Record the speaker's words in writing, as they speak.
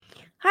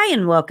Hi,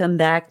 and welcome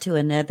back to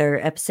another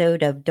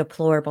episode of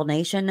Deplorable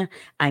Nation.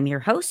 I'm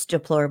your host,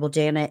 Deplorable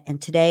Janet, and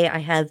today I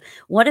have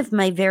one of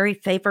my very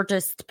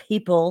favoritist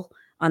people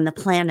on the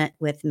planet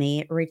with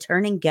me, a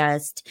returning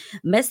guest,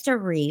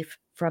 Mr. Reef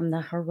from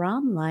the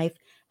Haram Life.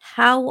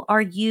 How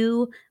are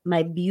you,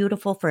 my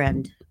beautiful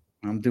friend?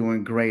 I'm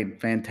doing great.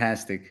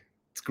 Fantastic.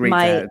 It's great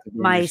My to be on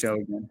your my show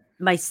again.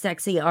 my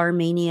sexy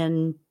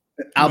Armenian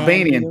man,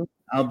 Albanian. you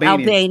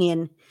Albanian.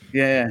 Albanian,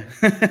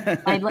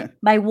 Yeah.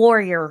 my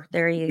warrior.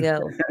 There you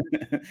go.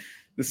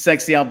 The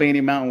sexy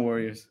Albanian mountain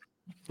warriors.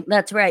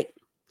 That's right.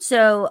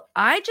 So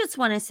I just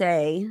want to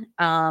say,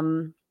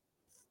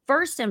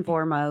 first and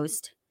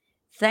foremost,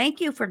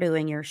 thank you for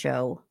doing your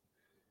show.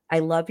 I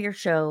love your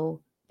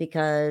show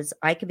because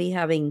I could be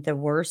having the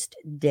worst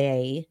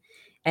day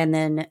and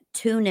then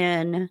tune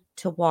in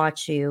to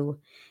watch you,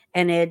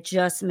 and it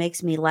just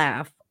makes me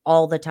laugh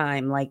all the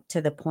time, like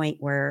to the point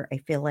where I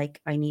feel like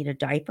I need a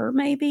diaper,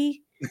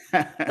 maybe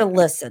to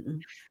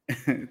listen.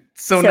 So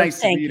So nice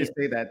of thank you to you.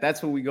 say that.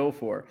 That's what we go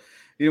for.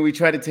 We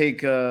try to take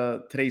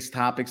today's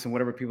topics and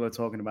whatever people are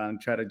talking about and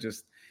try to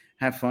just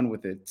have fun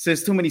with it. So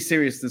there's too many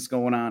seriousness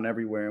going on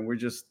everywhere, and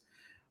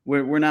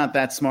we're not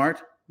that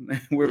smart.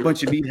 We're a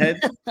bunch of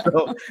meatheads,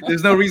 so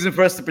there's no reason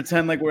for us to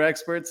pretend like we're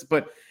experts.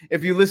 But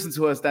if you listen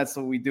to us, that's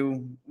what we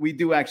do. We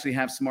do actually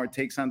have smart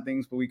takes on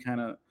things, but we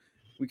kind of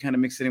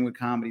mix it in with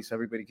comedy so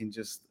everybody can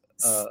just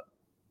S-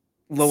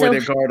 lower So,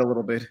 their guard a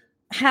little bit.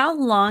 how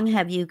long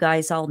have you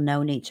guys all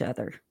known each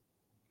other?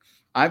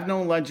 I've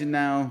known Legend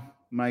now,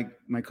 my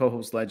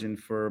co-host Legend,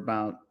 for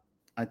about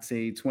I'd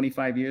say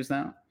 25 years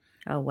now.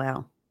 Oh,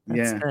 wow.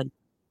 That's Yeah, good.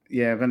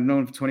 yeah, I've known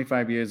him for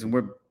 25 years, and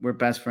we're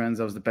best friends.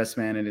 I was the best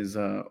man at his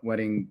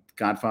wedding,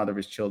 godfather of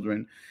his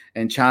children,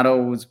 and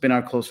Chado has been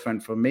our close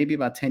friend for maybe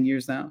about 10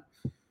 years now.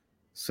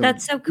 So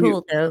That's so we,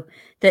 cool, though,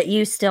 that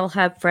you still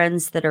have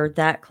friends that are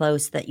that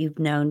close that you've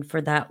known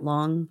for that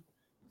long,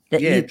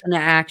 that yeah, you can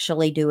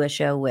actually do a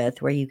show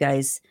with where you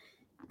guys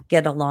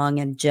get along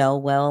and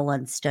gel well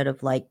instead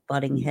of like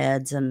butting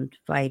heads and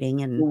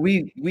fighting and well,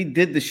 we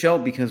did the show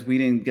because we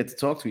didn't get to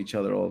talk to each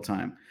other all the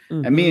time.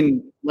 And me mhm.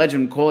 and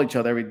Legend call each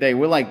other every day.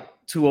 We're like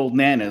two old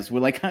nanas. We're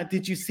like,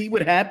 did you see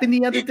what happened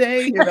the other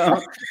day?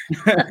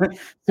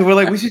 So we're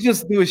like, we should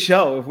just do a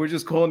show if we're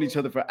just calling each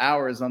other for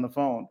hours on the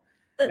phone.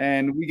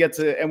 And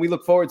we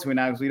look forward to it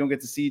now because we don't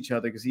get to see each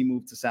other because he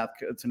moved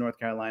to North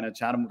Carolina.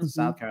 Chad moved to Mhm.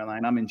 South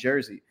Carolina. I'm in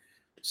Jersey.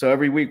 So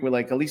every week we're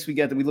like, at least we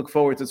look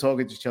forward to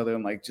talking to each other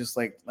and like just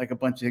like a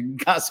bunch of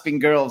gossiping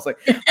girls, like,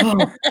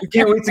 oh, we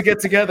can't wait to get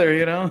together.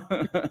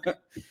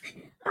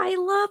 I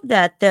love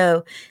that,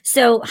 though.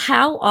 So,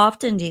 how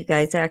often do you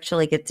guys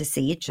actually get to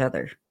see each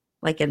other,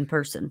 like in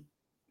person?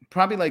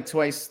 Probably like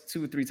twice,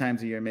 2 or 3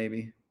 times a year,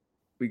 maybe.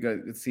 We go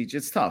to see each.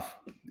 It's tough.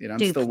 I'm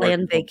Do you still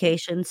plan working full time.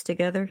 vacations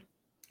together?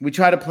 We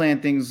try to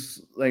plan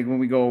things like when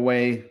we go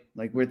away.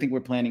 Like I think we're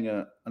planning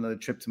another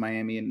trip to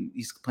Miami, and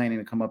he's planning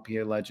to come up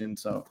here, Legend.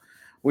 So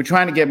we're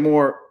trying to get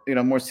more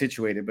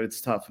situated, but it's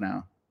tough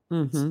now.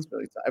 It's Mhm.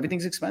 really tough.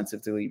 Everything's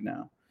expensive to leave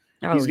now.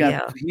 Oh, He's got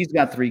yeah. he's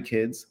got 3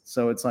 kids,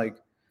 so it's like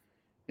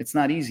it's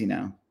not easy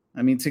now.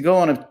 I mean, to go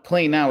on a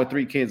plane now with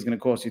 3 kids is going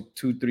to cost you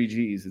 2, 3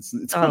 G's. It's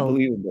Oh,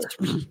 unbelievable.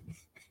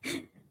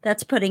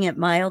 that's putting it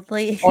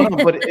mildly. Oh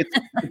no, but it's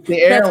the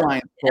That's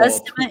airline's fault.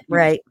 estimate,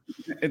 right?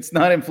 It's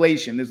not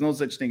inflation. There's no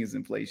such thing as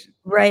inflation.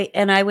 Right,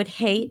 and I would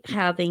hate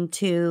having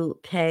to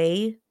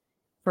pay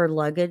for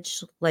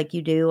luggage like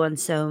you do on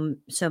so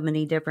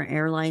many different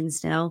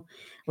airlines now,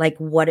 like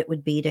what it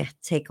would be to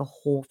take a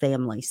whole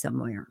family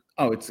somewhere.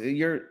 Oh, it's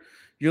you're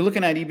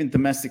looking at even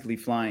domestically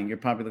flying. You're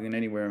probably looking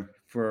anywhere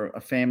for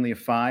a family of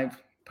 5,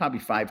 probably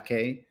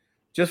 5K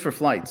just for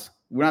flights.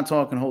 We're not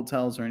talking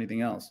hotels or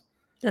anything else.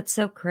 That's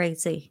so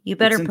crazy. You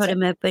better It's put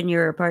insane. him up in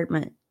your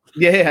apartment.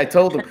 Yeah, I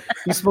told him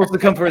he's supposed to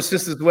come for his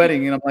sister's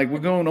wedding, and I'm like, we're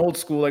going old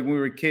school like when we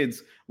were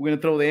kids. We're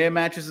gonna throw the air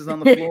mattresses on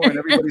the floor, and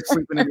everybody's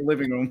sleeping in the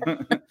living room.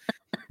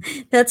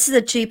 That's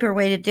the cheaper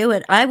way to do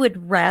it. I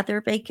would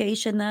rather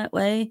vacation that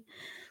way.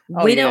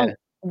 Oh We yeah, don't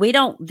we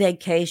don't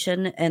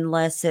vacation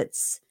unless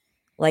it's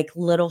like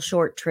little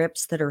short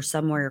trips that are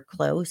somewhere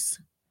close.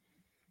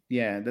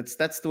 yeah.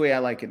 That's the way I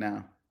like it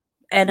now.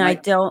 And My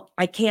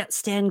I can't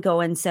stand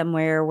going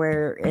somewhere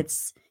where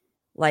it's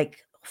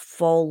like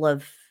full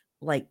of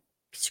like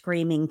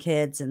screaming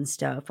kids and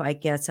stuff. I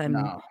guess I'm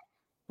no,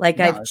 like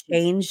no, I've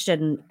changed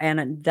and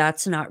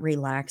that's not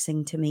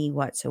relaxing to me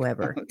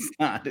whatsoever. it's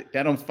not.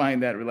 I don't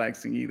find that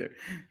relaxing either.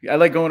 I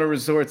like going to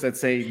resorts that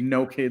say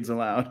no kids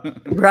allowed.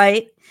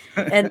 Right?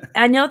 And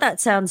I know that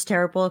sounds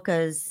terrible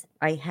because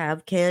I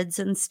have kids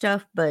and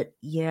stuff, but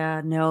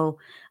yeah, no,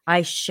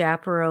 I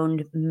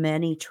chaperoned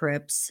many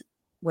trips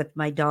with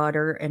my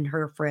daughter and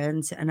her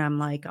friends, and I'm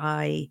like,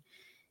 I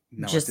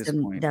No, at just this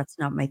am point, that's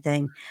not my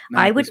thing.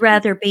 not I at would this point.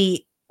 rather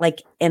be,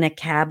 like, in a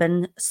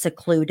cabin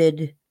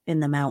secluded in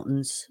the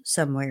mountains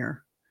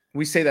somewhere.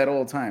 We say that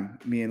all the time.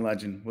 Me and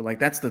Legend, we're like,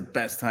 that's the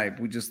best type.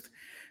 We just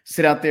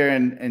sit out there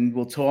and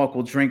we'll talk,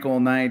 we'll drink all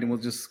night, and we'll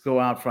just go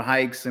out for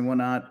hikes and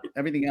whatnot.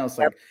 Everything else,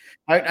 Yep.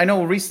 like I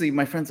know recently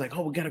my friend's like,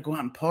 oh, we gotta go out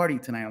and party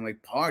tonight. I'm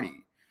like, party?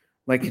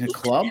 Like in a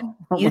club?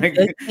 I'm You like,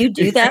 you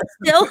do that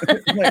still?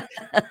 like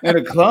in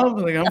a club?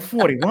 Like I'm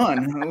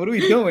 41. What are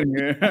we doing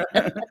here?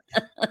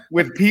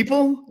 With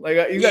people?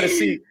 Like you got to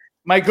see.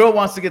 My girl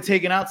wants to get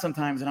taken out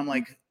sometimes, and I'm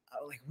like,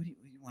 what do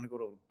you want to go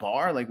to a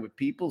bar like with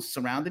people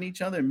surrounding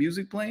each other, and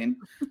music playing?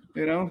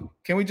 You know,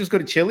 can we just go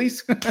to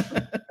Chili's?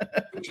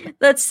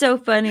 That's so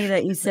funny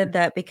that you said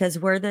that because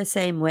we're the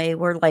same way.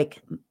 We're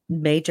like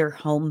major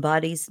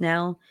homebodies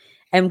now.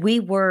 And we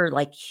were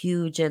like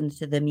huge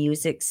into the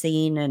music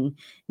scene and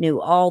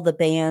knew all the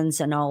bands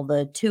and all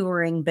the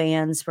touring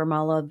bands from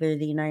all over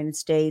the United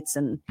States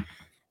and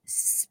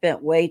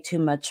spent way too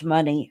much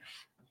money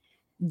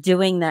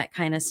doing that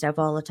kind of stuff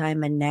all the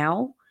time. And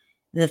now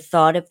the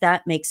thought of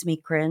that makes me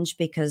cringe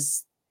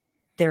because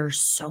there's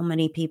so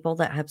many people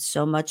that have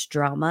so much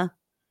drama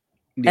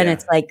and Yeah,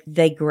 it's like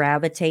they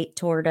gravitate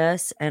toward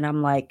us, and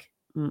I'm like,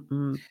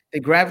 "Mm-mm." they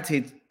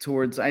gravitate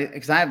towards I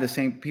because I have the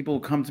same people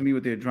come to me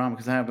with their drama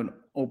because I have an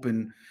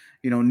open,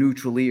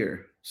 neutral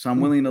ear. So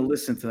I'm willing to Mhm,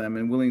 listen to them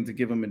and willing to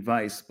give them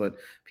advice, but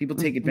people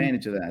take mhm,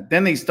 advantage of that.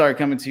 Then they start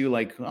coming to you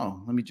like,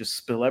 "Oh, let me just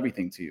spill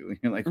everything to you."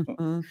 You're like, "Oh,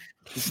 mhm.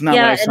 this is not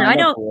what Yeah, I and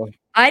signed up for."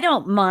 I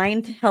don't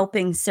mind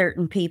helping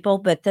certain people,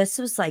 but this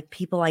was, like,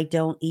 people I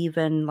don't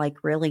even,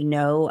 like, really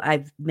know.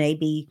 I've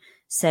maybe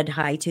said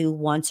hi to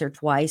once or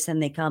twice,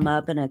 and they come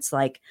up, and it's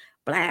like,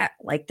 blah,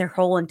 like, their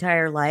whole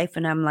entire life,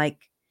 and I'm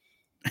like,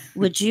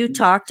 "Would you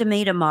talk to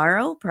me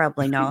tomorrow?"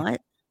 "Probably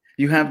not."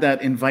 You have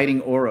that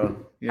inviting aura,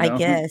 you I know?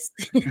 guess.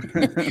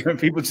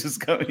 People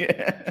just go,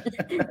 yeah.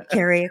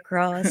 Carry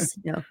across,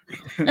 no.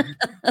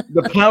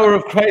 The power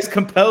of Christ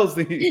compels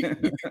thee.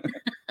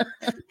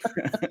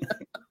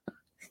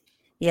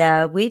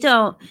 Yeah, we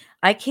don't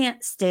I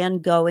can't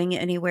stand going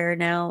anywhere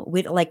now.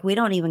 We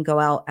don't even go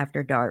out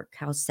after dark.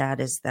 How sad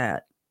is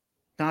that?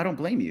 No, I don't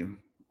blame you.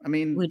 I We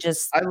mean,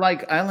 just I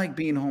like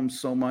being home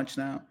so much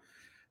now.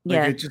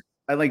 Like yeah.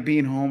 I like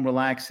being home,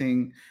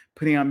 relaxing,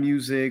 putting on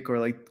music or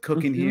like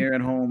cooking Mhm, here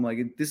at home.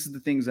 Like this is the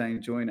things I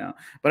enjoy now.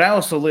 But I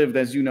also lived,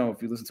 as you know,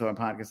 if you listen to our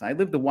podcast, I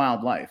lived a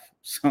wild life.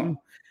 So mm.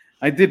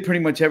 I did pretty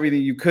much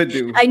everything you could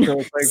do. I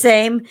know So it's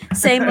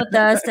same with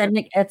us, like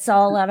and it's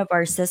all out of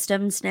our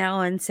systems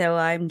now, and so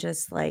I'm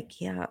just like,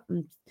 yeah,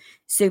 I'm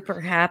super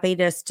happy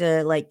just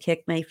to, like,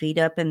 kick my feet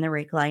up in the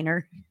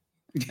recliner.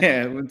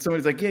 yeah, when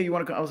somebody's like, "Yeah, you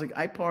wanna go?" I was like,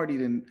 "I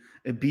partied in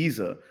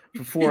Ibiza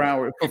for 4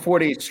 hours for 4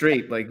 days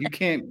straight." Like, you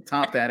can't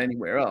top that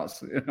anywhere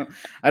else, you know?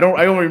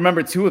 I only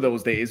remember 2 of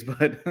those days,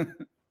 but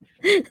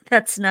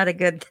That's not a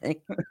good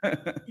thing.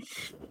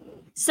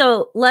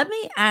 So, let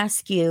me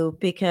ask you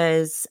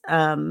because,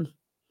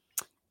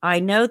 I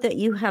know that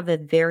you have a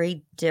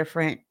very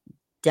different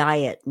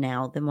diet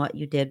now than what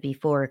you did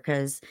before.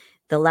 Because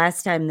the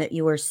last time that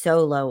you were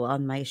solo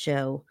on my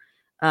show,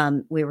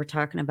 we were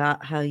talking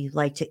about how you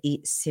like to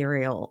eat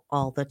cereal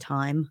all the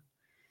time.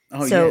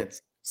 oh, yeah, So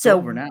it's so,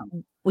 over now.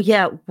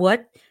 yeah,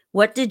 what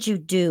did you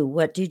do?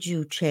 What did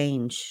you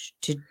change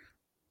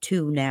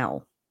to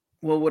now?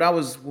 Well, what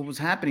was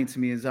happening to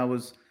me is I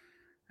was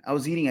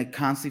eating, I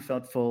constantly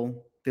felt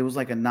full. There was,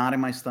 like, a knot in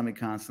my stomach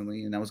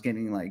constantly, and I was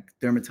getting, like,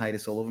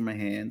 dermatitis all over my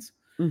hands.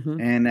 Mhm.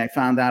 And I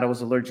found out I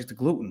was allergic to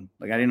gluten.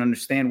 Like I didn't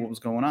understand what was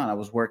going on. I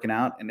was working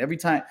out, and every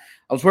time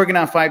I was working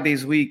out 5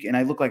 days a week, and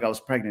I looked like I was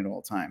pregnant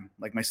all the time.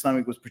 Like my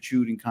stomach was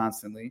protruding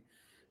constantly.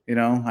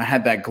 I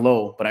had that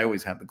glow, but I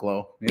always have the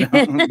glow.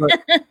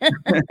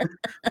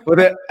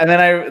 But and then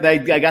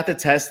I got the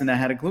test, and I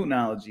had a gluten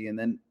allergy, and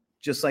then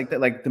just like that,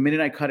 like the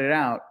minute I cut it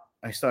out,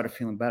 I started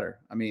feeling better.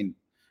 I mean,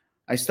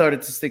 I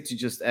started to stick to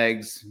just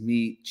eggs,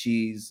 meat,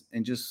 cheese,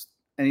 and just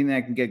anything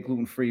I can get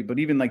gluten free. But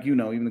even like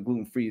even the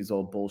gluten free is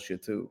all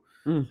bullshit too.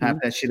 Half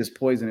Mhm. that shit is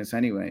poisonous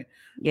anyway.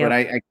 But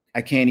Yep.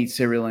 I can't eat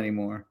cereal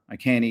anymore. I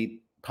can't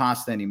eat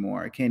pasta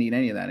anymore. I can't eat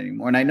any of that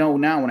anymore. And I know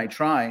now when I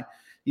try,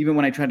 even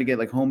when I try to get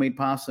like homemade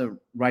pasta,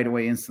 right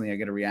away instantly I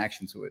get a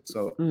reaction to it.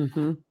 So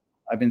Mhm.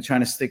 I've been trying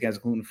to stick as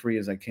gluten free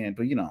as I can.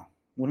 But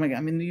what am I?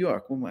 I'm in New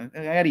York. I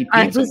gotta eat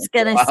I pizza was once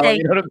in gonna a while. say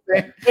You know what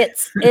I'm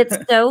it's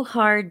saying? so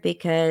hard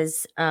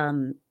because,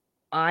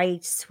 I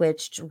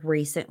switched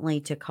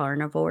recently to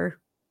carnivore,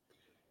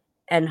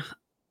 and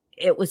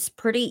it was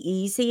pretty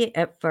easy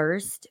at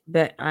first,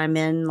 but I'm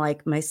in,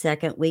 like, my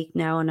 2nd week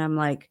now, and I'm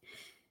like,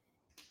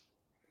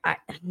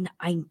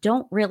 I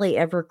don't really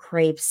ever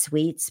crave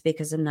sweets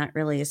because I'm not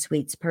really a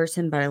sweets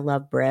person, but I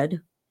love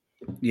bread,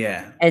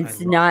 Yeah, and I love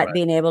not bread.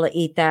 being able to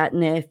eat that,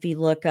 and if you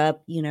look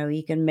up,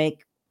 you can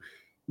make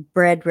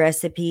bread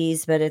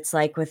recipes, but it's,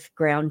 like, with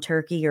ground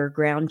turkey or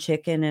ground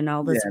chicken and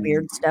all Yeah, this no,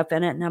 weird stuff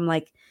in it, and I'm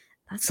like,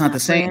 it's "That's not the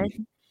not bread.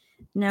 same.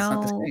 It's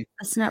not the No, same.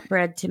 that's not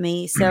bread to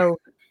me." So,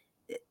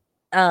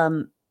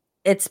 um,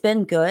 it's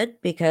been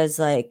good because,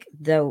 like,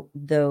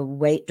 the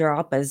weight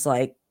drop is,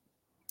 like,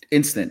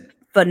 Instant.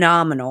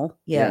 phenomenal,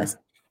 Yeah. yes,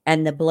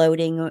 and the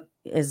bloating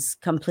is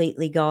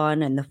completely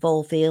gone and the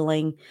full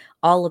feeling,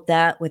 all of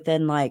that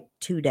within, like,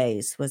 2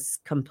 days was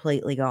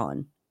completely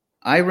gone.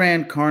 I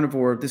ran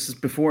carnivore. This is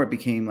before it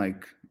became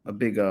like a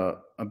big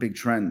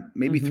trend.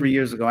 Maybe Mhm, 3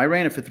 years ago. I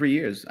ran it for 3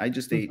 years. I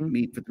just ate mhm,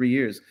 meat for 3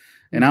 years,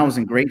 and I mhm, was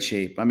in great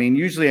shape. I mean,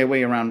 usually I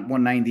weigh around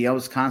 190. I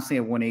was constantly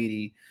at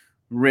 180,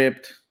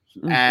 ripped,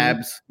 Mhm.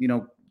 abs,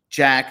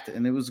 jacked,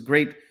 and it was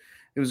great.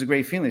 It was a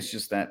great feeling. It's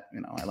just that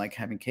I like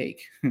having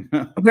cake.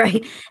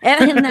 Right,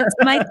 and that's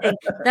my thing.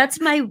 That's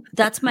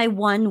my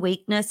one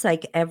weakness,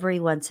 like, every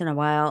once in a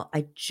while,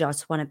 I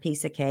just want a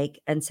piece of cake,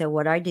 and so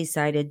what I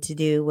decided to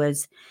do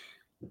was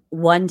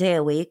one day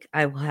a week,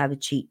 I will have a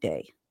cheat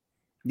day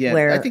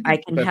Yeah, I where think I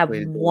that's the can best have way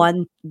to do it.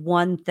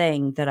 one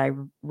thing that I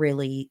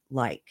really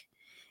like,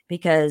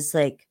 because,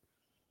 like,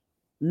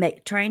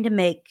 trying to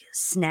make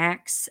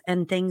snacks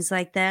and things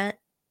like that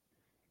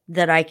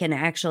I can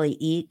actually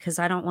eat, because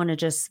I don't wanna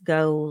just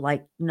go,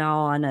 like,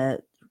 gnaw on a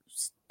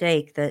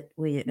steak that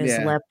we is Yeah,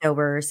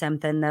 leftover or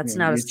something. That's yeah,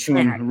 not a you're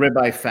chewing snack.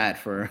 ribeye fat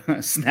for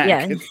a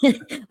Yeah. snack.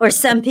 Or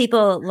some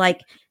people,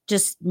 like,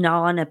 just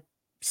gnaw on a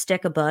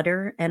stick of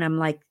butter, and I'm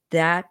like,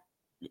 "That,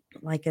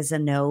 like, is a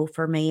no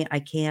for me. I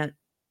can't."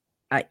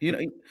 I You know,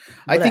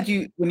 I bleh.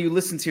 think when you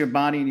listen to your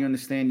body and you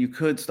understand, you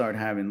could start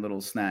having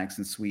little snacks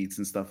and sweets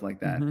and stuff like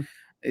that. Mhm,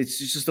 It's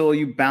just all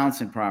you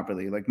balancing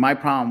properly. Like my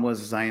problem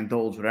was is I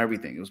indulged with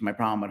everything. It was my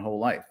problem my whole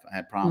life. I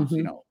had problems,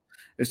 mhm,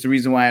 It's the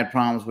reason why I had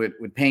problems with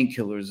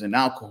painkillers and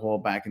alcohol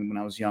back when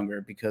I was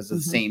younger because of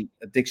the mhm, same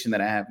addiction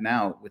that I have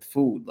now with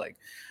food. Like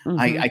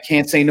mhm. I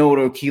can't say no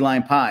to a key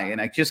lime pie and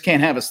I just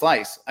can't have a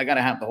slice. I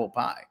gotta have the whole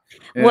pie.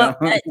 You Well,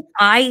 know?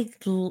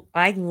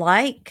 I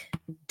like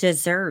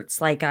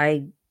desserts, like,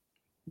 I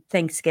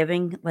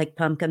Thanksgiving, like,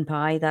 pumpkin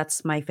pie,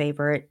 that's my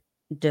favorite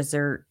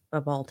dessert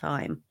of all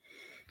time.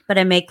 But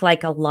I make,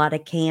 like, a lot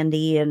of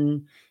candy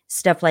and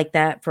stuff like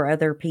that for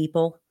other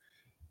people,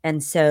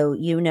 and so,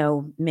 you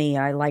know me,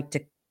 I like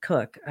to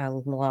cook a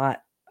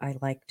lot. I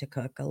like to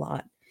cook a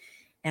lot,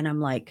 and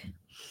I'm like,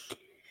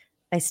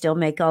 I still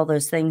make all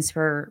those things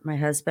for my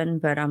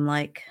husband, but I'm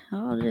like,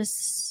 "I'll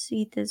just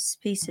eat this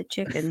piece of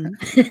chicken."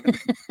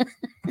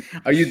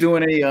 Are you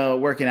doing any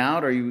working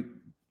out? Are you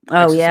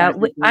Oh, yeah,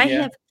 exercising?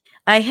 Yeah.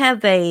 I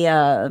have a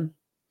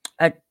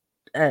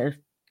a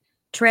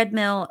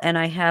treadmill, and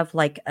I have,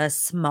 like, a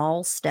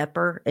small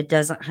stepper. It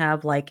doesn't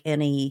have, like,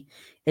 any,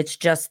 it's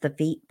just the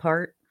feet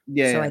part,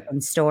 Yeah, so I yeah.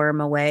 can store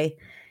them away,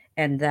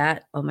 and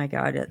that, oh my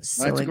god, it's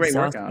Well, so that's a great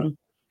workout. exhausting.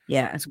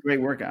 Yeah, It's a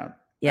great workout. I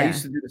yeah.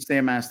 used to do the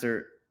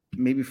Stairmaster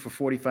maybe for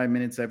 45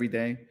 minutes every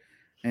day.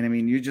 And I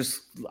mean,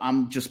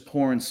 I'm just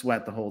pouring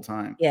sweat the whole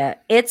time. Yeah,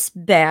 it's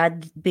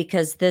bad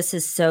because this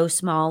is so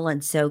small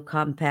and so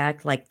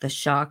compact, like, the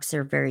shocks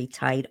are very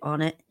tight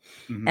on it,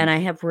 and Hmm. I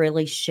have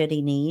really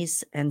shitty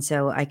knees, and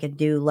so I could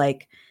do,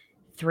 like,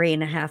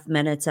 3.5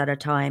 minutes at a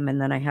time,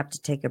 and then I have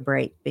to take a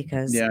break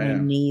because my Yeah,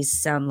 knees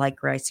sound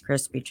like Rice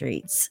Krispie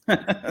treats.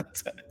 yeah.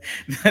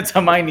 That's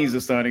how my knees are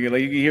starting to get.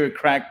 Like you can hear a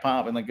crack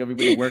pop, and like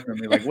everybody working on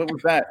me, like, what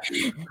was that?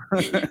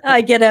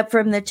 I get up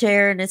from the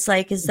chair and it's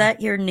like, "Is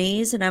that your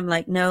knees?" And I'm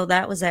like, "No,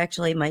 that was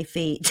actually my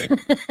feet."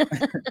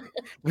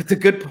 But the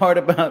good part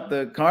about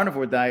the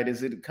carnivore diet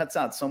is it cuts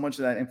out so much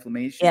of that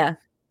inflammation. Yeah,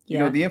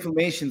 yeah. The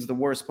inflammation's the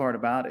worst part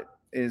about it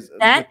is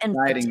That with and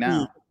dieting fatigue.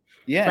 now.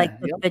 Like, Yeah,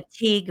 the yep.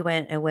 fatigue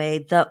went away.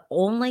 The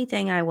only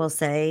thing I will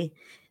say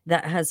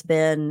that has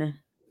been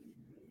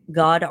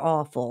god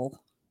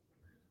awful,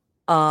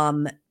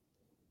 um,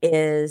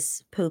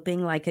 is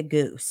pooping like a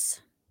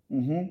goose.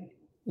 Hmm. Hmm.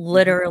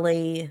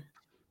 Literally,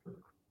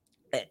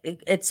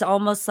 it's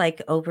almost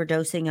like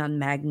overdosing on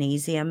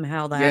magnesium,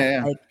 how Yeah, that,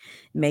 yeah. like,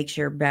 makes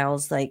your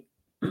bowels, like,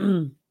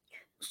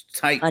 It's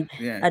tight. un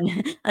Yeah.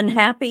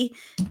 unhappy.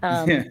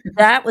 Yeah.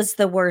 That was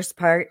the worst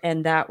part,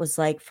 and that was,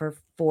 like, for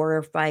 4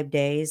 or 5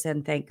 days,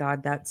 and thank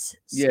God that's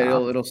Yeah,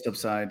 stopped. it'll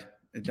subside.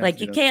 It Like,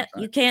 definitely you does can't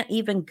subside. you can't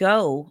even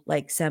go,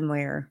 like,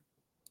 somewhere,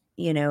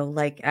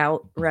 like,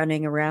 out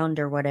running around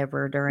or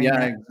whatever during Yeah,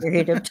 that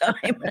period of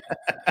time.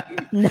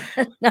 Not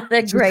not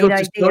a it just great goes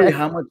to show you idea.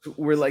 how much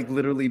we're, like,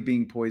 literally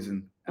being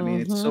poisoned. I mean,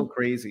 it's so Mhm.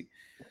 crazy.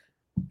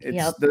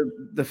 It's Yep.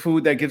 the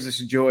food that gives us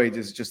joy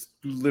is just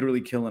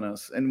literally killing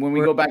us, and when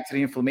we R go back to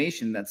the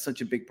inflammation, that's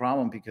such a big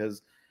problem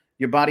because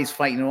your body's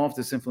fighting off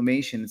this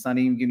inflammation. It's not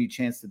even giving you a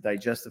chance to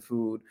digest the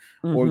food,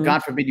 or Mhm.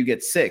 God forbid you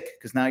get sick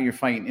because now you're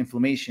fighting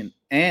inflammation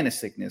and a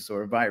sickness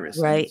or a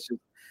virus, and Right.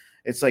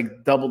 it's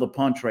like double the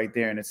punch right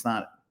there, and it's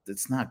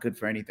not good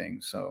for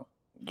anything. So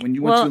once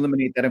you Well,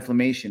 eliminate that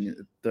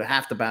inflammation, the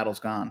half the battle's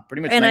gone.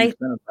 Pretty much and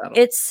 90% of the battle.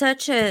 it's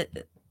such a,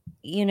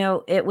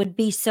 it would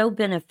be so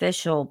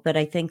beneficial, but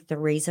I think the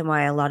reason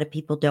why a lot of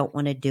people don't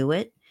wanna do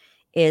it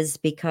is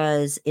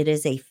because it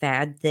is a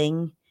fad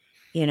thing,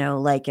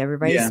 like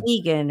everybody's Yeah.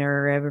 vegan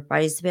or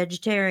everybody's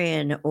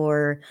vegetarian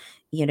or,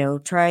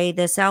 try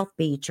the South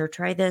Beach or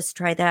try this,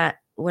 try that,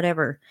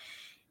 whatever.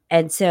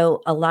 And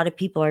so a lot of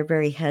people are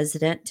very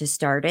hesitant to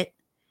start it,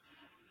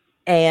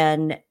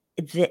 and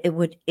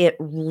it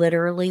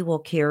literally will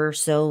cure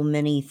so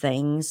many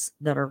things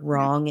that are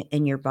Yeah. wrong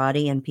in your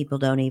body, and people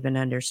don't even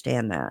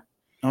understand that.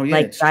 Oh yeah,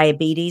 Like it's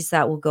diabetes,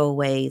 that will go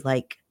away,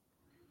 like,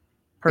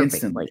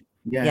 instantly. perfectly.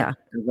 Yeah. Yeah.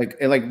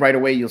 Like right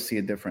away you'll see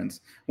a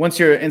difference. Once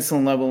your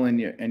insulin level and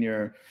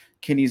your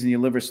kidneys and your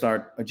liver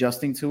start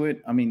adjusting to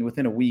it, I mean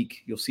within a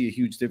week you'll see a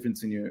huge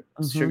difference in your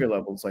Mhm. sugar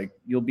levels. Like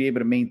you'll be able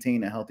to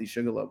maintain a healthy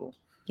sugar level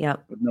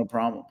Yep. with no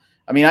problem.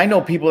 I mean, I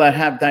know people that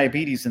have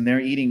diabetes and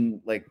they're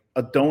eating like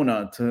a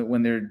donut to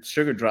when their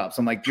sugar drops.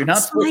 I'm like, you're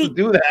not supposed to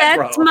do that, That's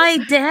bro. my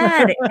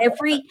dad.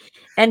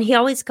 And he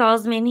always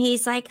calls me and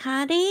he's like,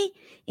 "Honey,"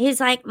 he's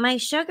like, "My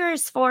sugar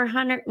is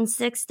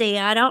 460.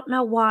 I don't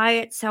know why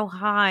it's so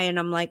high." And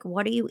I'm like,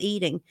 "What are you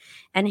eating?"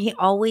 And he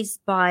always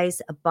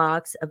buys a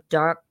box of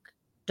dark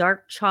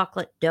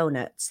chocolate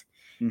donuts,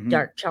 Hmm.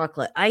 dark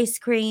chocolate ice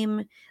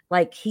cream.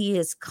 Like he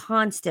is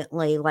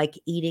constantly like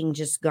eating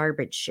just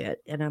garbage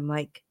shit. And I'm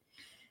like,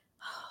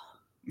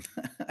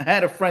 I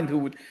had a friend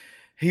who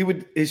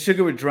his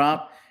sugar would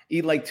drop,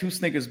 eat like two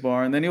Snickers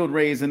bar, and then he would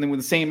raise, and then with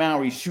the same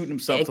hour he's shooting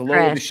himself it to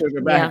lower the crashed.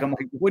 sugar back. Yeah. I'm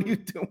like, what are you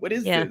doing? What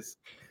is Yeah. this?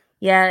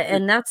 Yeah,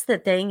 and that's the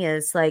thing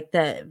is like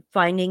the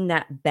finding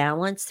that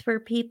balance for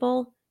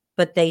people,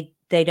 but they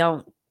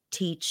don't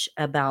teach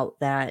about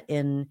that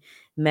in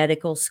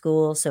medical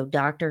school. So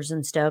doctors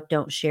and stuff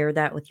don't share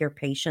that with your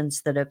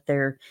patients that if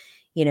they're,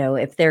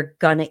 if they're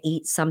gonna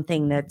eat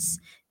something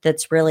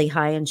that's really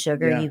high in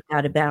sugar, Yeah. you've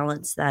got to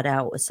balance that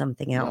out with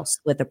something Yep. else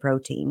with a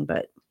protein.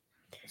 But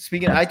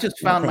Speaking, I that's just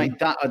my found thing.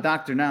 a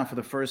doctor now for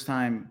the first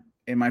time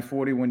in my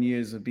 41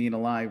 years of being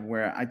alive,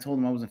 where I told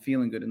him I wasn't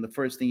feeling good, and the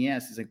first thing he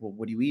asked, he's like, "Well,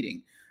 what are you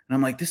eating?" And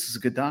I'm like, "This is a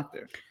good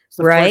doctor. It's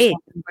the first Right. time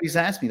anybody's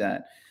asked me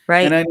that."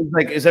 And Right. then he's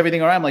like, "Is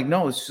everything all right?" I'm like,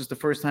 "No, it's just the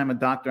first time a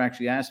doctor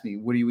actually asked me,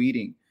 what are you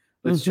eating?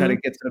 Let's try to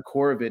Mhm. get to the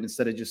core of it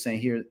instead of just saying,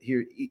 here,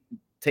 eat,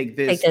 take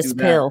Take this, this do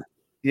that. pill.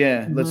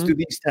 Yeah, let's Mhm. do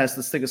these tests.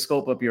 Let's stick a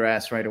scope up your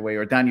ass right away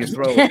or down your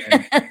throat."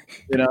 And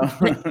you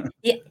But know,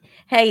 yeah,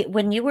 hey,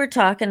 when you were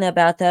talking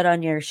about that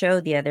on your show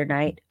the other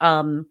night,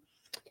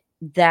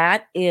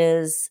 that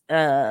is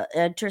a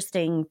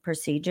interesting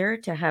procedure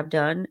to have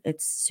done.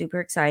 It's super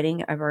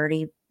exciting. I've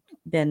already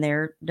been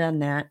there, done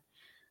that.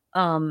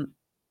 Um,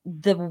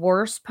 the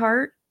worst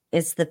part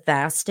is the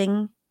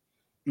fasting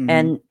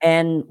hmm,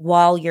 and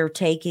while you're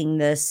taking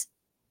this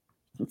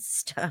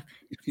stuff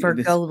for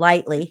this, go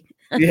lightly.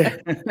 yeah,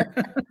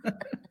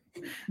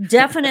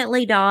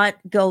 Definitely not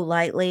go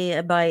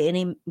lightly by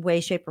any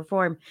way, shape, or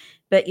form,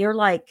 but you're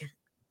like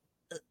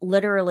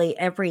literally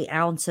every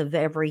ounce of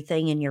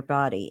everything in your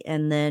body,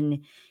 and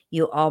then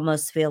you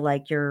almost feel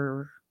like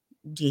you're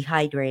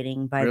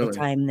dehydrating by the really,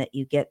 time that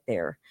you get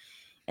there.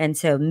 And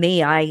so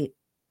me, I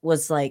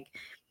was like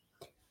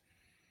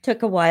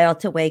took a while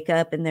to wake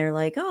up and they're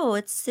like, "Oh,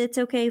 it's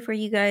okay for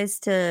you guys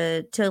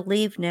to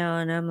leave now."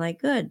 And I'm like,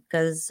 "Good,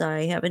 cuz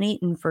I haven't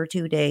eaten for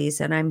 2 days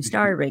and I'm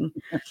starving."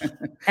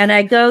 And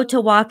I go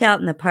to walk out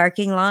in the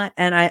parking lot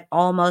and I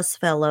almost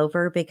fell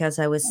over because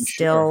I was I'm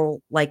sure.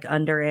 still like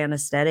under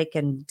anesthetic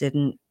and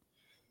didn't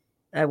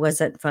I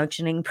wasn't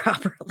functioning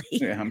properly.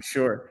 Yeah, I'm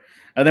sure.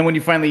 And then when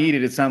you finally eat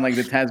it, it sounds like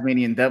the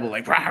Tasmanian devil,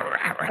 like rah, rah,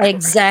 rah, rah.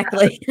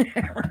 Exactly.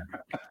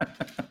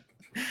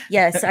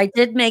 Yes, I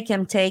did make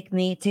him take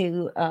me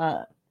to,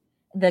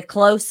 the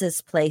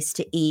closest place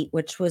to eat,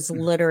 which was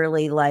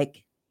literally,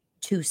 like,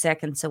 2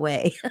 seconds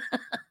away.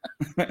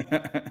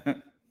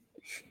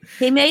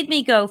 He made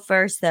me go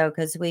first, though,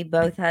 because we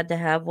both had to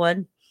have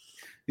one,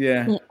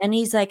 Yeah, and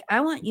he's like,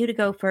 "I want you to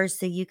go first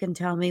so you can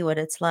tell me what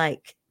it's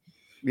like."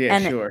 yeah,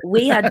 And sure.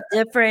 we had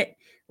different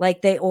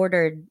like, they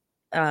ordered,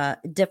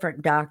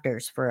 different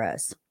doctors for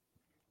us,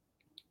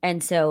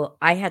 and so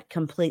I had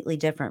completely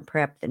different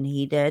prep than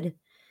he did.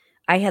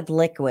 I had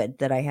liquid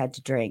that I had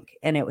to drink,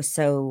 and it was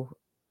so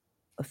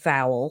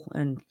foul,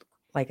 and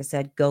like I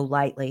said, "Go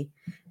lightly"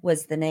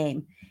 was the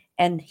name,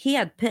 and he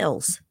had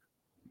pills,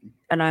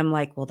 and I'm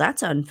like, "Well,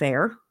 that's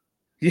unfair."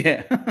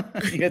 Yeah,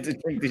 you had to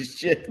drink this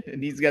shit,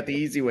 and he's got the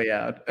easy way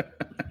out.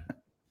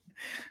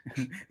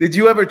 Did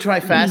you ever try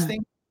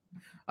fasting?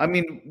 I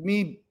mean,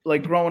 me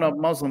like growing up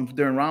Muslim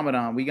during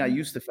Ramadan, we got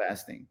used to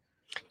fasting.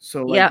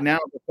 So like Yep, now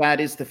the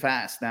fad is to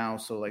fast now.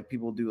 So like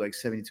people do like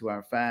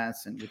 72-hour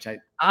fasts, and which I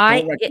don't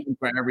I it recommend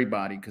for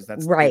everybody because they're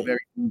right. very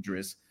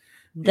dangerous.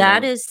 You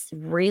That know, is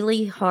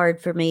really hard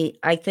for me.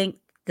 I think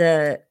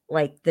the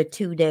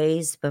 2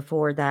 days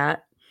before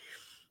that,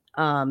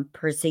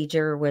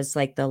 procedure was,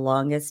 like, the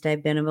longest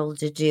I've been able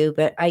to do,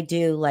 but I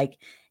do, like,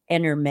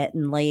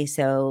 intermittently,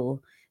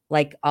 so,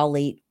 like,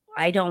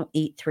 I don't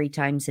eat 3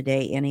 times a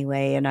day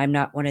anyway, and I'm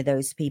not one of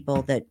those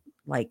people that,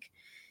 like,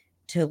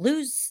 to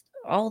lose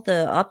all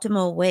the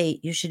optimal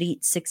weight, you should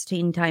eat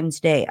 16 times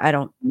a day. I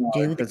don't no,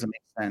 do it th doesn't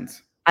make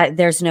sense.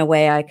 there's no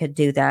way I could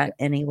do that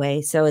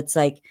anyway, so it's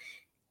like,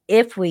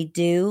 if we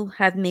do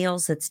have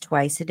meals, it's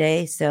twice a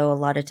day, so a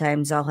lot of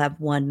times I'll have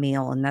 1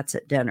 meal, and that's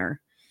at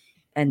dinner,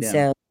 and Yeah,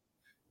 so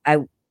I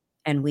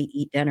and we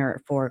eat dinner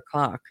at 4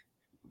 o'clock.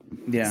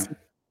 yeah, See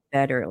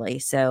bed early,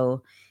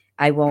 so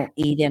I won't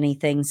eat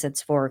anything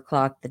since 4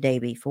 o'clock the day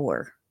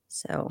before,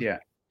 so yeah.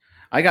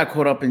 I got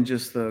caught up in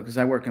just the because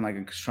I work in like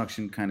a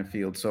construction kind of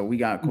field, so we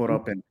got caught mhm,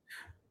 up in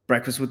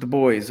breakfast with the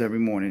boys every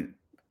morning,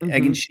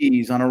 egg and mhm,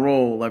 cheese on a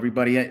roll.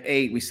 Everybody at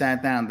 8, we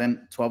sat down.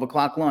 Then 12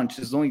 o'clock lunch.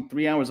 This is only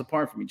 3 hours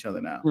apart from each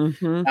other now.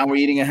 mhm, Now we're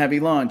eating a heavy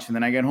lunch, and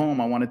then I get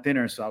home. I want a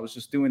dinner, so I was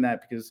just doing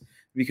that because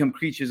we become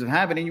creatures of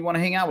habit, and you want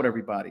to hang out with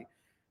everybody.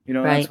 You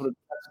know, right, that's what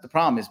the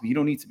problem is. But you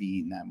don't need to be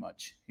eating that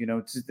much. You know,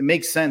 it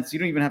makes sense. You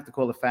don't even have to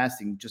call it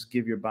fasting. Just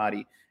give your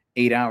body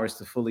 8 hours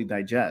to fully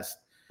digest.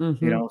 Mhm.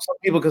 Some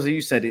people, because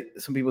you said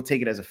it, some people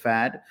take it as a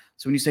fad.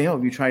 So when you say, "Oh,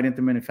 have you tried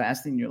intermittent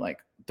fasting?" You're like,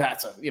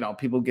 "That's a,"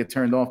 people get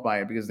turned off by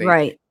it because they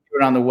Right.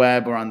 hear it on the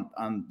web or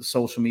on the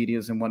social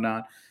medias and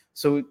whatnot.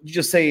 So you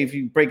just say, if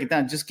you break it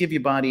down, just give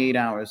your body 8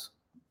 hours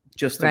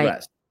just to Right.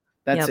 rest.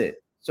 That's Yep.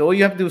 it. So all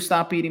you have to do is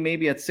stop eating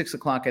maybe at 6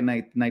 o'clock at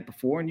night, the night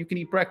before, and you can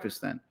eat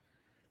breakfast then.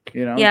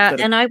 Yeah, Instead of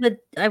and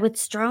I would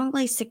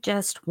strongly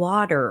suggest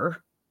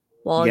water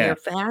while yeah, you're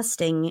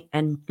fasting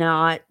and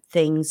not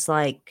things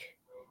like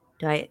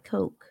Diet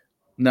Coke.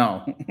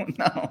 no,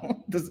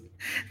 no,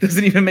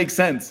 doesn't even make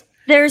sense.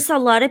 There's a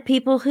lot of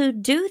people who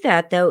do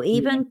that though, Yeah,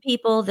 even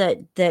people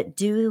that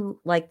do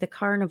like the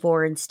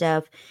carnivore and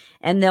stuff,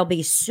 and they'll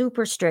be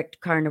super strict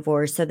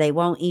carnivores, so they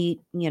won't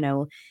eat,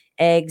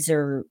 eggs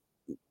or,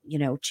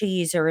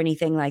 cheese or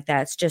anything like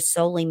that. It's just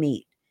solely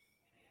meat.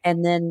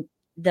 And then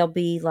they'll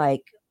be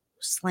like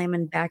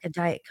slamming back a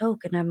Diet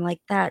Coke, and I'm like,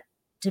 that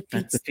that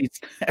defeats defeats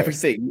this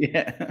everything.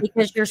 Yeah.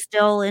 because you're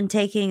still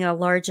intaking a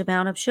large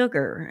amount of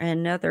sugar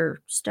and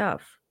other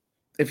stuff.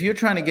 If you're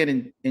trying to get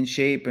in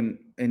shape and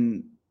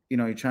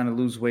you're trying to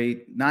lose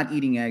weight, not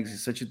eating eggs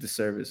is such a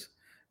disservice.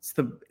 It's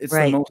the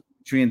Right, most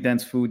nutrient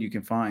dense food you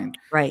can find,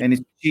 right. and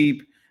it's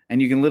cheap,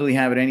 and you can literally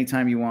have it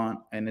anytime you want,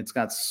 and it's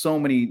got so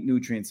many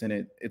nutrients in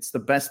it. It's the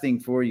best thing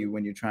for you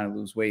when you're trying to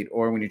lose weight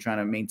or when you're trying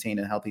to maintain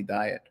a healthy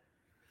diet.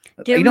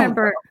 Do you A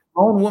remember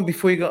grown woman,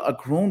 before you go, a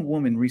grown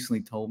woman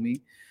recently told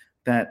me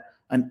that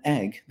an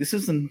egg, this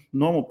is a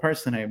normal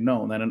person I have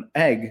known, that an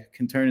egg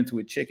can turn into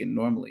a chicken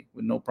normally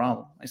with no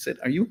problem. I said,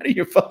 "Are you out of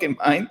your fucking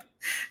mind?"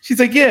 She's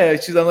like, "Yeah."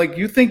 I'm like,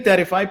 "You think that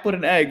if I put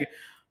an egg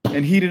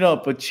and heat it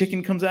up, a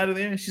chicken comes out of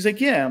there?" She's like,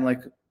 "Yeah." I'm like,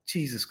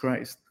 Jesus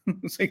Christ.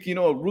 It's like,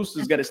 a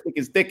rooster's got to stick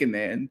his dick in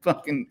there and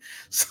fucking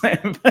slam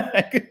it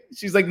back.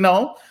 She's like,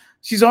 "No."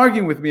 She's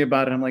arguing with me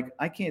about it. I'm like,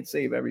 I can't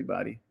save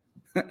everybody.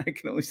 I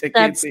can only say I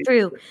can't that's save.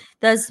 true.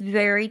 That's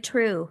very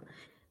true.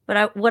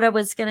 But what I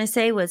was gonna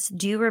say was,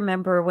 do you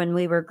remember when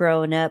we were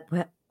growing up,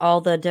 all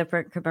the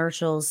different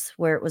commercials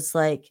where it was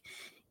like,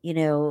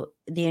 the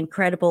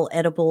incredible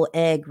edible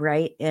egg,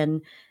 right?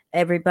 And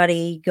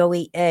everybody go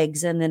eat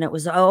eggs, and then it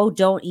was, "Oh,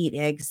 don't eat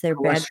eggs, they're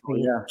bad for Cholesterol,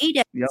 you. yeah. Eat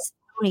Yep. eggs,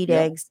 don't eat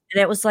Yep. eggs."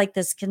 And it was like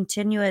this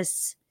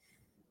continuous,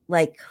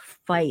 like,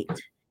 fight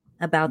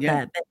about Yeah.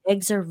 that, but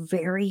eggs are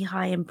very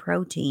high in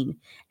protein,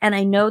 and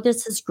I know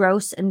this is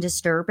gross and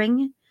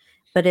disturbing,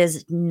 but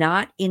is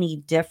not any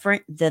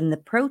different than the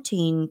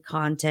protein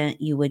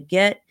content you would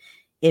get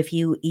if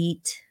you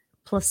eat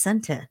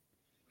placenta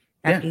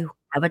Yeah. after you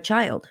have a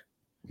child,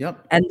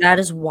 Yep. and that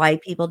is why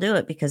people do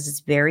it, because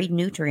it's very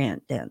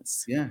nutrient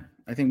dense. Yeah.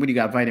 I think, what do you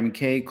got? Vitamin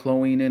K,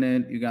 choline in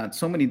it. You got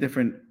so many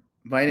different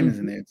vitamins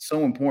in Mhm, there. It's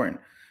so important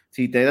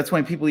to eat that. That's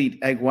why people eat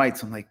egg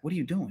whites. I'm like, what are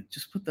you doing?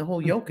 Just put the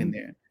whole yolk in mhm,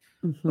 there.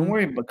 Don't mhm.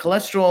 worry about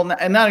cholesterol.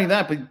 And not only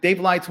that, but they've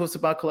lied to us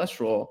about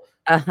cholesterol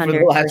for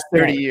the last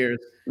 30 100%. years.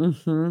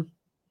 Mhm.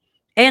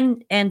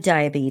 And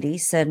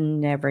diabetes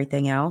and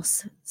everything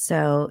else.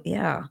 So,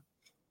 yeah.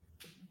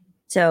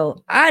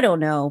 So, I don't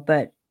know,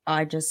 but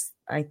I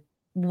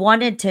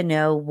wanted to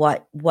know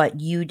what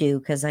you do,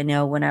 because I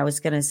know when I was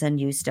gonna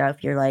send you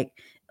stuff, you're like,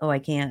 "Oh, I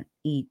can't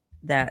eat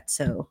that,"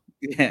 so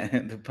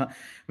Yeah.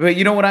 But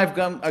you know what I've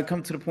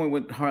come to the point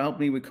with help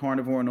me with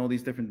carnivore and all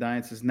these different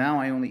diets is now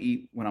I only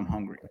eat when I'm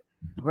hungry.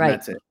 And right.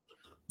 that's it.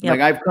 Like,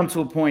 Yep. I've come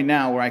to a point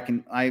now where I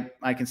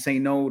can say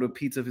no to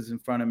pizza if it's in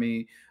front of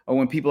me, or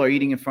when people are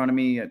eating in front of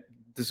me at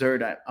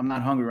dessert. I'm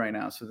not hungry right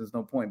now, so there's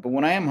no point. But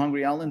when I am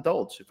hungry, I'll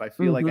indulge if I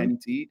feel like I Mhm.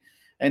 need to eat,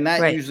 and that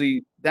Right.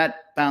 usually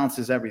that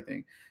balances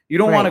everything. You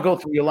don't want Right. to go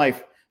through your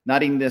life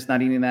not eating this,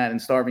 not eating that,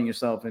 and starving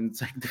yourself, and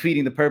it's like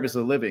defeating the purpose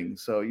of living.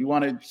 So you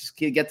want to just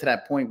get to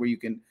that point where you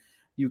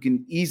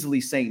can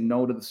easily say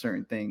no to the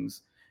certain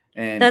things,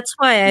 and That's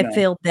why you I know,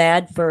 feel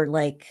bad for,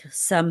 like,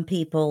 some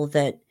people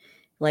that,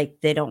 like,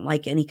 they don't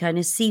like any kind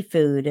of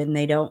seafood, and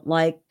they don't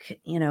like,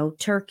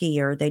 turkey,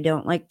 or they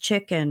don't like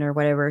chicken or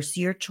whatever, so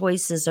your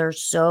choices are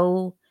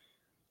so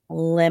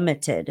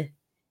limited,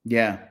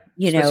 yeah,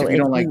 especially if you if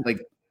don't like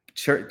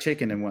you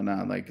chicken and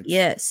whatnot. Like,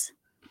 Yes.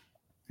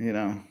 You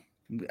know,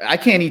 I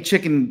can't eat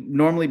chicken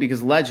normally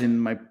because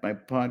Legend, my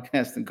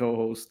podcast and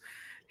co-host,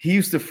 he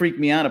used to freak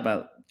me out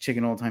about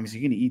chicken all the time. He's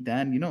like, "You gonna eat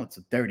that? And it's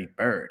a dirty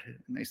bird."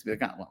 And I used to be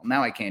like, "Oh, well,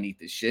 now I can't eat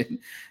this shit."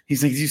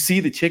 He's like, "Do you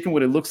see the chicken,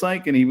 what it looks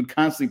like?" And he would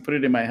constantly put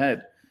it in my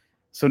head.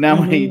 So now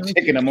when I eat Mhm.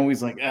 chicken, I'm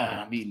always like,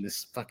 "Ah, I'm eating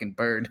this fucking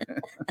bird."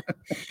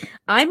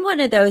 I'm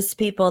one of those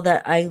people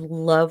that I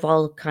love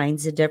all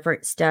kinds of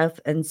different stuff,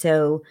 and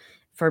so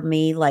for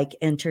me, like,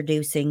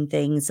 introducing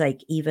things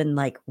like even,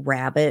 like,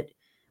 rabbit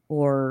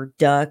or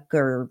duck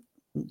or,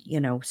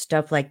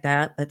 stuff like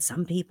that, but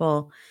some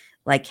people,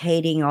 like,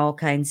 hating all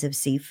kinds of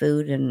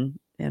seafood and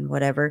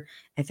whatever,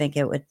 I think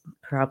it would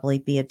probably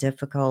be a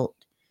difficult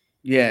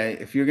Yeah,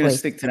 if you're gonna place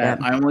stick to for that,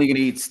 them. I'm only gonna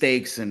eat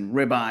steaks and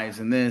ribeyes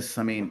and this.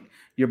 I mean,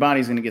 your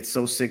body's gonna get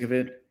so sick of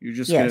it.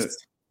 Yes.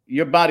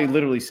 Your body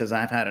literally says,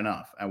 "I've had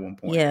enough" at one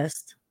point.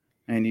 Yes.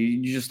 And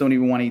you just don't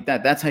even want to eat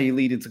that. That's how you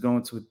lead into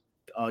going to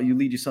you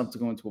lead yourself to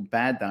go into a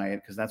bad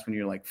diet, because that's when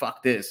you're like,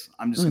 fuck this.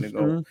 I'm just gonna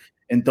go Mhm.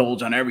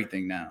 indulge on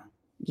everything now.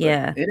 But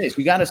Yeah. it is.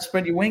 You got to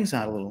spread your wings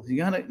out a little. You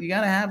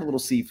gotta have a little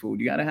seafood.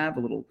 You gotta have a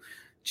little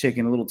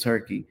chicken, a little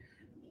turkey.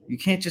 You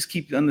can't just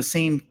keep on the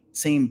same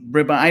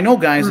ribeye. I know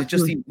guys that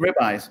just Mm-mm. eat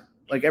ribeyes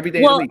like every day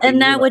of the Well, week. They and eat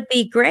that ribeye. would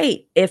be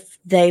great if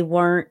they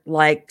weren't,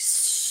 like,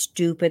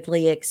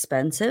 stupidly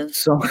expensive,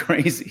 So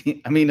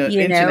crazy. I mean, an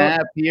you inch and a know?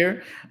 half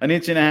here, an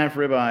inch and a half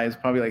ribeye is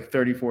probably like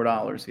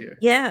 $34 here.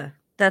 Yeah,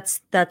 that's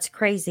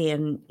crazy,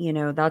 and,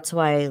 that's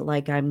why,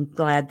 like, I'm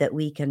glad that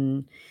we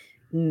can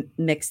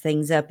mix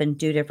things up and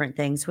do different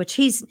things, which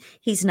he's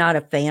not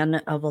a fan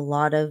of a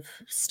lot of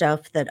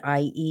stuff that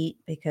I eat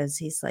because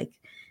he's like,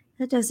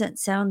 "That doesn't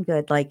sound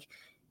good," like,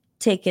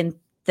 taking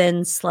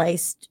thin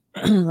sliced,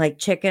 like,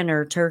 chicken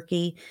or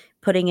turkey,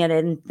 putting it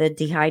in the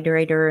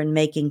dehydrator and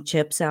making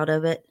chips out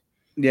of it,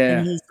 and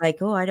Yeah, he's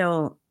like, "Oh, I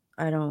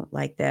don't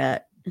like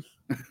that.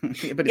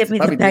 yeah, but Give it me the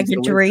probably bag tastes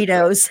of delicious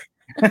Doritos."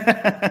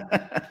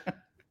 though.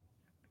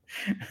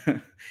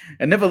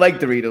 I never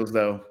liked Doritos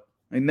though.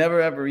 I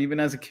never ever, even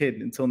as a kid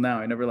until now,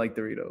 I never liked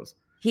Doritos.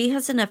 He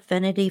has an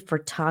affinity for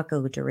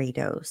taco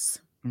Doritos.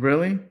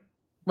 Really?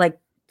 Like,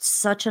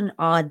 such an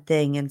odd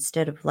thing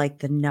instead of, like,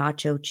 the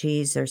nacho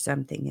cheese or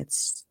something,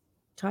 it's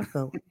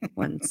taco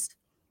ones.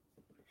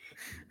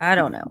 I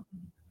don't know.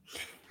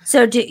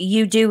 So,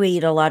 you do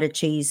eat a lot of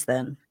cheese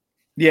then?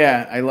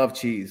 Yeah, I love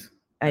cheese.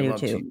 I I do love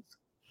too. cheese.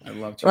 I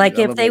love cheese. Like,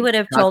 I if love they like would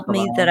have told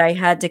me that cascarone. I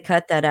had to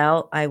cut that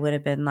out, I would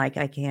have been like,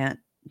 "I can't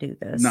do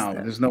this." No,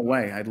 there's no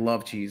way. I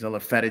love cheese. I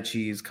love feta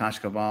cheese,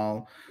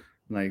 kashkaval,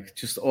 like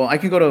just oh, I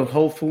can go to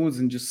Whole Foods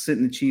and just sit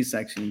in the cheese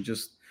section and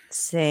just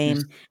Same.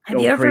 Have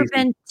go you ever crazy.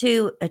 been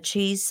to a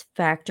cheese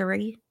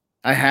factory?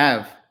 I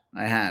have.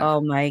 I have.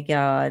 Oh my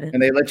god.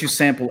 And they let you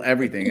sample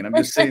everything. And I'm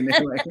just sitting there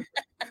like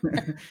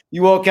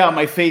you walk out,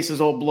 my face is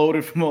all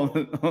bloated from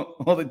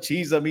all the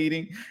cheese I'm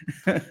eating.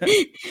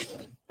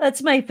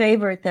 That's my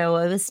favorite, though.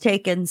 I was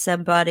taking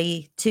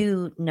somebody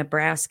to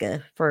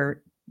Nebraska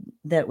for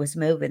that was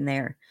moving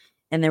there,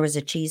 and there was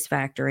a cheese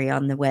factory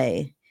on the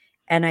way,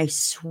 and I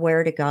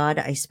swear to God,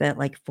 I spent,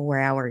 like, 4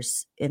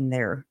 hours in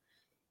there,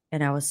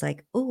 and I was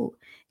like, "Ooh,"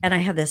 and I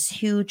had this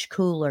huge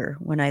cooler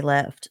when I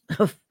left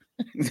of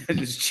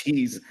Just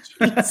cheese. cheese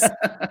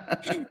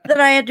that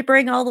I had to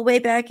bring all the way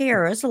back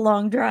here. It was a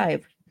long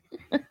drive.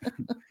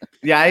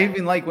 Yeah, I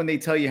even like when they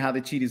tell you how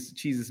the cheese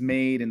is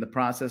made and the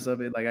process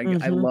of it. Like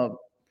Mhm.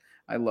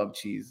 I love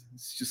cheese.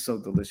 It's just so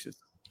delicious.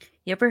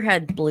 You ever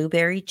had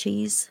blueberry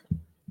cheese?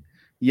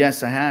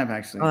 Yes, I have Oh,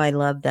 actually. I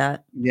love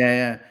that. Yeah,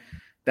 yeah.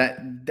 That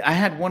I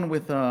had one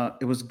with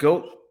it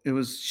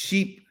was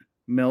sheep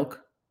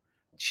milk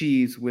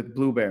cheese with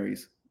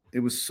blueberries. It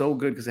was so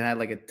good because it had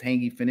like a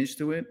tangy finish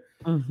to it.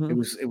 It Mhm.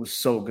 was it was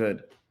so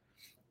good.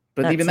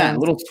 But That even that sounds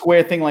little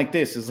square thing like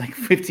this is like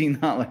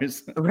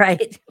 $15.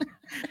 right.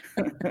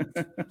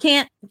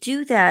 Can't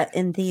do that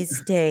in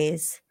these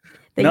days.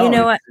 But you No,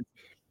 know it's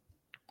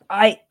what?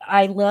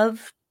 I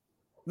love,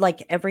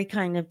 like, every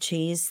kind of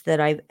cheese that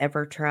I've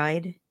ever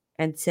tried,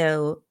 and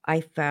so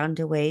I found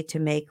a way to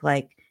make,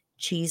 like,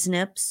 cheese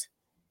nips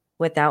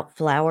without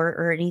flour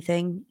or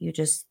anything. You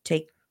just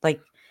take,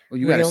 like, well,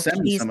 you got to real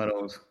send me cheese some of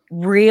those.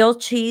 real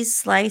cheese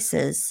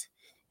slices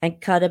and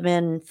cut them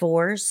in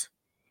fours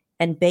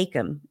and bake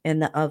them in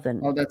the Oh,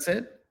 oven, that's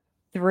it?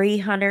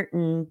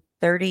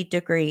 330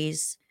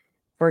 degrees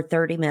for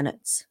 30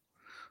 minutes.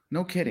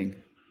 No kidding.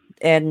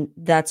 And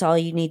that's all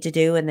you need to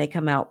do, and they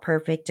come out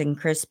perfect and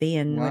crispy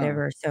and Wow.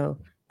 whatever, so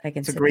I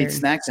can It's a sit there great and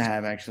snack to just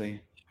have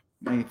actually.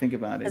 When you think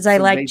about it, because it's I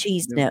so like basic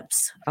cheese to do.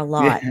 nips a Yeah.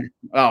 lot.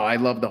 Oh, I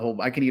love the whole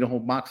I can eat a whole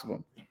box of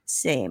them.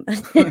 Same.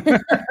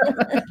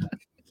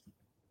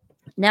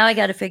 Now I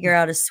gotta figure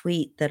out a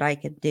sweet that I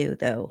could do,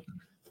 though,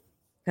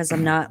 because 'cause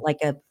I'm not like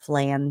a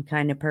flan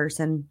kinda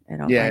person. I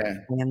don't Yeah, like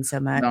yeah. flan so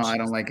No, I much,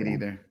 don't like it so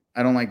either.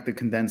 I don't like the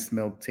condensed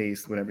milk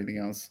taste with everything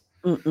else.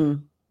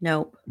 mm-mm,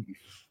 nope.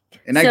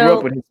 And I grew up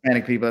So, with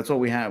Hispanic people. That's all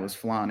we had was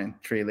flan and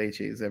tres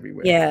leches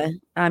everywhere. yeah,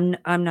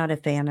 I'm not a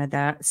fan of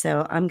that,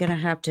 so I'm gonna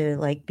have to,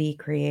 like, be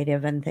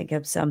creative and think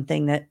of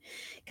something that,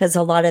 because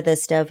a lot of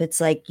this stuff,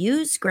 it's like,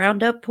 use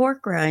ground up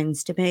pork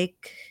rinds to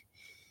make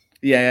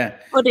Yeah, yeah.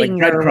 Like pudding or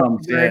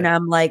breadcrumbs, whatever, yeah. and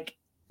I'm like,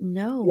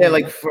 Yeah,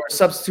 like "No." for a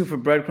substitute for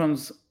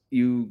breadcrumbs,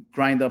 you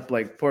grind up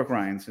like pork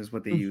rinds is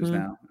what they use Mhm.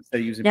 now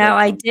instead of using Now,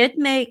 I breadcrumbs. did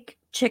make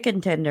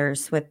chicken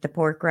tenders with the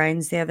pork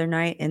rinds the other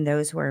night, and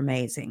those were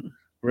amazing.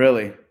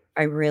 Really?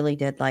 I really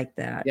did like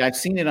that. Yeah, I've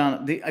seen it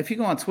on if you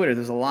go on Twitter,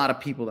 there's a lot of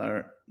people that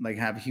are like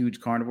have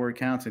huge carnivore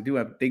accounts and they do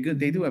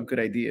Mhm. have good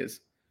ideas.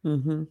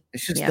 Mhm.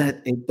 It's just Yeah.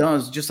 that it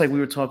does, just like we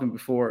were talking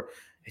before,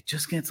 it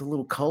just gets a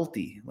little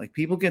culty. Like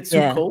people get too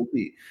Yeah.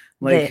 culty.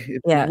 Like The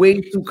it's yeah.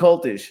 way too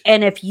cultish.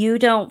 And if you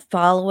don't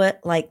follow it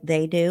like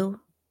they do,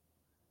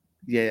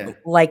 Yeah.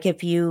 like,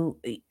 if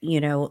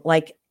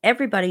like,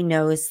 everybody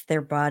knows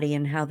their body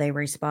and how they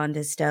respond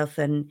to stuff,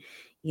 and,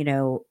 you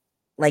know,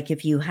 like,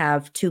 if you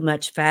have too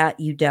much fat,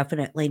 you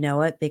definitely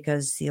know it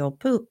because you'll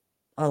poop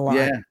a lot,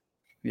 Yeah.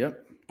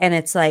 Yep. and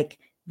it's like,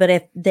 but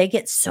if they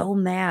get so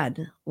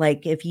mad,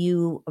 like, if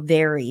you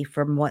vary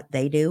from what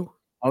they do,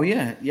 Oh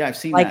yeah, yeah, I've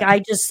seen Like, that.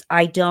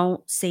 I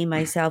don't see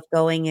myself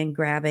going and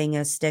grabbing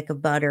a stick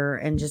of butter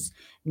and just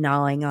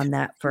gnawing on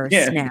that for a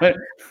Yeah, snack. but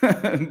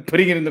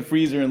putting it in the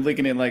freezer and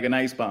licking it like an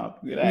ice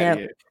pop. Get out of No,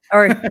 here.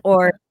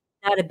 or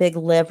not a big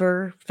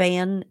liver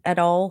fan at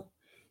all,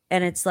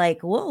 and it's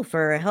like, "Whoa,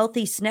 for a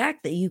healthy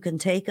snack that you can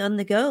take on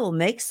the go,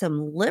 make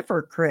some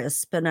liver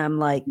crisp," and I'm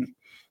like,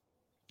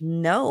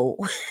 "No."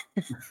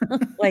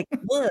 Like,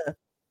 ugh.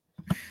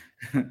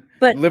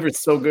 But Liver's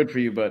so good for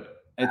you, but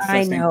it's the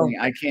I same know. thing.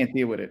 I can't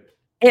deal with it.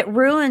 It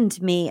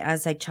ruined me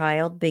as a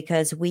child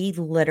because we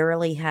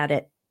literally had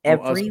it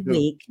Oh, us every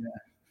too. week.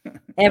 Yeah.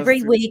 Us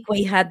Every too. week,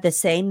 we had the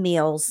same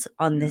meals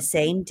on the Yeah.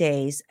 same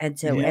days, and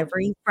so Yep.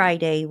 every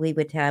Friday, we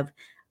would have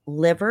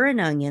liver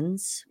and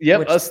onions, Yep,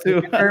 which us the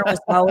too. liver was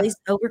always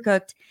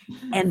overcooked,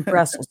 and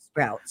Brussels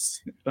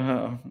sprouts,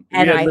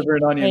 We and had liver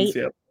and onions, hate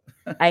yep.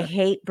 I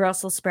hate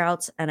Brussels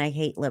sprouts, and I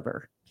hate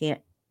liver.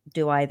 Can't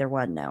do either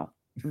one now.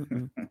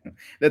 Mm-mm.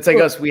 That's like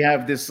Ugh. us. We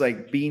have this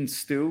like bean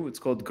stew. It's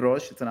called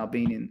grosh. It's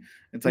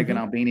like an Mhm,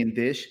 Albanian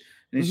dish.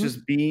 And it's mhm,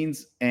 just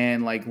beans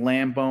and like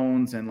lamb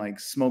bones and like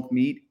smoked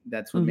meat.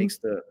 That's what mhm, makes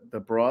the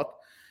broth.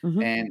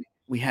 mhm. And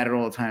we had it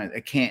all the time. I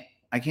can't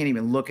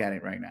even look at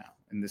it right now.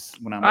 And this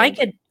when I'm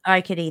older.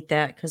 I could eat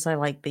that because I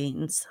like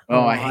beans a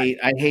Oh, I lot. hate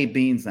I hate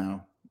beans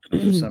now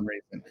for some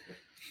reason.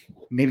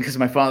 Maybe because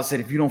my father said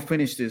if you don't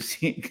finish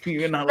this,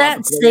 you're not allowed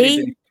to That play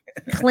anything. see?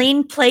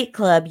 Clean plate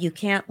club, you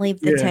can't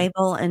leave the Yeah.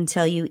 table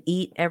until you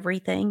eat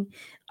everything.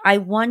 I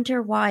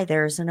wonder why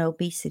there's an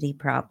obesity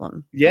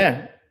problem.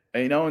 Yeah.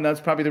 And that's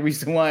probably the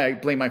reason why I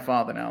blame my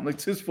father now.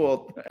 It's his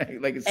fault.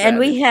 Like a And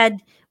savage.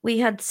 we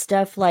had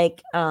stuff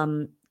like,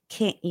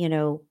 can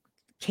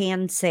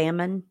canned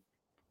salmon.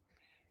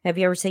 Have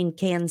you ever seen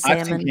canned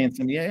I've seen salmon?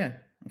 Canton. Yeah, yeah,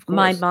 of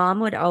My course. mom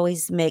would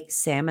always make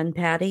salmon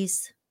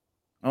patties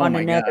Oh on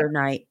my god. another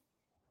night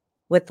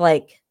with,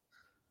 like,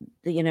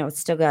 it's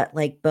still got,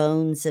 like,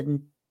 bones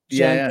and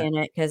Yeah, junk yeah. in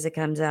it because it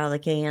comes out of the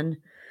can.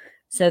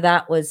 So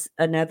that was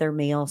another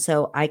meal,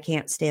 so I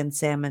can't stand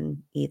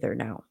salmon either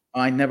now.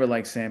 I never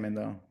liked salmon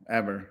though,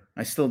 ever.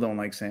 I still don't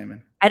like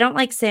salmon. I don't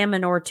like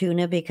salmon or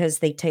tuna because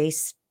they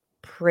taste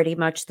pretty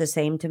much the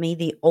same to me.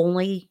 The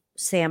only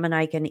salmon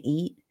I can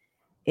eat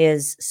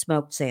is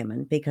smoked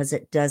salmon because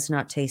it does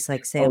not taste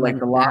like Oh, like salmon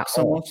the at lox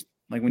all. almost?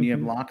 Like when you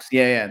have Mhm. lox?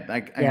 Yeah, yeah.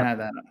 I Yep. had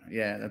that.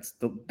 Yeah,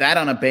 that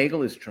on a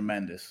bagel is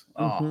tremendous.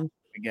 Oh, Mhm.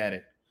 forget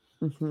it.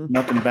 Mhm.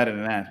 Nothing better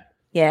than that.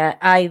 Yeah,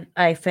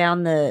 I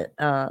found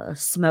the,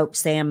 smoked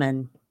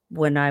salmon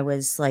when I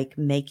was, like,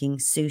 making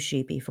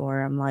sushi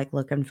before. I'm, like,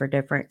 looking for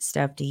different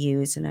stuff to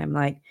use, and I'm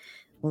like,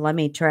 "Well, let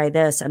me try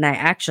this," and I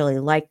actually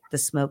like the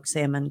smoked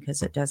salmon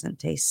because it doesn't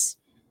taste.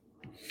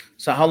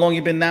 So how long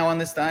you been now on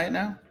this diet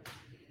now?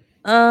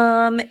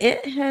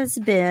 It has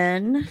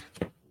been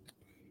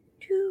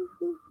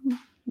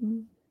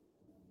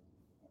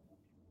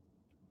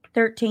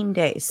 13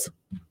 days.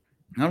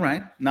 All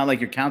right. Not like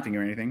you're counting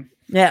or anything.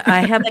 Yeah,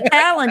 I have a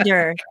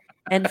calendar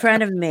in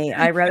front of me.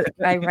 I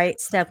write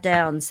stuff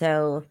down,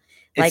 so,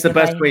 It's like, the if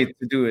best I way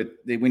to do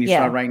it when you yeah,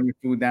 start writing your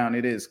food down.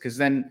 It is because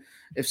then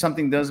if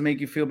something does make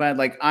you feel bad,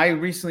 like I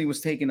recently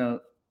was taking a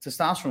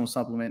testosterone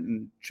supplement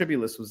and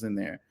tribulus was in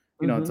there.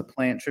 It's mhm, a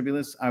plant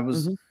tribulus. I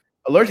was mhm,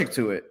 allergic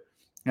to it,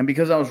 and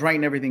because I was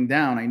writing everything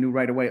down, I knew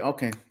right away.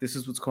 Okay, this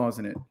is what's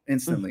causing it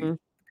instantly mhm,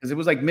 because it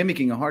was like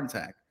mimicking a heart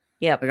attack.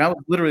 yep. Like I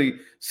was literally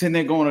sitting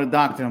there going to the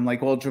doctor. I'm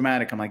like all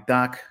dramatic. I'm like,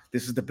 Doc,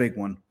 this is the big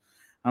one.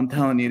 I'm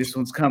telling you, this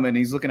one's coming.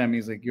 He's looking at me.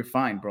 He's like, "You're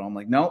fine, bro." I'm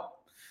like, "Nope,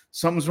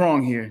 something's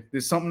wrong here.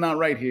 There's something not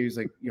right here." He's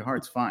like, "Your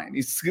heart's fine."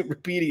 He's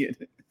repeating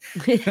it.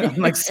 I'm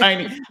like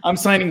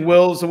signing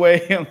wills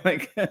away. I'm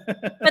like,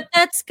 But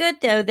that's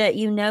good though that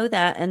you know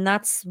that, and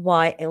that's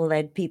why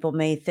like, people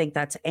may think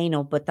that's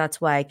anal, but that's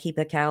why I keep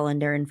a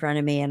calendar in front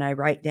of me and I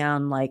write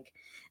down, like,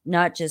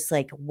 not just,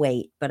 like,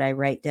 weight, but I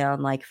write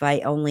down, like, if I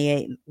only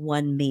ate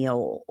 1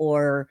 meal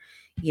or,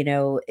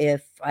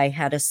 if I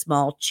had a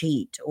small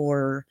cheat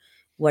or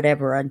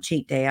whatever on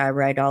cheat day, I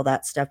write all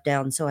that stuff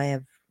down so I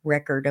have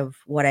record of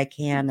what I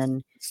can it's,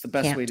 and it's the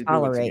best can't way to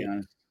do it. To be tolerate.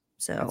 honest,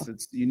 So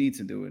it's you need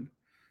to do it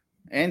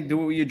and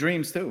do it with your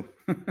dreams too.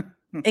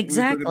 We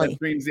were talking about exactly.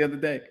 dreams the other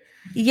day.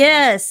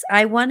 Yes,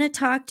 I wanna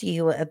talk to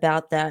you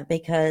about that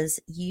because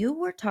you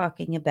were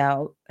talking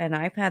about, and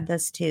I've had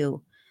this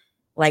too,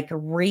 like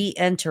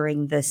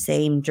re-entering the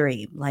same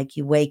dream. Like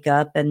you wake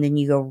up and then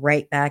you go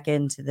right back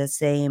into the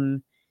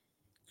same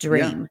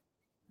Yeah. dream.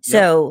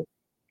 Yep. So,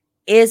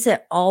 is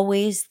it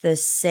always the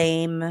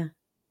same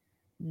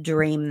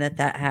dream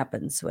that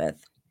happens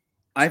with?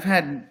 I've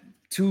had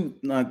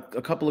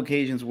a couple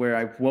occasions where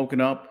I've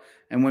woken up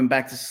and went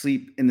back to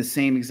sleep in the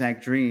same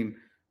exact dream,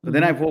 but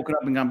then Mhm, I've woken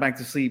up and gone back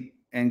to sleep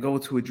and go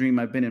to a dream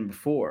I've been in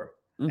before,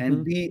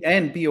 and mhm,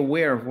 be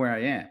aware of where I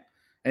am,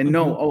 and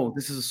know, mhm, oh,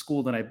 this is a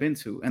school that I've been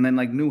to, and then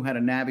like knew how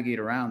to navigate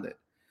around it,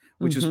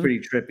 which was mhm, pretty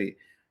trippy.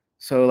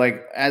 So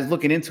like as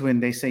looking into it,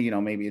 and they say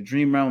maybe a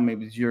dream realm,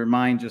 maybe it's your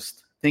mind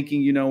just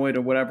thinking you know it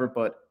or whatever,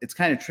 but it's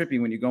kind of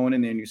trippy when you're going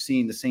in there and you're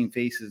seeing the same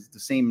faces, the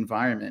same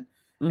environment.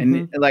 And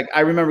mhm, like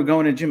I remember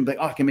going to the gym, like,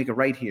 oh, I can make it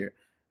right here,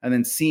 and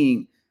then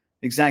seeing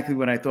exactly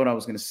what I thought I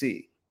was going to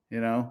see.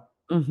 you know.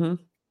 Mhm.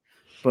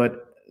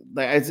 But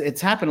like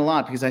it's happened a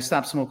lot because I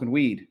stopped smoking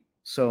weed,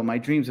 so my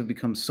dreams have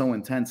become so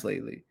intense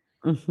lately.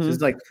 So it's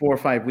Mhm. like 4 or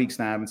 5 weeks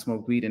now I haven't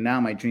smoked weed, and now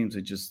my dreams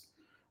are just.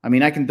 I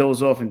mean, I can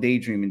doze off and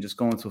daydream and just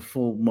go into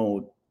full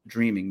mode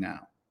dreaming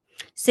now.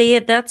 See,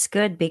 that's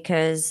good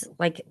because,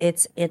 like,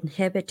 it's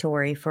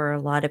inhibitory for a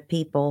lot of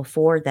people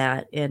for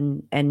that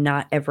and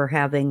not ever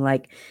having,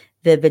 like,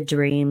 vivid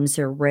dreams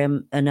or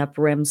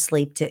REM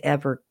sleep to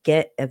ever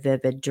get a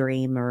vivid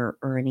dream or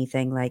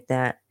anything like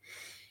that.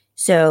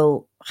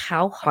 So,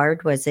 how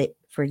hard was it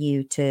for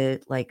you to,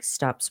 like,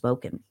 stop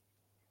smoking?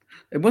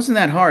 It wasn't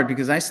that hard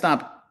because I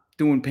stopped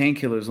doing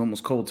painkillers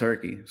almost cold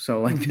turkey.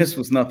 So like Mhm. this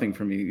was nothing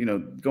for me,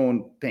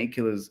 going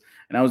painkillers,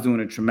 and I was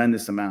doing a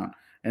tremendous amount.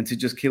 And to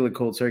just kill it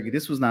cold turkey,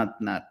 this was not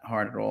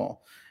hard at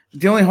all.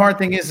 The only hard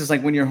thing is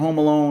like when you're home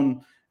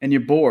alone and you're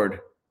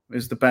bored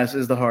is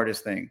the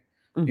hardest thing.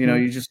 Mhm.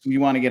 You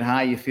want to get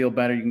high, you feel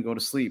better, you can go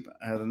to sleep.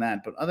 Other than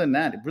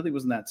that, it really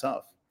wasn't that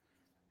tough.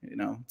 You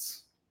know,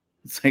 it's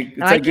I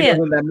like can't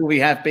in that movie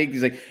Half Baked.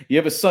 He's like, "You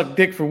ever suck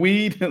dick for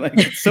weed?" Like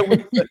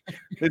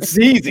it's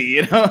easy,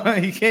 You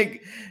can't.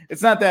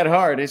 It's not that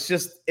hard. It's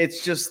just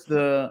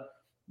the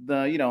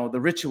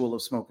ritual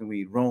of smoking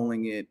weed,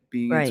 rolling it,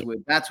 being Right, into it.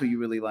 That's what you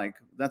really like.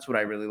 That's what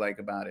I really like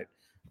about it.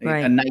 A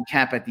right.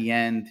 nightcap at the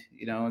end,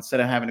 instead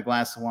of having a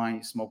glass of wine,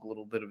 you smoke a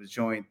little bit of a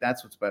joint.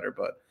 That's what's better.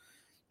 But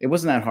it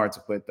wasn't that hard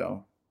to quit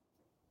though.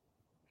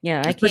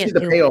 Yeah, I Especially can't the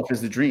do payoff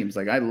is the dreams.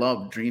 Like I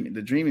love dreaming.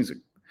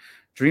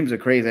 Dreams are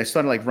crazy. I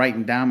started like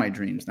writing down my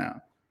dreams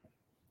now.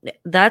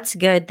 that's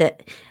good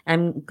that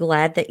I'm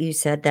glad that you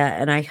said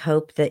that, and I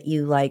hope that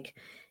you, like,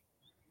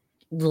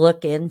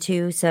 look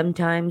into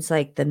sometimes,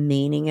 like, the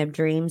meaning of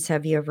dreams.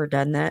 Have you ever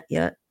done that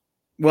yet?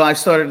 Well, I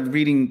started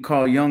reading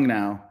Carl Jung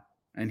now,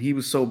 and he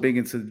was so big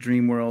into the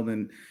dream world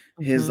and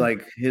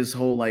Mhm, his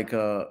whole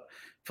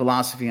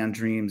philosophy on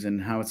dreams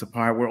and how it's a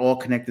part. We're all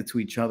connected to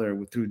each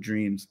other through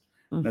dreams.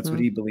 That's what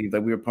mhm. he believed,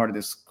 that we were part of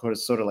this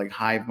sort of like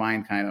hive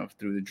mind kind of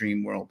through the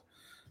dream world.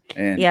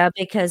 And Yeah,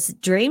 because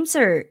dreams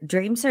are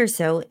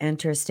so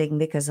interesting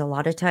because a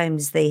lot of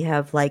times they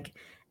have, like,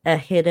 a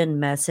hidden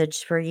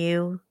message for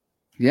you.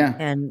 yeah,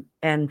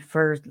 And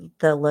for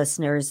the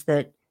listeners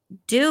that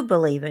do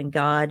believe in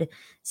God,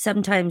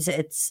 sometimes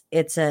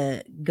it's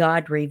a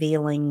God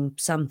revealing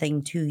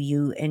something to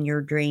you in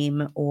your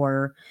dream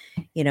or,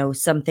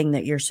 something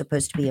that you're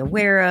supposed to be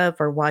aware of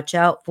or watch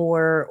out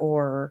for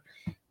or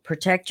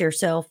protect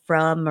yourself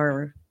from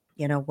or,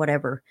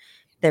 whatever.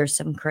 There's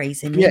some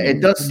crazy yeah, it meanings in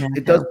does. that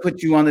It does though.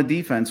 put you on the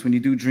defense when you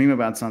do dream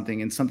about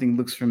something and something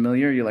looks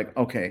familiar. You're like,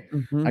 okay, I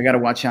Mhm. got to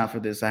watch out for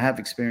this. I have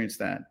experienced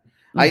that.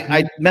 I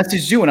Mhm.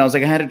 messaged you and I was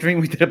like, I had a dream.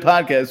 We did a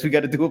podcast. We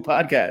got to do a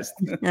podcast.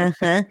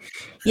 Uh-huh.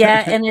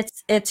 Yeah, and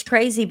it's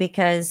crazy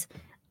because,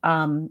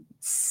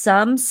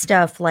 some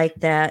stuff like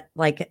that,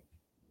 like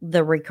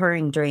the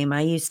recurring dream,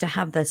 I used to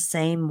have the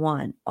same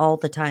one all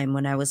the time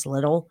when I was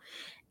little,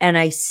 and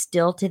I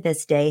still to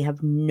this day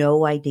have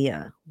no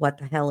idea what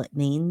the hell it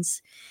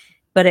means,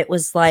 but it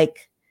was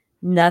like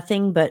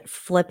nothing but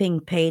flipping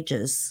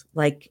pages,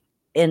 like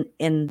in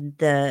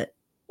the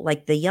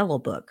yellow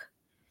book,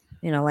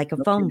 like a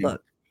No phone kidding.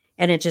 book.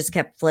 And it just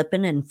kept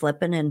flipping and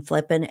flipping and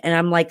flipping. And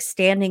I'm like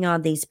standing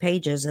on these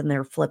pages and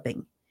they're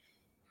flipping.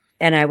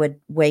 And I would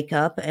wake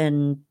up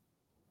and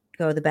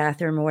go to the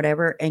bathroom or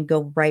whatever and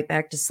go right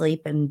back to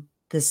sleep and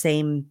the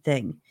same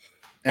thing.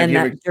 Have And you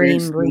ever that dream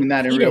experienced doing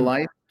that in real repeated.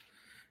 life?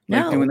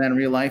 Like doing No, that in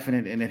real life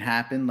and it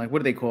happened? Like what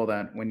do they call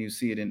that when you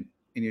see it in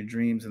your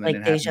dreams and then like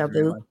it happens deja in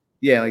real vu. life?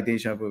 Yeah, like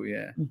deja vu,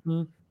 yeah.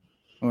 Mhm.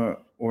 Or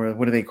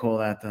what do they call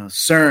that?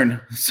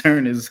 CERN.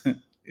 CERN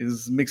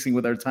is mixing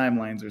with our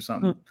timelines or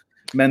something. Mm.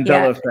 Yeah,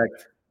 Mandela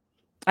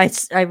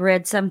effect. I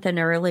read something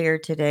earlier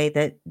today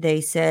that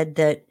they said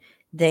that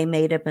they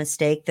made a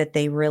mistake that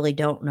they really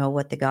don't know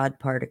what the God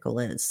particle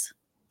is.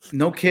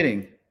 No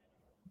kidding.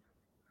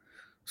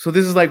 So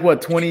this is like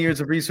what 20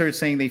 years of research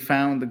saying they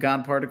found the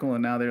God particle,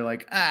 and now they're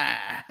like,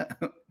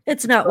 It's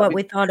it's not what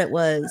probably we thought it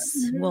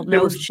was. Well,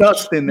 there was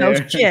dust in no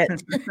there. shit.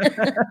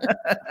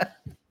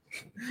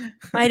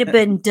 Might have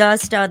been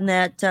dust on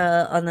that,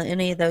 on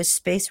any of those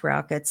space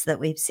rockets that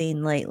we've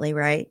seen lately,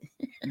 right?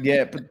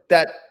 Yeah, but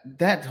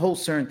that whole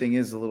CERN thing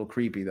is a little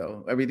creepy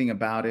though. Everything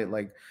about it,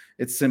 like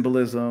its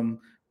symbolism.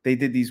 They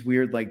did these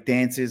weird like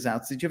dances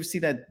out. Did you ever see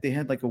that? They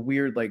had like a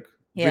weird like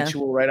Yeah.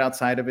 ritual right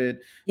outside of it.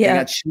 They Yeah.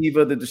 got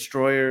Shiva the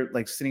destroyer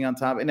like sitting on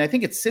top, and I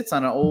think it sits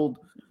on an old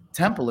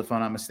temple, if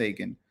I'm not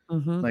mistaken.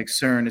 Mhm. Like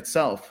CERN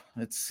itself.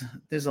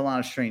 There's a lot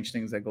of strange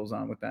things that goes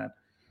on with that.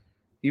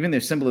 Even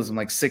their symbolism,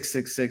 like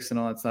 666 and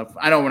all that stuff.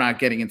 I know we're not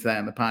getting into that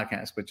in the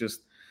podcast, but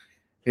just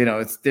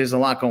it's there's a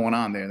lot going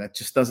on there that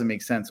just doesn't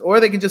make sense. Or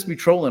they can just be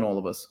trolling all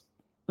of us.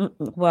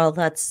 Well,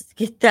 that's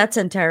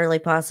entirely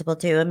possible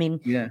too. I mean,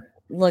 Yeah.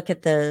 look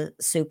at the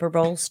Super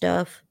Bowl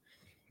stuff,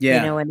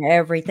 Yeah. and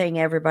everything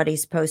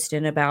everybody's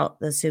posting about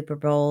the Super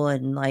Bowl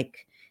and,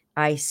 like,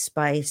 Ice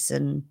Spice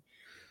and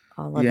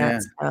all of Yeah.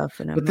 that stuff,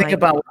 and I'm But think like,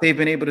 about what they've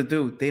been able to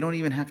do. They don't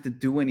even have to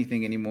do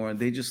anything anymore.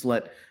 They just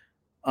let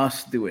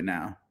us do it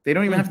now. They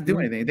don't even have to do Mhm.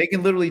 anything. They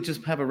can literally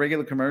just have a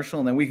regular commercial,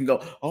 and then we can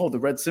go, oh, the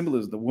red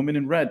symbolism, the woman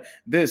in red,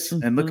 this,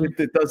 and look at Mhm.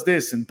 it does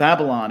this, and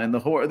Babylon, and the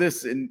horror,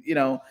 this, and they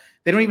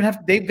don't even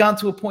have. They've gone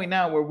to a point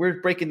now where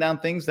we're breaking down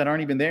things that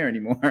aren't even there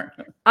anymore.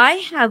 I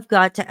have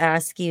got to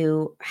ask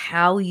you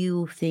how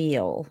you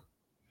feel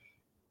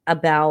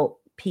about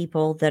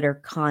people that are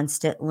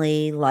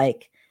constantly,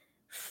 like,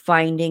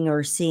 finding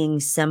or seeing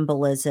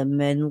symbolism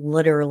in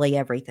literally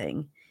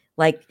everything.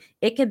 Like,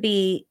 it could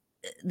be,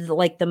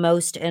 like, the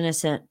most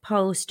innocent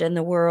post in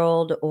the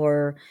world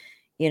or,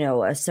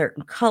 a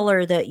certain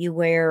color that you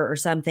wear or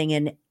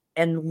something,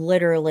 and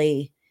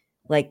literally,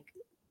 like,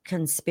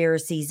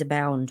 conspiracies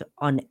abound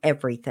on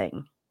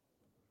everything.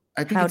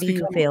 I think How it's do you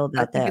become. feel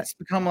I about think that? it's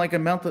become like a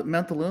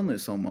mental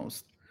illness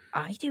almost.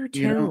 I do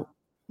You know, too.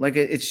 like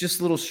it's just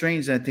a little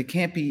strange that they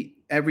can't be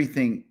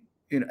everything.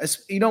 You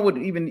know what?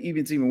 Even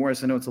it's even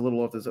worse. I know it's a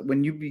little off this.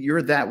 When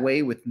you're that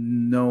way with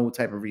no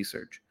type of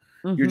research,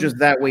 you're Mhm. just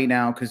that way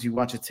now because you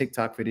watch a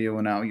TikTok video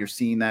and now you're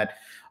seeing that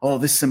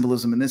this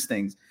symbolism and this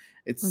things.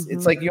 It's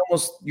Mhm. like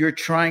you're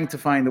trying to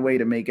find a way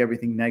to make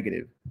everything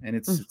negative, and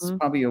it's Mhm.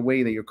 probably a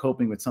way that you're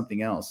coping with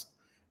something else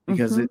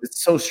because Mhm.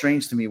 it's so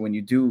strange to me when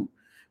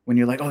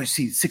you're like, oh, you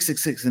see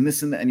 666 and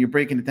this and that, and you're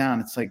breaking it down.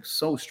 It's like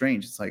so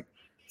strange. It's like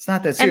it's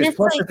not that And serious.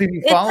 Plus, if you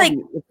it's follow like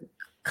the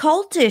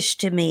cultish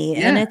to me,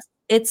 and yeah,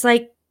 it's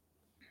like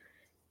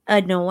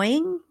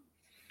annoying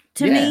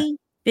to yeah, me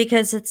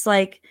because it's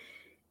like,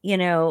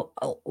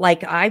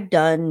 like I've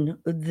done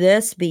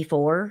this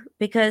before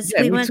because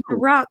yeah, we me went to too.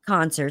 rock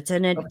concerts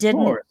and it Of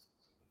didn't course.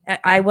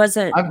 I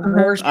wasn't I've done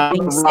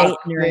worshiping the rock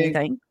Satan or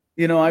thing.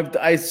 anything.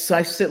 I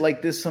sit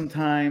like this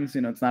sometimes.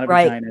 It's not a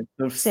Right. vagina,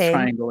 it's a Same.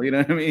 triangle. You know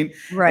what I mean?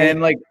 Right.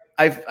 And like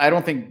I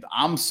don't think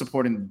I'm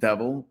supporting the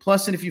devil.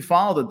 Plus, and if you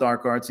follow the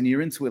dark arts and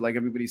you're into it, like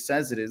everybody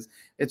says it is,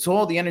 it's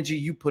all the energy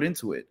you put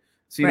into it.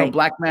 So Right.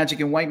 black magic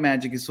and white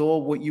magic is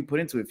all what you put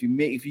into it. If you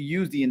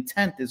use the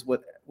intent is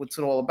what's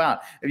it all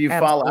about. If you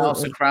follow Aleister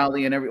Absolutely.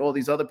 Crowley and all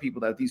these other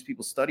people that these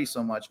people study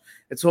so much,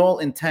 it's all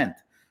intent.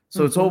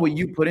 So it's all Mhm. what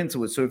you put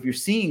into it. So if you're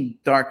seeing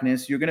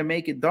darkness, you're gonna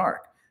make it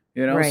dark.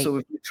 Right. So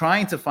if you're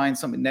trying to find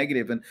something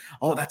negative and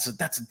that's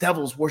a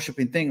devil's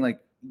worshiping thing, like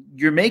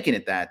you're making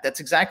it that's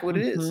exactly what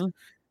it is. Mhm.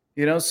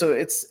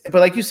 So but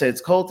like you said,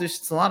 it's cultish.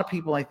 It's a lot of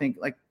people, I think,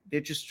 like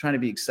they're just trying to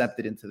be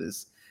accepted into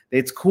this.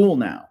 It's cool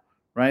now,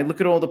 right?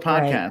 Look at all the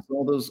Right. podcasts,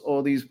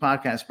 all these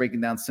podcasts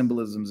breaking down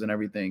symbolisms and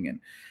everything.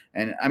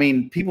 And I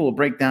mean, people will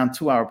break down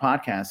 2-hour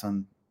podcasts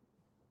on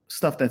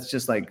stuff that's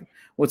just like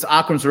what's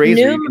Occam's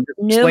razor. You can just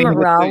explain it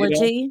with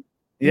Numerology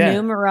yeah.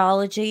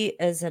 numerology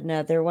is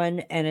another one,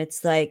 and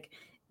it's like,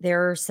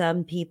 there are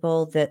some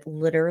people that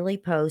literally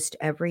post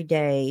every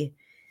day,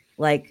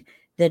 like,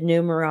 the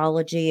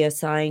numerology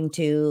assigned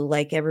to,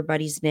 like,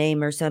 everybody's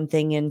name or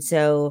something, and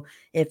so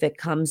if it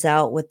comes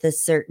out with a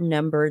certain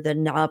number,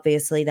 then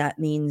obviously that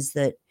means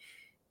that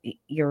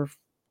you're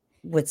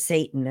with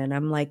Satan, and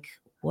I'm like,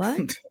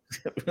 "What?"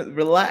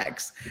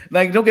 Relax.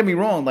 Like, don't get me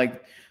wrong.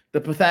 Like,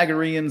 the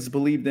Pythagoreans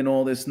believed in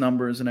all this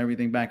numbers and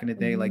everything back in the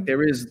day. Like,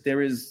 Mhm.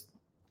 there is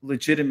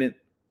legitimate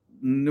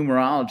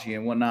numerology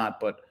and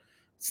whatnot, but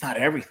it's not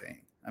everything.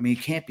 I mean,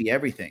 it can't be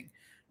everything.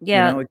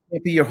 Yeah, It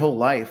can't be your whole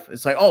life.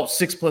 It's like, oh,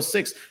 6 plus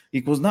 6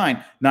 equals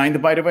 9. 9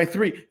 divided by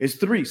 3 is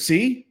 3.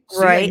 See,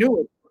 I right,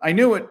 knew it. I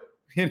knew it.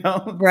 It's the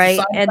sign right,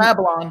 of and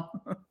Babylon.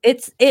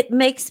 it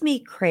makes me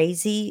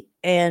crazy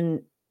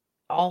and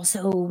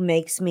also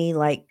makes me,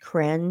 like,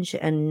 cringe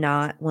and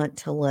not want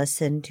to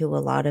listen to a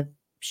lot of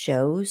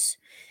shows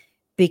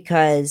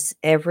because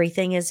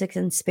everything is a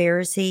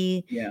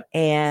conspiracy Yeah.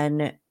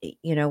 and,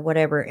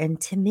 whatever, and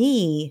to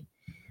me,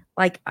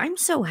 like, I'm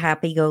so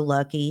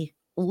happy-go-lucky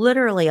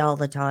literally all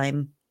the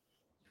time,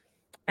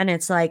 and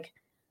it's like,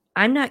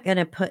 I'm not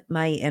gonna put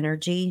my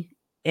energy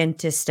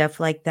into stuff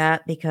like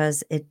that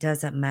because it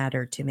doesn't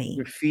matter to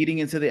You're me. feeding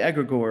into the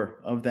egregore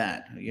of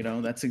that.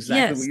 That's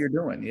exactly what Yes. you're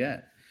doing.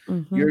 Yeah.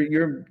 You're Mhm.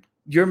 you're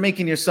you're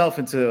making yourself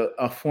into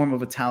a form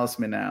of a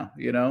talisman now.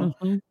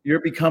 Mhm.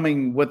 You're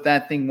becoming what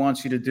that thing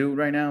wants you to do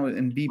right now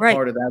and be Right.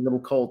 part of that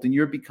little cult, and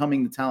you're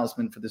becoming the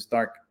talisman for this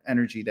dark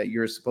energy that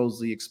you're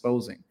supposedly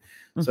exposing.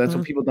 So that's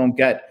what Mhm. people don't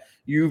get.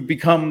 You've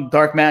become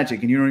dark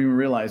magic and you don't even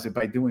realize it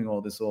by doing all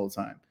this all the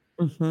time.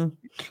 Mhm.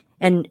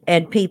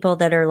 And people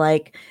that are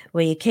like,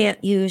 "Well, you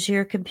can't use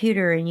your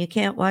computer and you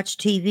can't watch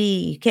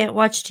TV. You can't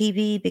watch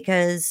TV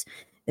because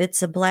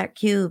it's a black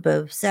cube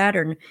of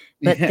Saturn,"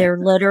 but Yeah. they're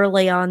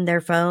literally on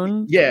their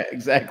phone Yeah,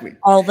 exactly.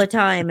 all the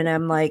time, and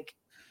I'm like,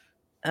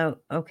 "Oh,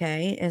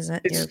 okay.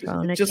 Isn't your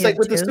phone It's a just like cube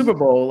with the too?" Super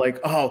Bowl, like,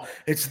 oh,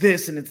 it's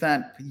this and it's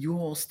that. But you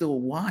all still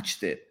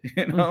watched it,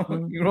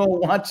 Mhm. You're all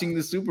watching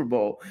the Super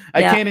Bowl. I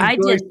Yeah, can't I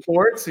enjoy did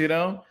sports.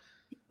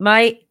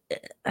 my,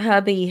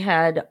 hubby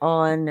had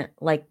on,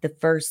 like, the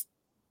first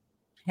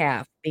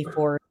half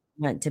before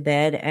he went to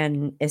bed,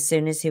 and as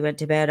soon as he went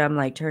to bed, I'm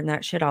like, "Turn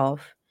that shit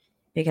off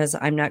because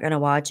I'm not gonna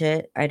watch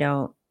it. I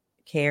don't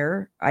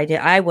care."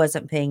 I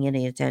wasn't paying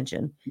any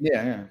attention.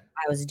 Yeah, yeah.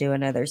 I was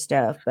doing other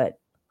stuff, but,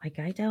 like,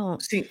 I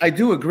don't See, I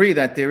do agree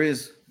that there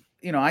is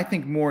I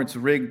think more it's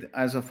rigged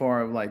as a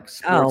far of like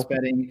sports Oh,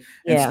 betting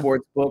and yeah,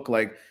 sports book.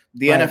 Like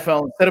the right,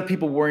 NFL, instead of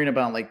people worrying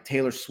about like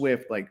Taylor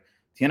Swift, like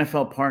the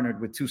NFL partnered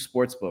with two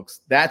sports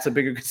books. That's a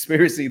bigger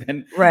conspiracy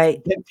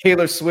right. than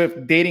Taylor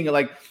Swift dating.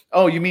 Like,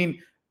 oh, you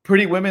mean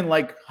pretty women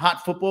like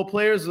hot football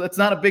players? That's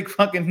not a big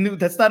fucking new.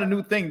 That's not a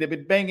new thing. They've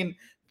been banging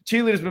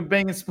cheerleaders, been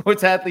banging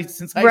sports athletes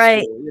since high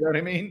Right. school. You know what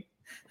I mean?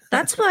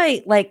 That's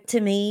why, like,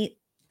 to me,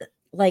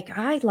 like,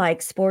 I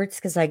like sports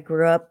because I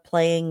grew up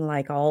playing,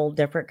 like, all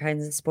different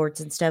kinds of sports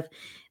and stuff,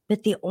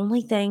 but the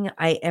only thing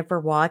I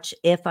ever watch,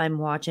 if I'm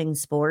watching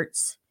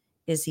sports,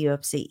 is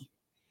UFC.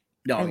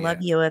 I Oh love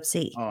yeah.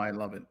 UFC. Oh, I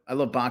love it. I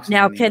love boxing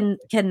Now and the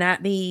can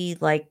that be,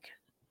 like,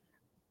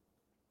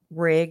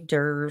 rigged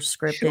or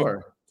scripted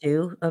Sure.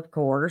 too? Of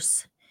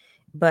course,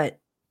 but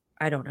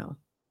I don't know.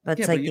 Yeah,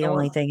 That's, but like, you the know what?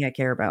 only thing I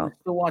care I about.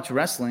 still watch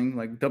wrestling,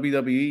 like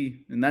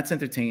WWE, and that's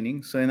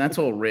entertaining. So, and that's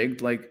all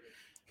rigged. Like,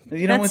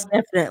 you know what?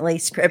 That's definitely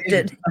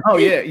scripted. Oh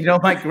yeah,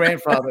 my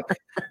grandfather,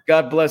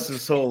 God bless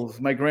his soul.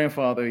 My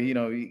grandfather,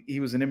 he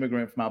was an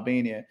immigrant from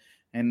Albania,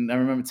 and I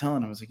remember telling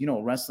him, I was like,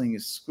 wrestling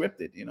is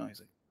scripted. He's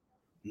like,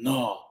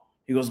 no.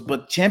 He goes,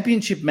 but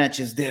championship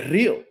matches, they're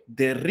real.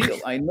 They're real.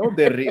 I know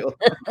they're real.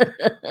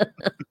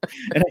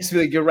 And I just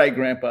feel like, you're right,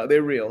 Grandpa.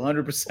 They're real,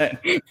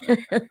 100%.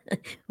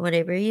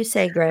 Whatever you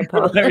say,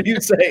 grandpa. Whatever you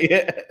say.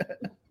 Yeah.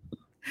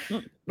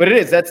 But it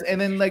is. That's and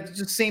then like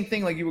just same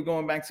thing like you were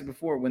going back to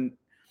before when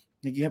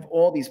like you have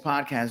all these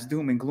podcasts,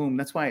 doom and gloom.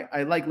 That's why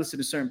I like listening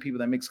to certain people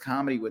that mix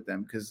comedy with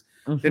them because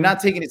they're Mhm. not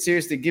taking it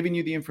serious. They're giving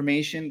you the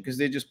information because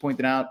they're just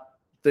pointing out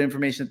the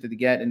information that they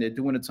get and they're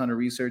doing a ton of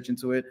research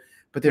into it.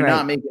 But they're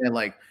not Right. making it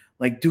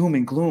like doom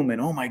and gloom and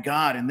oh my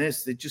god and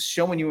this. They're just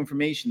showing you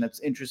information that's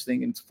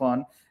interesting and it's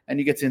fun and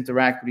you get to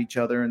interact with each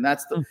other and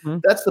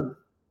Mhm. that's the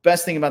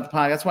best thing about the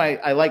podcast. That's why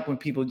I like when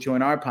people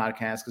join our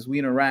podcast because we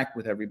interact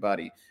with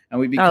everybody and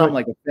we become Oh,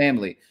 like a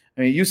family.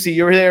 I mean,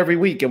 you're there every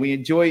week, and we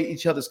enjoy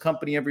each other's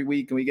company every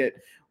week, and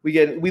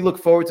we look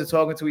forward to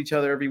talking to each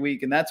other every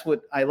week, and that's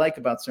what I like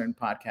about certain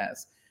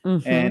podcasts.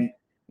 mhm. And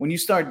when you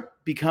start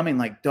becoming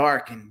like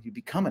dark and you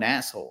become an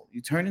asshole,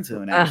 you turn into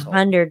an asshole.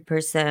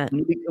 100%.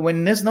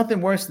 When there's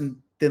nothing worse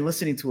than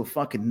listening to a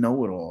fucking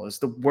know-it-all. It's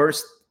the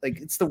worst. Like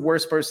it's the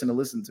worst person to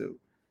listen to.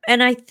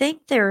 And I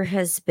think there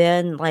has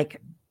been, like,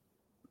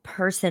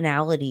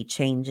 personality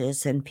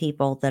changes in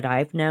people that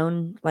I've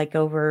known, like,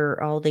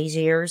 over all these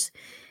years,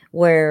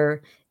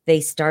 where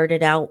they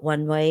started out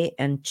one way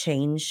and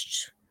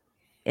changed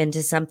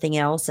into something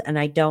else, and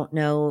I don't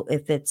know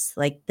if it's,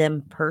 like,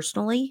 them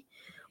personally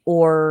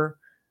or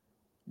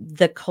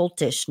the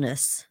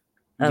cultishness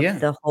of Yeah,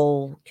 the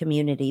whole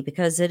community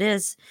because it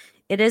is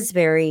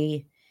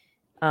very,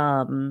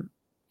 um,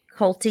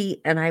 culty,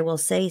 and I will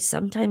say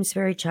sometimes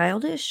very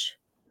childish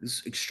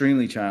it's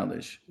extremely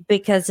childish.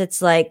 because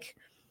it's like,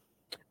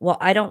 "Well,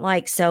 I don't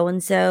like so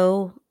and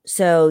so,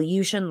 so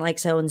you shouldn't like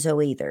so and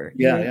so either.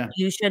 Yeah, You yeah,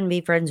 you shouldn't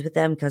be friends with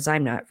them because 'cause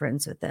I'm not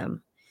friends with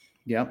them."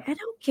 yep. I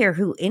don't care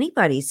who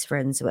anybody's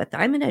friends with.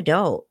 I'm an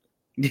adult.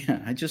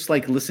 Yeah, I just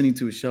like listening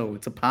to a show.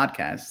 It's a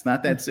podcast. It's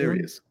not that Mhm.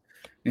 serious.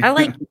 I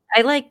like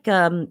I like,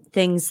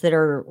 things that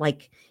are,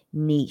 like,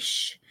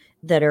 niche,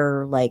 that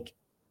are, like,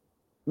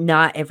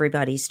 not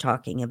everybody's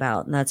talking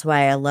about, and that's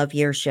why I love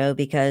your show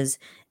because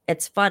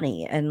it's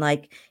funny and,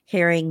 like,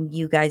 hearing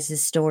you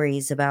guys'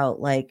 stories about,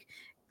 like,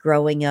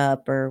 growing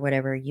up or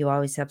whatever, you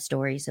always have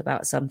stories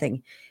about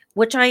something,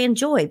 which I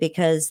enjoy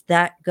because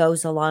that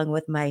goes along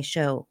with my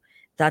show.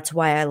 That's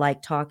why I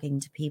like talking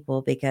to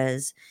people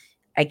because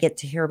I get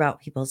to hear about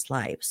people's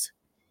lives.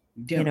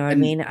 You Yeah, know what I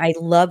and mean? I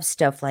love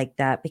stuff like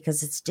that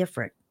because it's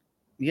different.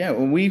 yeah,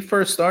 when we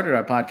first started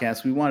our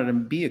podcast, we wanted to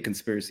be a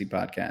conspiracy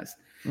podcast.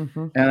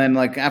 Mhm. And then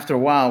like after a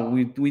while,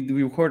 we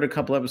recorded a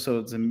couple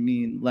episodes and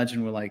me and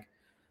Legend were like,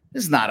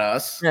 this is not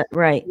us.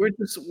 Right,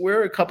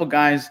 We're a couple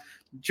guys,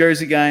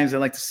 Jersey guys that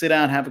like to sit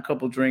down, have a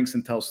couple drinks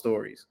and tell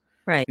stories.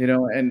 right.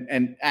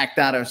 And act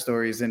out our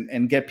stories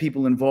and get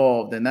people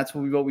involved. And that's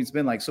what we've always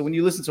been like. So when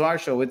you listen to our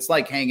show, it's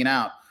like hanging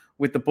out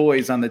with the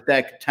boys on the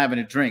deck having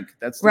a drink.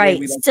 That's the way Right,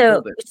 we like to so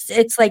build it.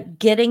 it's like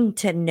getting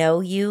to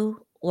know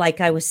you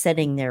like I was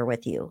sitting there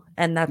with you,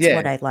 and that's Yeah.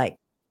 what I like,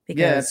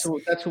 Yeah, because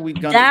that's what we've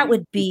done that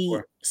would be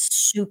before.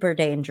 super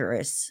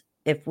dangerous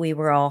if we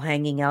were all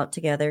hanging out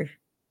together.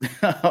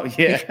 Oh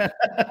yeah.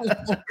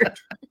 Lord.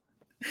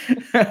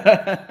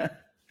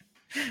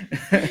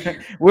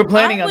 We're I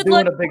planning on would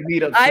look doing a big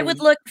meetup I would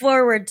soon. look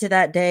forward to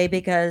that day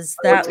because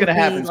Oh, that it's would gonna be,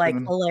 happen like,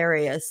 soon.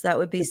 hilarious. That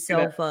would be It's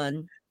gonna so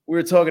fun. we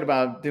were talking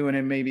about doing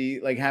it maybe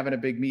like having a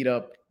big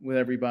meetup with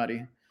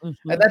everybody. And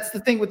Mhm. that's the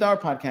thing with our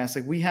podcast.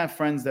 Like we have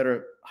friends that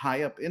are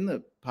high up in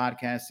the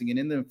podcasting and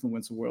in the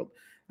influencer world.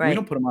 And we Right,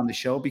 don't put them on the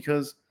show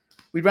because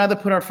we'd rather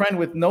put our friend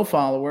with no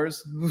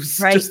followers, who's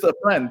right. just a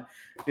friend,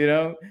 you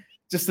know,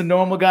 just a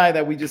normal guy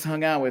that we just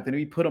hung out with, and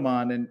we put him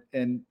on,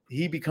 and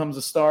he becomes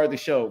a star of the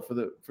show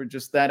for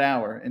just that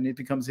hour, and it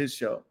becomes his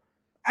show.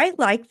 I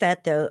like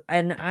that though,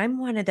 and I'm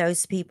one of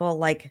those people,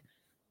 like,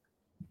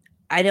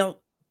 I don't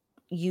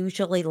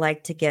usually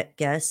like to get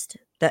guests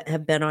that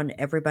have been on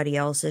everybody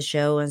else's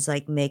show and is,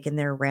 like, making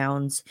their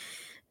rounds.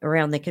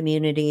 around the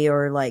community,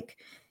 or like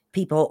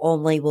people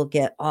only will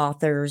get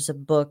authors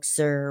of books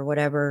or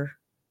whatever.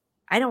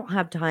 I don't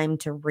have time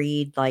to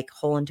read like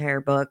whole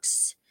entire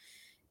books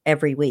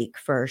every week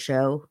for a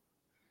show.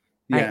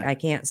 Yeah. I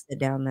can't sit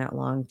down that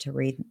long to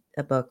read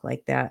a book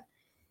like that.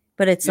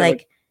 But it's Yeah, like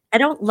like I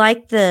don't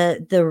like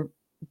the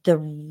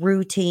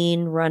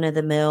routine run of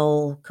the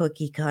mill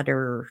cookie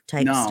cutter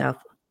type no. stuff.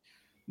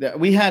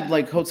 We had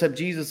like Hotep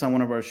Jesus on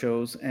one of our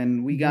shows,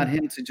 and we got Mhm,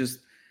 him to just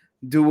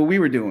do what we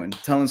were doing,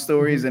 telling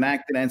stories mhm, and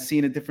acting and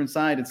seeing a different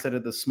side instead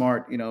of the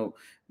smart,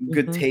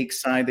 good mhm, take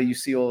side that you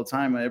see all the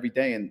time every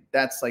day. And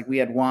that's like we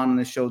had Juan on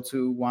the show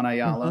too, Juan mhm,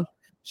 Ayala.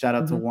 Shout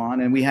out to mhm,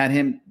 Juan. And we had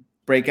him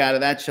break out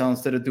of that shell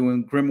instead of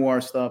doing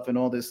grimoire stuff and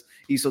all this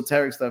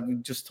esoteric stuff,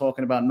 just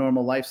talking about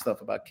normal life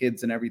stuff about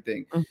kids and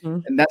everything.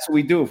 mhm. And that's what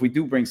we do if we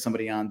do bring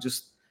somebody on.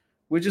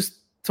 We're just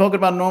talking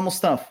about normal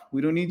stuff.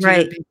 We don't need you to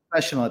Right. be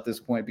professional at this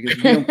point because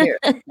we don't care.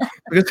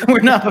 Because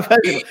we're not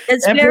professional.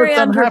 It's And plus, very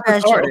I'm half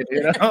unprofessional.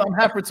 retarded. I'm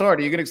half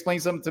retarded. You're gonna explain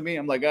something to me.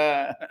 I'm like,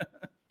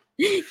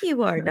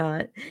 You are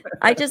not.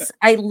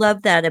 I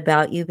love that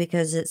about you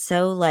because it's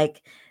so,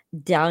 like,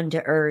 down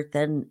to earth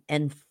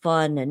and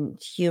fun and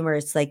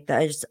humorous, like,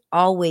 there's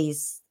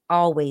always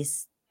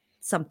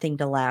something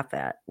to laugh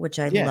at, which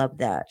I yeah, love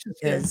that yeah.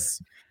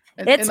 because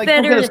And it's like,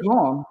 don't get better. us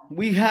wrong.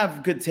 We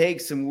have good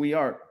takes and we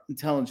are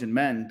intelligent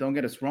men. Don't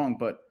get us wrong,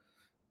 but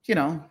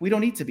we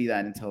don't need to be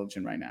that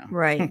intelligent right now.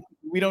 Right,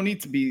 We don't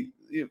need to be.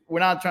 We're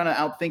not trying to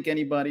outthink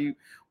anybody.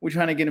 We're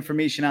trying to get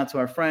information out to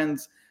our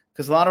friends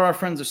because a lot of our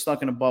friends are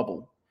stuck in a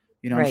bubble.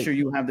 I'm right. sure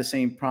you have the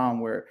same problem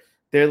where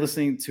they're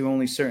listening to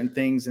only certain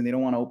things and they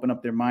don't want to open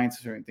up their minds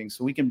to certain things.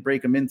 So we can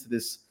break them into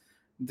this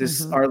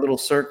Mhm, our little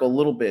circle a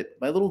little bit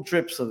by little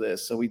drips of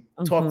this. So we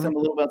talk to mhm. them a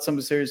little about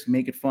something serious,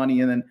 make it funny,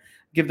 and then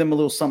give them a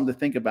little something to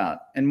think about.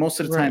 And most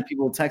of the time, Right.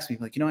 people will text me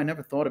like, I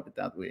never thought of it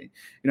that way.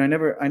 I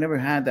never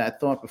had that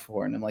thought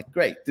before. And I'm like,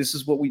 great, this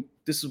is what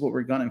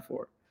we're gunning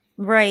for.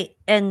 Right,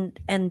 and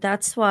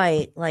that's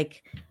why,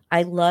 like,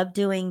 I love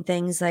doing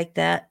things like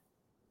that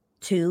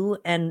too,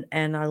 and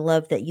I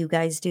love that you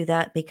guys do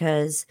that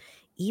because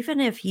even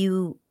if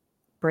you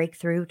break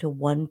through to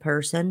one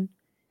person,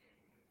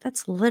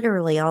 that's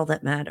literally all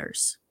that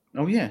matters.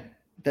 Oh yeah,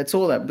 that's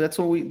what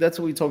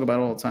we talk about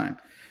all the time.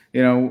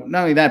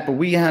 Not only that, but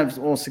we have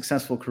all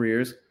successful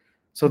careers.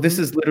 So this Mhm.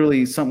 is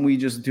literally something we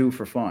just do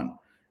for fun.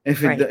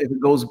 Right. If it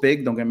goes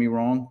big, don't get me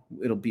wrong,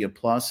 it'll be a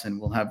plus,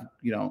 and we'll have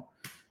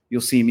you'll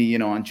see me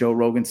on Joe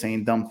Rogan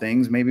saying dumb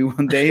things maybe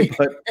one day,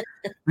 but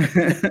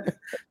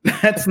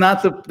that's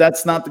not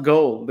the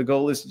goal. The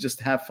goal is to just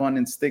have fun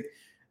and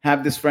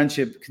have this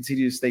friendship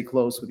continue to stay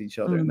close with each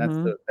other, and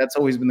Mhm. that's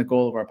always been the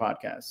goal of our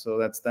podcast. So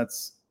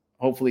that's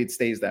hopefully it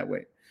stays that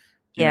way.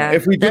 Yeah,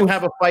 If we do that's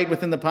have a fight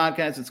within the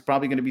podcast, it's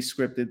probably going to be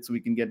scripted so we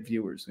can get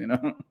viewers.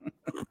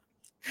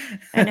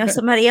 I know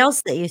somebody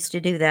else that used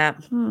to do that.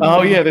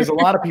 Oh Hmm. yeah, there's a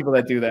lot of people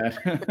that do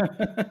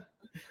that.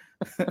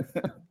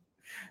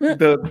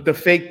 the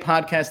fake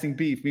podcasting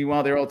beef.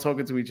 Meanwhile, they're all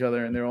talking to each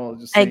other and they're all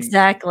just saying.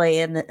 Exactly,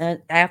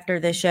 and after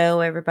the show,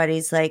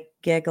 everybody's, like,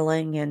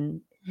 giggling and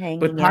But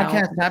hanging out.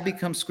 podcasts have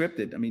become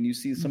scripted. I mean, you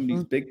see some of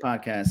these Mhm. big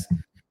podcasts.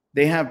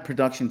 They have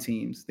production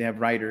teams. They have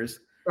writers.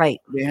 Right,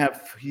 They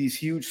have these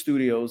huge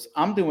studios.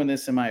 I'm doing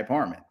this in my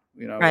apartment,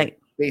 with right.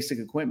 basic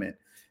equipment,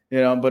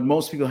 but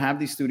most people have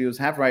these studios,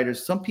 have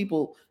writers. Some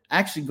people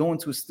actually go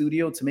into a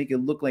studio to make it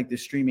look like they're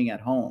streaming at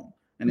home.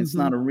 And it's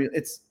not Mhm. a real,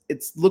 it's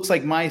looks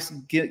like my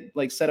get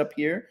like set up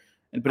here,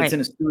 but it's Right. in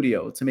a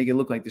studio to make it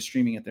look like they're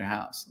streaming at their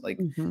house. Like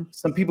Mhm.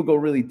 some people go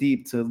really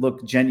deep to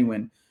look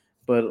genuine,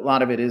 but a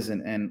lot of it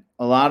isn't. And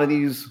a lot of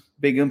these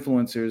big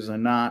influencers are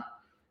not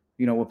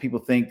what people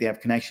think. They have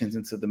connections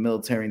into the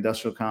military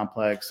industrial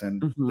complex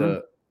and Mhm.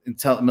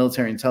 the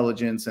military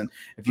intelligence. And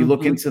if you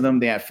look Mhm. into them,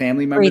 they have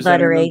family members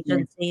that are Three-letter in the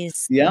military.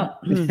 agencies.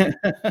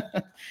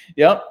 Yeah.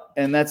 Yep.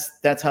 And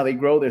that's how they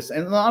grow this.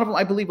 And a lot of them,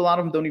 I believe a lot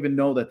of them don't even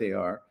know that they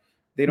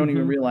don't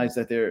even Mhm. realize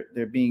that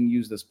they're being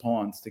used as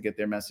pawns to get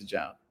their message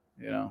out.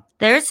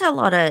 There's a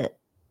lot of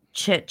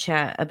chit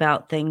chat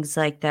about things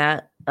like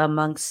that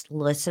amongst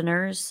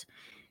listeners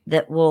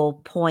that will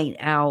point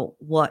out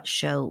what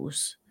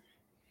shows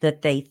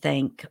that they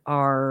think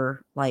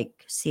are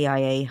like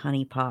CIA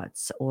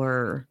honeypots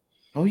or,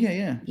 Oh yeah,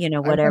 yeah. I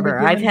remember whatever.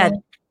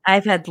 doing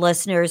I've had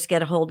listeners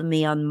get a hold of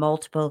me on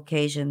multiple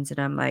occasions and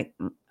I'm like,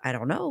 I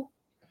don't know.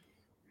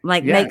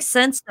 Like, yeah, makes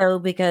sense though,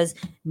 because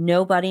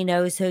nobody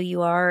knows who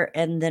you are.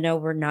 And then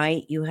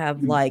overnight you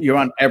have like you're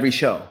on every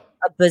show.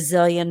 a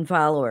bazillion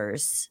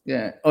followers.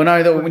 Yeah. Oh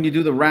no, though Or when you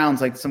do the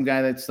rounds, like some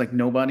guy that's like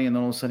nobody, and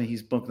then all of a sudden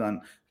he's booked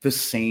on the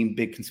same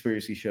big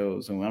conspiracy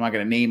shows. And I'm not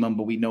gonna name them,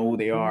 but we know who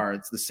they Mhm. are.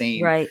 It's the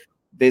same. Right.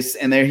 This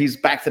and there he's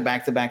back to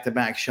back to back to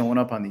back showing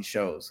up on these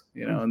shows.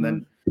 And Mhm.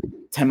 then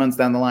 10 months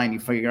down the line, you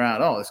figure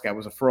out, oh, this guy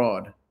was a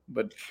fraud.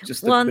 But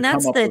just the, Well, the and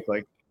come up was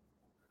like,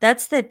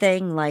 that's the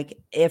thing, like,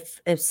 if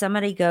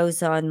somebody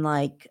goes on,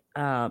 like,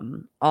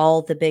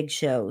 all the big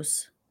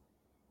shows,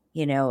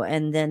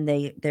 and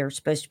then they're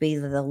supposed to be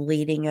the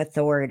leading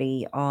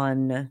authority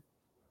on,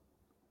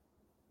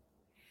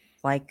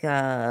 like,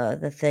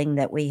 the thing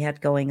that we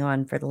had going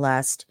on for the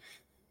last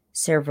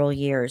several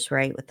years,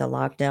 right, with the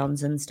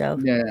lockdowns and stuff.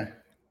 Yeah.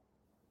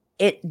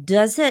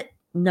 Does it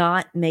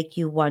not make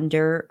you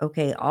wonder,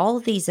 okay, all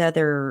of these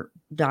other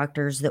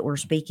doctors that were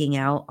speaking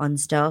out on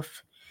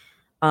stuff,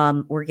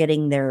 were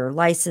getting their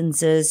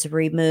licenses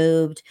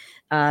removed,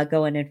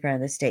 going in front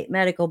of the state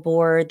medical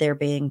board, they're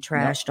being Yep.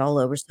 trashed all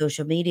over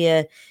social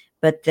media,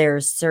 but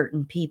there's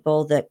certain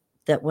people that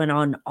went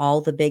on all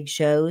the big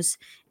shows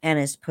and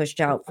is pushed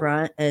out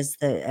front as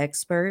the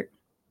expert.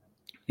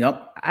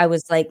 Yep. I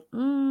was like,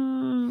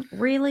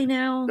 really The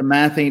now?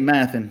 math ain't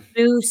mathin'.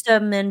 Do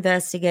some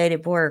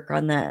investigative work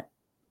on that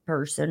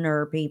person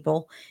or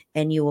people,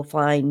 and you will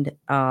find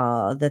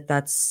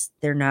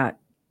they're not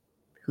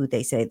who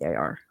they say they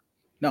are.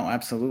 No,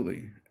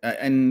 absolutely.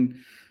 And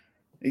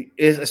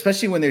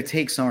especially when their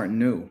takes aren't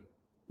new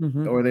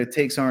Mhm, or their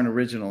takes aren't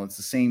original. It's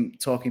the same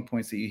talking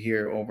points that you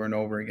hear over and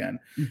over again.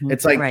 mhm,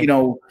 It's like, right,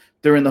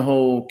 during the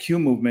whole Q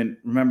movement,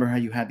 remember how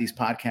you had these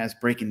podcasts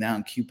breaking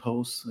down Q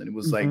posts? And it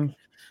was like mhm,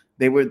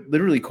 they were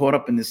literally caught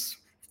up in this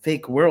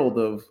fake world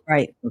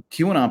right, of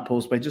QAnon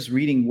posts by just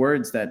reading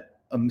words that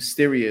a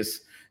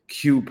mysterious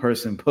Q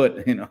person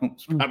put.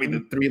 It's probably mhm,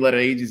 the three-letter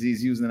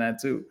agencies using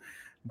that too.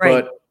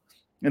 right, But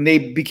and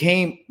they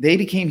became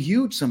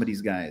huge. Some of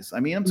these guys. I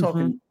mean, I'm mhm,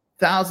 talking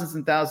thousands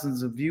and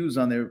thousands of views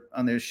on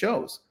their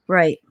shows,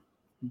 right,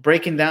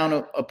 breaking down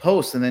a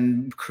post and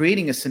then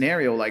creating a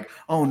scenario like,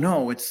 oh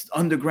no, it's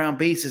underground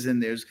bases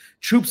and there's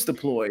troops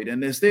deployed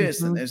and there's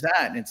this and mhm. there's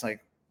that, and it's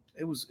like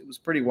it was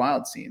pretty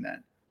wild seeing that.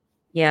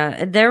 Yeah,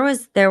 and there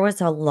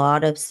was a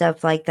lot of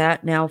stuff like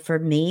that. Now for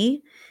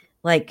me,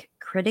 like,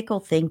 critical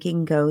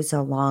thinking goes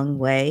a long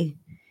way,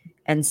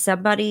 and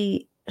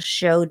somebody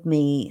showed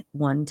me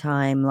one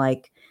time,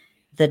 like,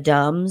 the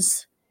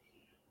dumbs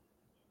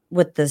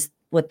with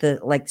the,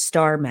 like,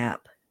 star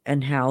map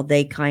and how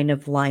they kind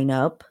of line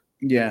up,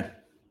 Yeah,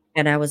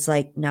 and I was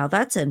like, "Now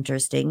that's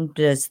interesting.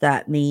 Does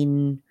that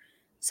mean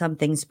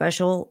something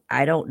special?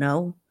 I don't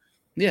know.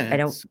 yeah, I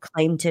don't it's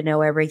claim to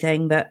know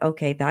everything, but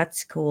okay,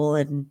 that's cool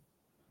and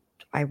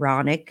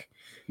ironic,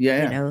 yeah,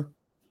 you yeah. know?"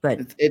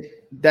 But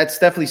That's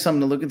definitely something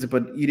to look into,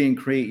 but you didn't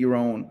create your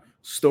own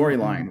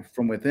mm-mm, storyline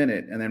from within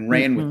it and then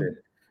ran with mm-mm, it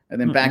and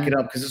then back it mm-mm,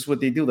 up, because this is what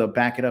they do. They'll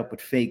back it up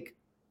with fake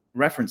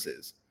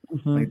references.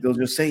 Like mhm. they'll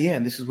just say, yeah,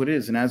 this is what it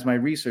is. And as my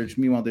research,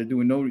 meanwhile,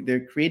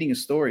 they're creating a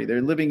story.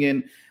 They're living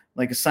in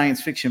like a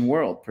science fiction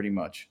world pretty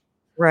much.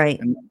 Right.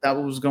 And it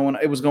was going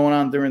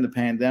on during the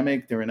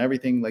pandemic, during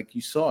everything, like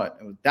you saw it.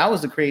 That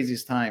was the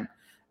craziest time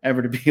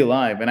ever to be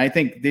alive. And I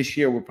think this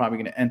year we're probably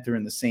going to enter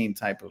in the same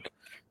type of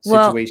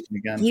Well, situation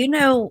again. you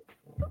know,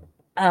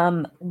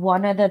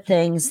 one of the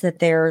things that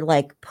they're,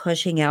 like,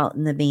 pushing out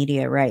in the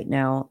media right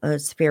now,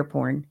 spear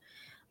porn,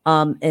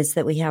 is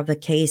that we have a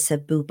case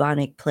of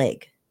bubonic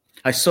plague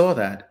I saw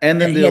that. And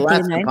then that the hit the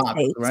Alaska United Pox,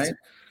 States. right?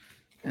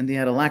 And they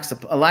had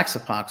Alaska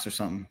Pox or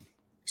something.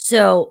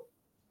 So,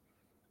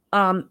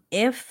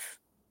 if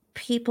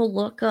people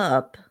look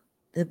up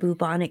the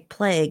bubonic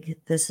plague,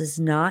 this is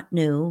not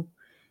new.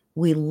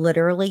 We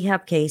literally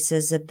have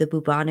cases of the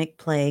bubonic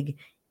plague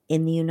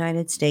in the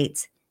United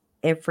States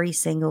every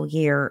single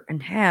year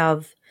and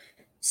have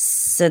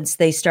since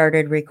they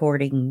started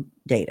recording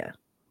data.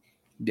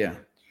 Yeah.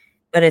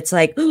 But it's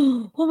like,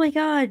 "Oh my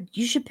god,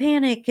 you should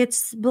panic.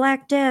 It's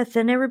Black Death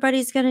and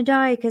everybody's gonna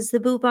die because the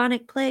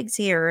bubonic plague's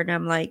here." And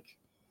I'm like,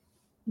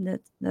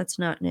 that's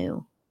not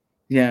new."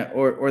 Yeah,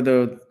 or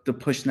the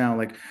push now,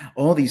 like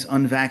all these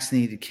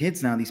unvaccinated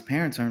kids now, these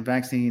parents aren't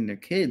vaccinating their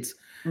kids.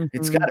 Mhm.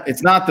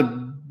 It's not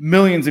the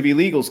millions of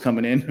illegals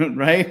coming in,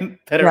 right?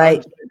 That are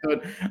Right,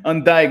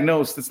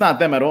 undiagnosed. It's not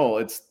them at all.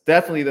 It's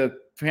definitely the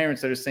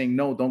parents that are saying,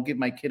 no, don't give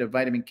my kid a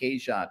vitamin K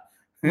shot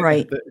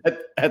right.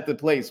 at the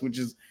place,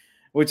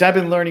 which I've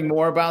been learning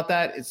more about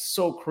that. It's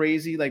so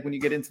crazy. Like when you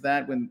get into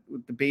that, when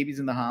with the babies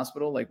in the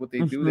hospital, like what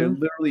they do, they're Mhm,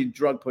 literally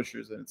drug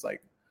pushers, and it's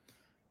like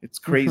it's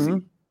crazy.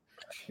 mhm.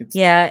 It's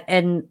Yeah,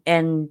 and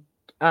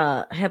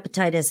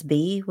hepatitis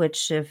B,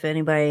 which if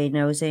anybody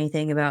knows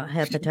anything about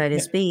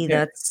hepatitis B, yeah.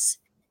 that's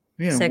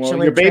Yeah, well,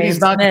 sexually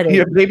transmitted.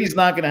 your baby's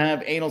not gonna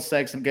have anal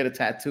sex and get a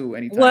tattoo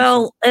anytime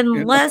soon. Well,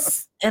 You know?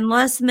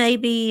 unless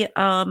maybe,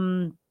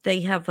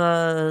 they have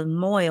a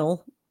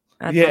moil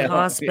at the Yeah,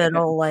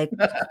 hospital, like,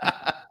 yeah.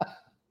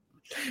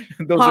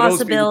 Those are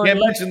those people. Can't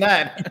possibility. mention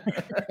that.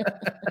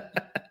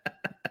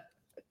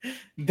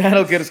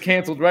 That'll get us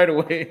canceled right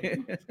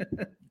away.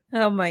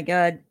 Oh my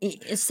god.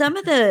 Some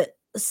of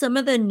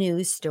the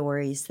news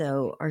stories,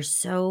 though, are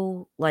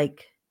so,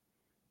 like,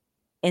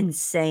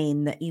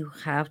 insane that you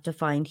have to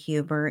find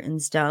humor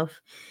and stuff.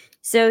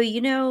 So,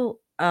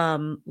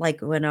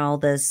 like, when all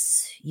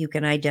this "you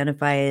can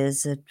identify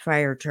as a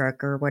fire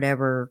truck" or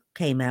whatever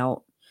came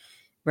out,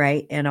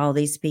 right? And all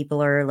these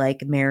people are,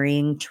 like,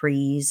 marrying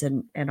trees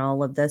and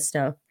all of this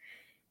stuff.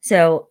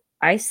 So,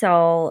 I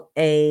saw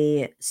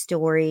a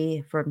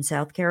story from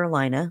South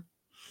Carolina,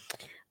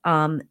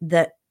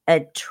 that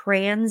a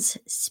trans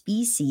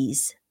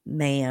species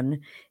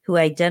man who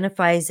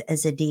identifies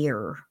as a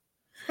deer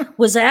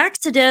was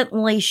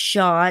accidentally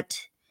shot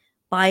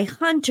by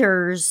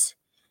hunters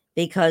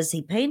because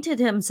he painted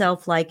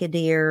himself like a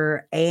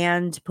deer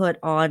and put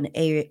on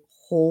a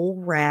whole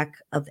rack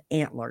of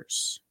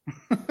antlers.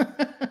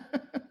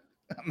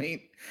 I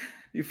mean,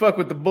 you fuck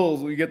with the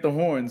bulls, we get the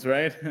horns,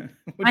 right? What are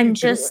you I'm doing?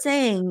 just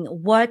saying,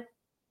 what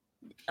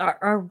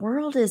our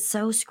world is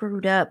so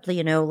screwed up,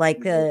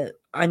 like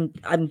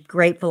I'm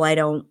grateful I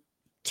don't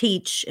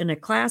teach in a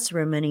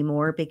classroom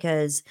anymore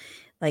because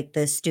like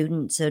the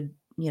students are,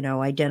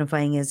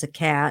 identifying as a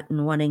cat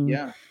and wanting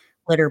Yeah.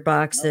 litter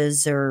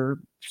boxes or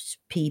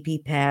pee pee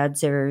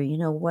pads or,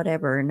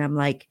 whatever. And I'm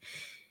like,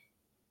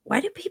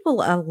 why do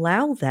people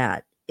allow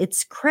that?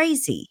 It's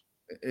crazy.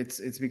 It's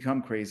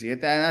become crazy.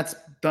 That's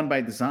done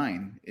by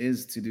design,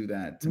 is to do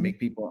that, to Mhm. make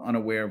people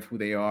unaware of who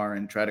they are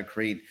and try to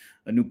create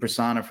a new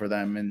persona for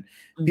them. And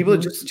people are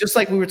Mhm. just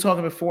like we were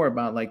talking before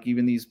about, like,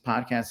 even these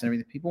podcasts and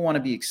everything. People want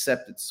to be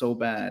accepted so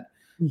bad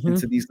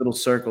into Mhm. these little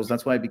circles.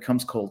 That's why it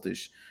becomes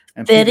cultish.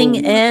 And Fitting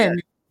people want that.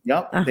 in.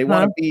 Yep, they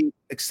want Uh-huh. to be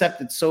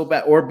accepted so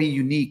bad or be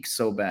unique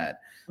so bad.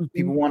 Mhm.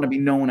 People want to be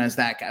known as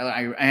that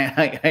guy.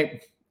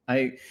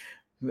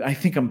 I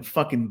think I'm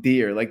fucking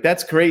deer. Like,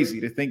 that's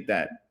crazy to think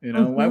that. Why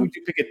Mhm. would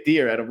you pick a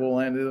deer out of all?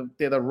 And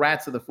they're the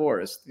rats of the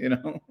forest.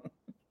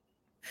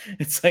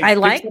 It's I like, pick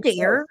like something else.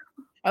 deer.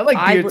 I like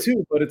I deer would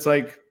too, but it's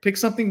like, pick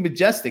something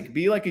majestic.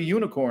 Be like a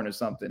unicorn or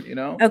something.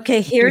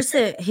 Okay, here's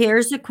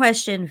a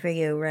question for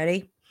you.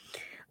 Ready?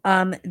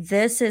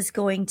 This is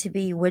going to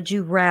be would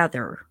you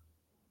rather,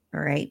 all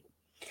right?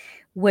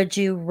 Would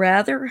you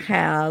rather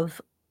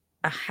have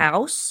a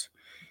house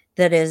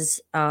that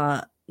is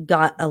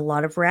got a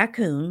lot of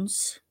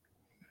raccoons,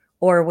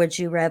 or would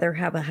you rather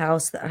have a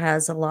house that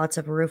has a lots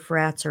of roof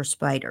rats or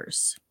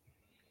spiders?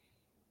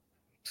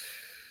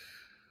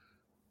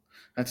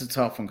 That's a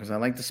tough one because I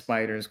like the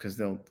spiders because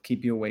they'll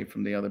keep you away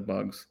from the other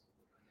bugs.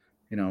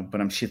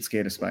 But I'm shit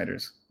scared of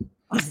spiders.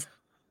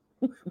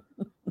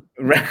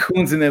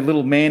 Raccoons and their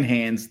little man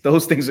hands,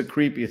 those things are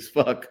creepy as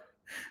fuck.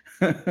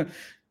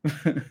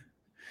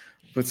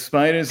 But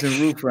spiders and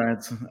roof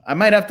rats, I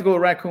might have to go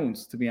with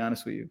raccoons, to be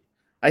honest with you.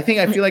 I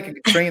feel like I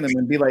could train them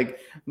and be like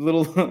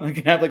little, I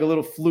can have like a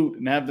little flute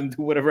and have them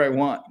do whatever I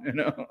want.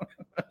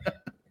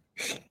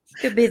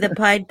 Could be the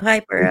Pied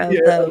Piper of Yeah,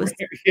 those.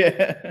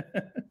 yeah.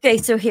 Okay,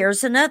 so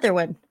here's another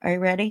one. Are you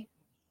ready?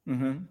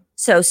 Mhm.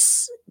 So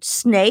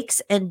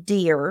snakes and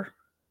deer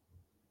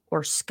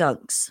or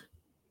skunks.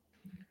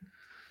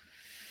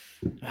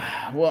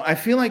 Well, I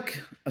feel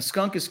like a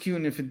skunk is cute,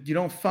 and if you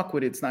don't fuck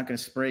with it, it's not going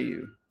to spray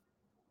you.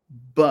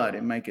 But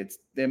it might get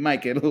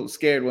a little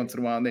scared once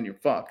in a while, and then you're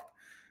fucked.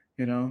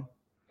 You know.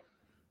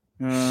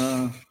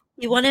 Uh,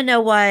 You want to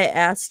know why I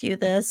asked you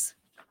this?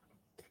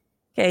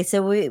 Okay,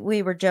 so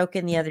we were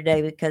joking the other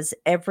day because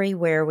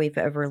everywhere we've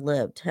ever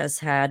lived has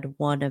had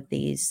one of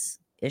these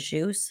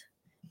issues.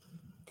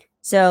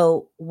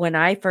 So when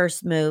I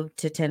first moved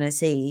to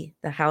Tennessee,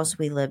 the house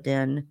we lived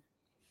in,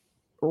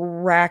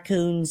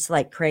 raccoons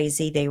like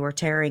crazy. They were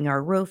tearing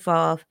our roof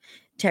off,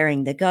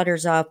 tearing the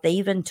gutters off. They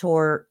even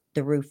tore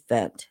the roof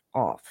vent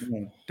off.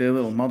 they're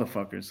little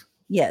motherfuckers.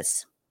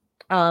 Yes.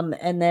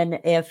 And then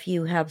if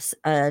you have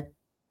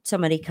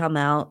somebody come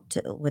out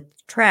with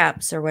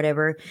traps or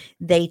whatever,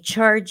 they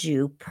charge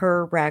you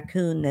per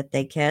raccoon that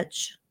they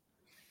catch.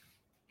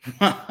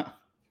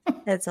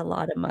 That's a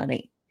lot of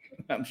money.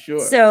 I'm sure.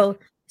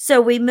 So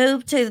we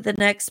moved to the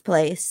next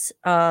place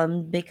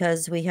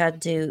because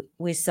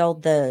we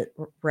sold the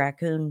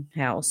raccoon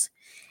house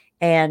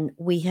and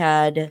we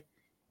had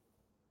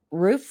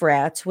roof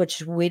rats,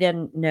 which we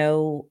didn't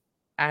know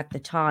at the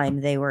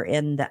time they were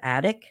in the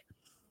attic.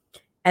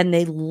 And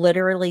they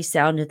literally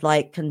sounded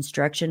like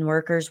construction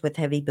workers with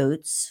heavy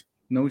boots,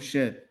 No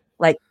shit.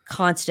 like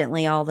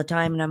constantly all the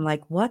time. And I'm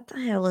like, what the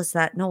hell is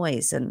that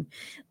noise? And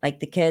like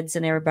the kids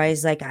and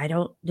everybody's like,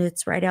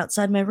 it's right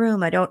outside my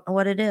room. I don't know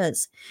what it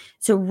is.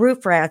 So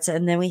roof rats.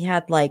 And then we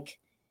had like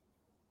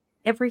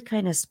every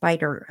kind of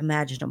spider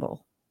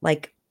imaginable,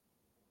 like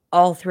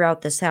all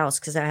throughout this house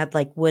because I had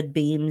like wood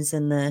beams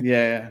in the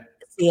Yeah.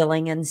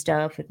 ceiling and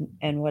stuff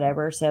and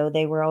whatever. So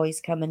they were always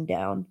coming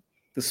down.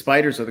 The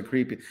spiders are the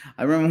creepy.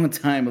 I remember one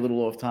time, a little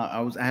off top.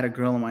 I had a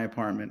girl in my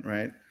apartment,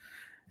 right?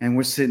 And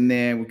we're sitting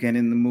there, we're getting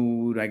in the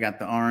mood. I got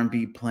the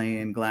R&B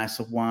playing, glass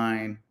of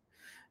wine.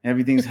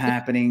 Everything's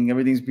happening,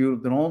 everything's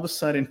beautiful. Then all of a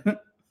sudden,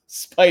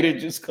 spider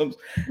just comes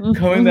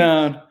coming Mhm.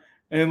 down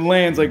and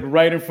lands like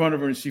right in front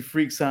of her, and she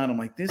freaks out. I'm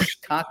like, this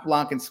cock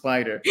blocking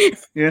spider,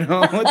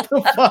 what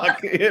the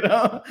fuck,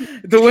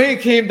 the way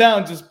it came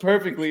down just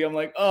perfectly. I'm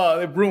like, oh,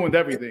 it ruined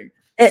everything.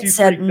 It She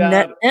said, freaked "No,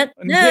 out. no,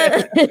 And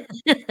yeah, no.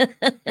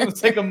 it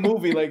was like a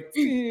movie, like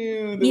the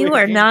way You it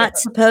are came not down.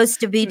 supposed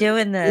to be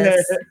doing Yeah,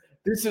 this."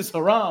 this is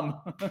haram.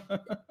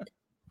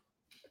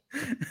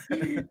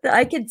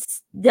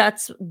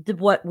 That's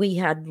what we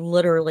had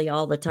literally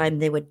all the time.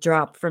 They would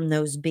drop from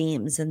those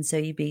beams. And so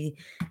you'd be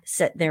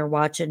sitting there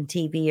watching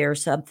TV or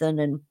something.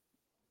 And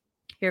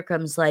here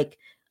comes like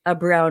a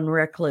brown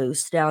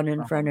recluse down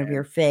in Oh front of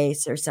your man,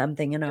 face or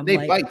something. And and I'm they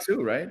like, bite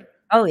too, right?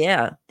 oh,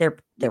 yeah, they're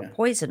Yeah,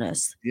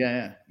 poisonous.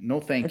 yeah. No,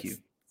 thank you.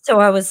 It's so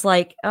I was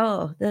like,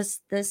 oh, this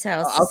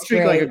house I'll is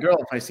streak like a great. girl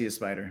if I see a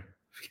spider.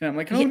 And I'm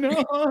like, oh Yeah,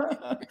 no.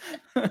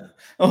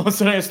 All of a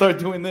sudden I start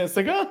doing this,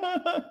 like,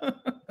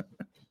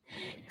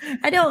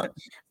 I don't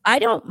I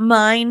don't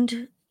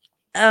mind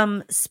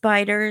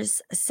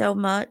spiders so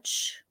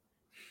much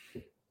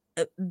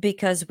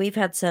because we've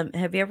had some.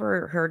 Have you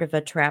ever heard of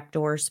a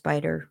trapdoor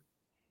spider?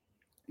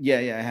 yeah,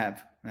 yeah, I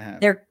have. I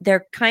have.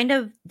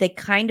 They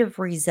kind of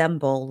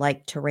resemble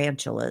like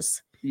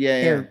tarantulas. Yeah,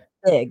 yeah. They're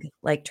big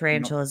like Yep.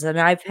 tarantulas, and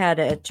I've had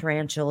a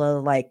tarantula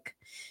like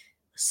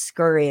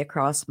scurry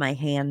across my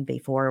hand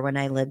before when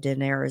I lived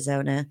in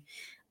Arizona.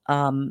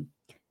 Um,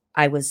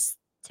 I was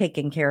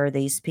taking care of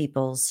these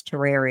people's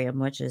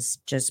terrarium, which is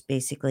just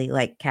basically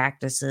like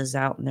cactuses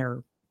out in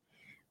their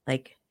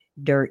like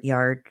dirt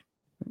yard,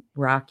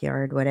 rock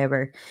yard,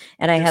 whatever.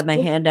 And I They're had my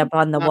supposed to hand be up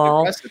on the not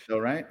wall. aggressive though,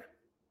 right?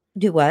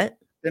 Do what?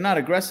 They're not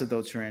aggressive,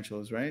 those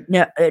tarantulas, right?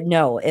 No,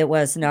 no, it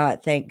was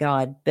not, thank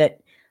God, but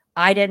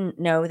I didn't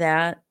know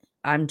that.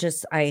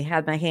 I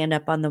had my hand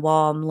up on the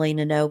wall, I'm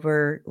leaning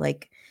over,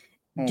 like,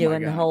 Oh my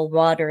doing the god. whole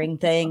watering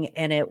thing,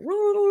 and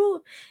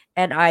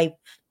and I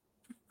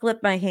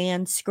flipped my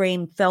hand,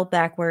 screamed, fell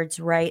backwards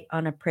right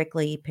on a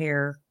prickly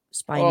pear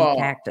spiny Oh.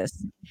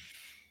 cactus.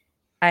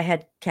 I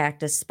had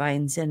cactus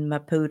spines in my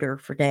pooter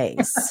for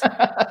days.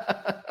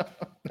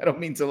 I don't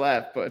mean to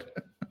laugh, but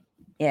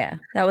Yeah,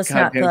 that was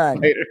not goddamn fun.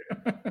 spider.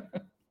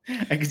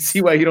 I can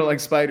see why you don't like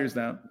spiders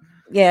now.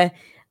 Yeah,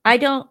 I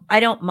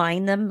don't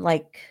mind them,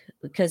 like,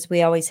 because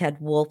we always had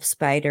wolf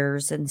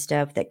spiders and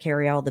stuff that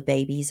carry all the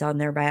babies on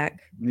their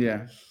back,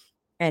 Yeah.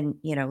 and,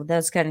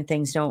 those kind of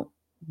things don't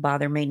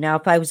bother me. Now,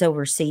 if I was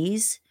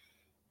overseas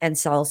and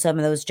saw some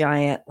of those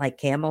giant, like,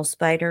 camel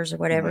spiders or Oh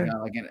my whatever,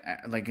 god,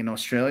 like in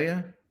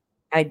Australia?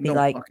 I'd be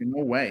like,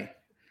 No way.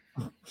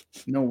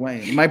 No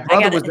way. My "I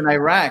brother was gotta." in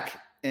Iraq,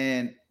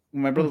 and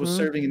when my brother was Mhm,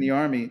 serving in the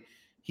army,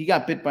 he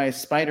got bit by a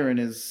spider in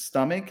his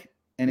stomach,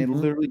 and it mhm,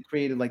 literally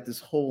created like this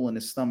hole in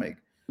his stomach.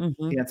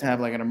 mhm, He had to have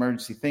like an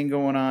emergency thing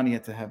going on. He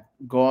had to have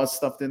gauze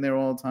stuffed in there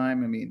all the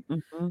time. I mean,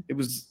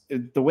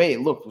 mhm. the way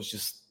it looked was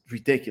just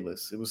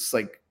ridiculous. It was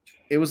like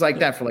Ye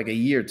that for like a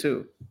year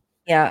too.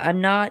 Yeah, I'm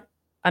not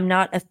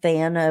a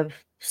fan of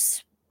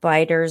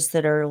spiders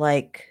that are,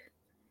 like,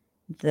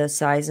 the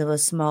size of a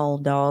small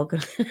dog.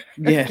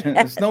 Yeah,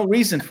 there's no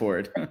reason for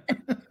it.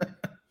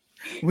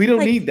 We don't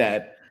Like, need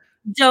that.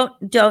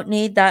 don't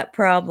need that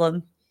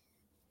problem.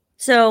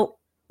 So,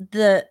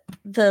 the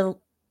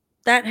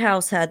that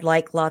house had,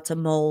 like, lots of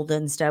mold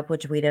and stuff,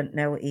 which we didn't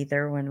know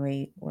either when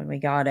we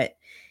got it,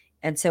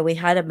 and so we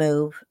had to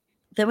move.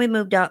 Then we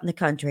moved out in the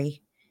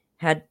country,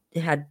 had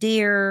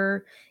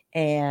deer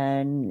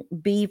and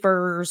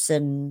beavers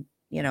and,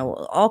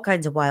 all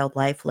kinds of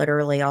wildlife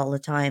literally all the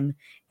time,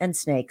 and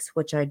snakes,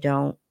 which I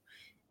don't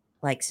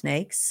like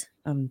snakes.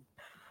 I'm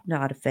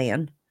not a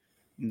fan.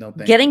 No,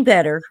 thank you. Getting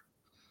better,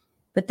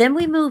 but then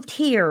we moved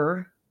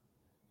here,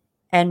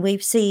 and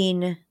we've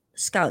seen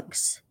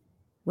skunks.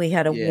 We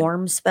had a Yeah,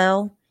 warm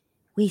spell.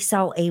 We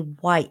saw a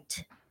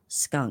white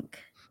skunk,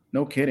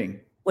 no kidding.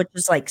 which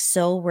is, like,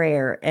 so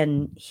rare,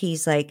 and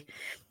he's like,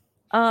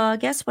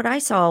 guess what I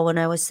saw when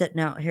I was sitting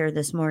out here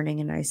this morning?"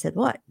 And I said,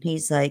 "What?"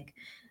 He's like,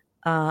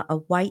 "A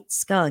white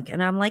skunk."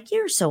 And I'm like,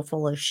 "You're so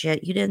full of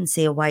shit. You didn't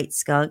see a white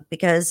skunk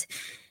because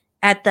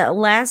at the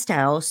last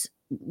house,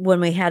 when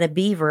we had a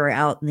beaver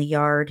out in the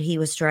yard, he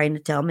was trying to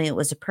tell me it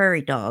was a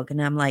prairie dog."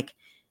 And I'm like,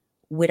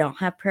 "We don't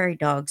have prairie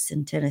dogs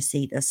in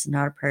Tennessee. This is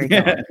not a prairie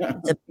Yeah.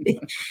 dog. It's a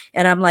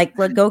and I'm like,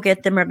 "Well, go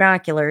get the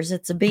binoculars.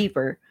 It's a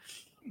beaver."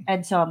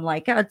 And so I'm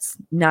like, "Oh, it's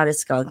not a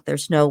skunk.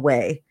 There's no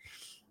way."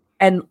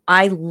 And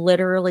I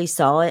literally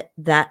saw it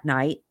that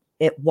night.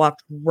 It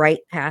walked right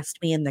past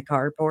me in the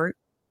carport,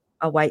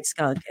 a white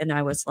skunk, and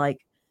I was like,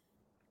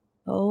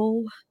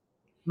 "Oh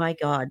my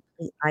god,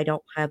 I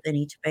don't have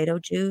any tomato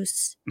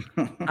juice.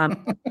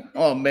 Um,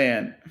 Oh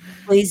man.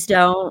 please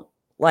don't."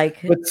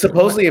 Like, But what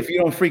supposedly if you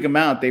don't freak them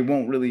out, they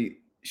won't really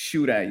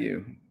shoot at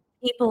you.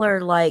 people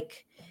are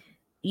like,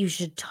 "You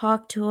should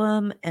talk to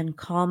them and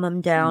calm them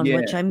down," Yeah.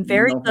 which I'm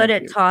very No, good thank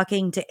at you.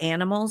 talking to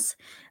animals,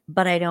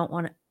 but I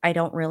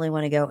don't really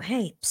wanna go,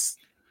 "Hey, psst,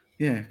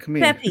 Yeah, come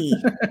here. Peppy."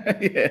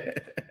 Yeah.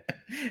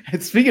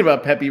 And speaking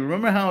about Peppy,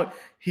 remember how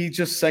he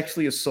just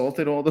sexually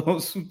assaulted all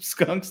those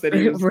skunks that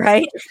he was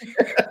Right?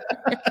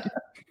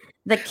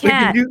 The like if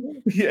cat.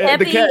 you yeah,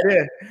 the cat, Peppy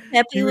yeah. He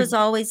Peppy would was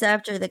always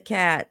after the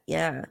cat,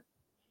 yeah.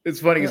 it's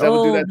funny because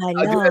 "Oh, my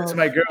I do that to love."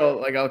 my girl,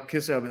 like, I'll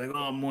kiss her, I'll be like,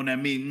 "Oh, mon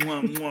ami,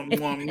 mwah, mwah,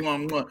 mwah,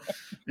 mwah, mwah,"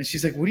 and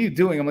she's like, "What are you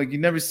doing?" I'm like, "You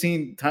never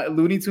seen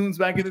Looney Tunes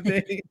back in the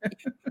day?"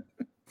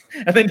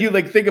 And then you,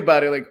 like, think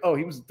about it, like, "Oh,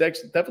 he was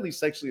definitely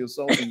sexually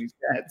assaulting these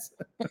cats."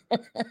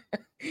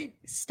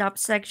 Stop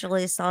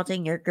sexually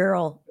assaulting your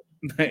girl.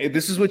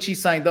 This is what she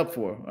signed up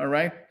for,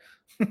 alright?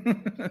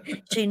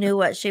 She knew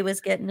what she was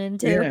getting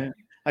into. Yeah.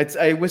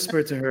 I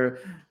whispered to her,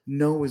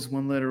 "No is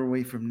one letter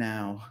away from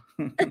now."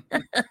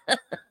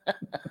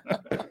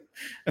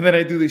 And then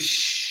I do this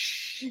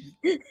shh,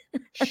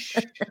 shh.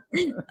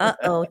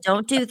 Uh-oh,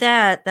 don't do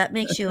that. That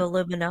makes you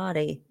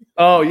Illuminati.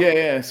 Oh, yeah,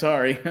 yeah,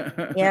 sorry.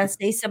 Yeah,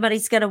 see,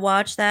 somebody's gonna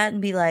watch that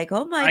and be like,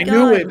 "Oh my I knew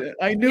god, it.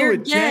 I knew your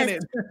it,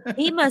 Janet. guess,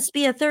 he must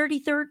be a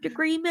 33rd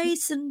degree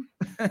Mason."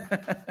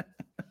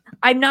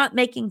 I'm not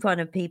making fun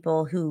of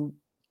people who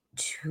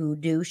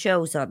do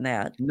shows on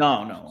that.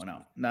 No, no,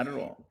 no, not at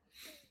all.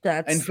 In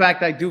That's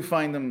fact, I do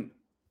find them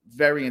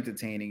very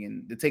entertaining,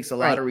 and it takes a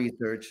lot right, of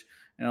research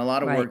and a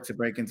lot of right. work to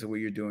break into what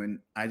you're doing.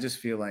 I just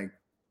feel like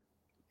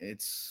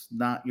it's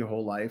not your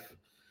whole life,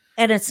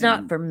 And it's not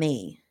and for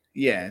me.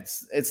 yeah,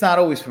 it's not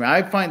always for me.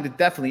 I find it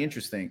definitely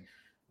interesting,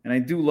 and I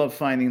do love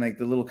finding like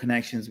the little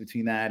connections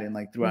between that and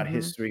like throughout Mhm.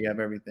 history of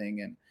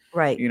everything, and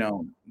Right. you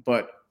know,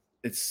 but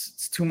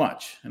it's too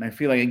much, and I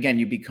feel like again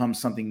you become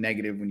something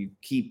negative when you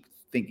keep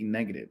thinking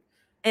negative.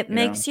 You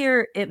know,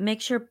 It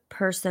makes your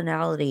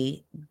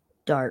personality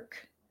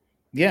dark.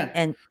 yeah,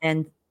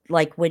 And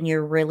like when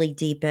you're really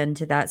deep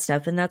into that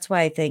stuff, and that's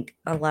why I think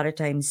a lot of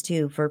times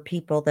too for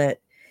people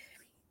that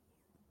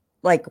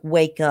like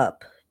wake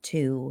up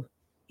to,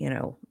 you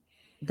know,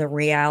 the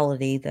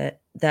reality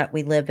that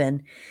we live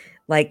in,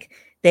 like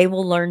they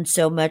will learn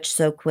so much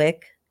so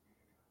quick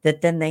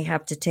that then they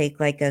have to take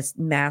like a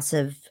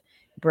massive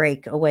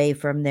break away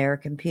from their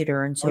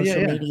computer and oh yeah,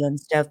 social yeah, media and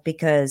stuff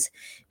because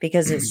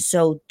it's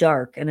so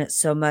dark and it's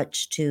so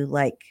much to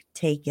like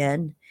take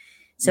in.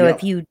 So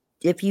yep.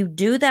 if you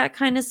do that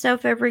kind of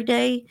stuff every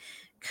day,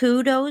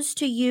 kudos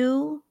to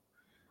you.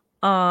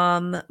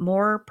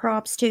 More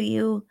props to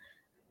you.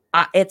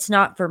 It's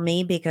not for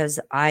me because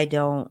I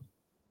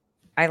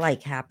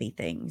like happy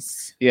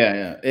things. Yeah,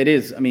 yeah, it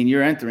is. I mean,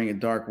 you're entering a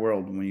dark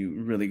world when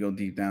you really go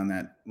deep down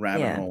that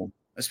rabbit Yeah. hole,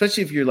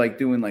 especially if you're like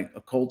doing like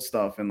occult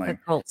stuff and like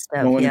Occult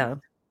stuff, going yeah.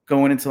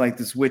 going into like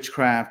this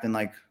witchcraft and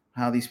like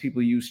how these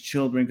people use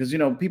children because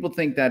people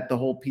think that the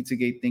whole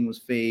Pizzagate thing was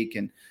fake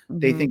and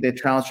they Mhm. think that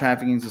child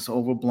trafficking is this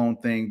overblown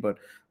thing, but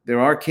there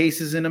are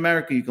cases in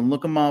America, you can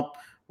look them up,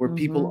 where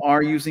people Mhm.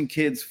 are using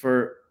kids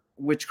for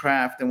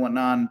witchcraft and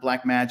whatnot and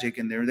black magic,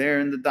 and they're there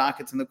in the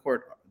dockets and the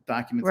court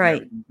documents and Right.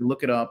 everything. You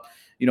look it up.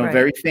 Right.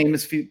 Very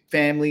famous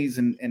families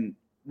and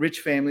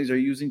rich families are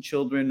using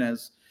children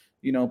as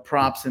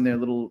props in their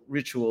little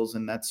rituals,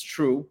 and that's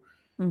true.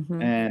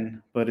 Mhm.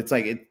 And but it's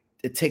like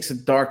it takes a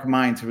dark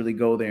mind to really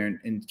go there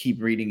and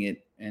keep reading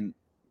it and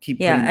keep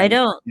Yeah, putting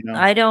them.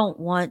 I don't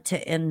want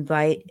to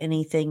invite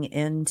anything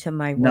into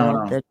my No,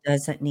 world no. that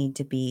doesn't need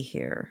to be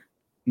here.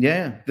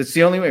 Yeah, that's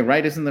the only way,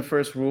 right? Isn't the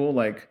first rule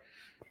like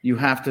you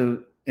have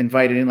to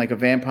invite it in like a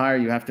vampire?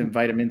 You have to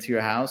invite him into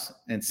your house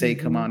and say,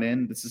 "Come Mhm. on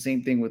in." It's the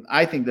same thing with.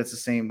 I think that's the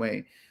same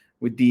way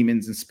with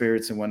demons and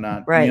spirits and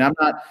whatnot. I mean, Right.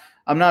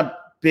 I'm not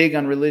big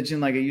on religion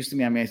like I used to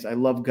be. I mean, I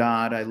love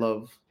God. I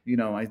love,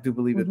 I do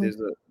believe that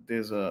Mhm.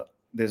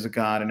 there's a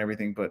God and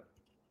everything, but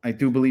I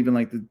do believe in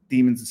like the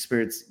demons and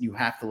spirits. You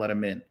have to let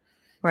them in. You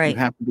Right.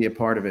 have to be a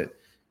part of it.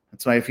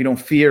 That's why if you don't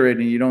fear it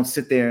and you don't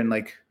sit there and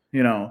like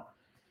you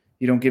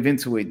don't give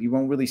into it, you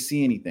won't really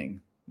see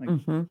anything. Like,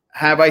 Mhm.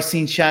 have I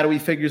seen shadowy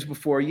figures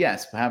before?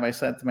 Yes. But have I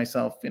said to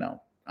myself,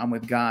 I'm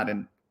with God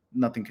and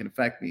nothing can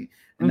affect me,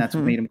 and that's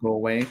what Mhm. made him go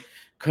away?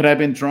 Could I have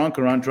been drunk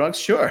or on drugs?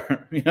 Sure.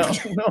 Who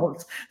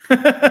knows?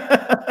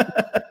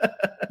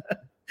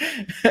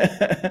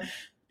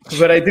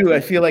 But I do. I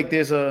feel like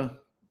there's a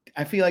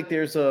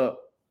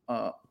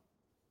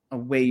a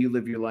way you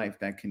live your life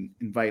that can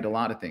invite a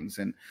lot of things.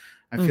 And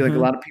I feel like a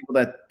Mhm. lot of people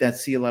that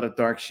see a lot of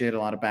dark shit, a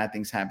lot of bad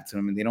things happen to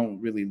them, and they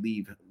don't really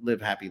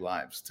live happy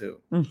lives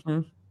too.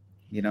 Mhm.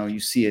 You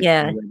see it in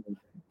Yeah, the way you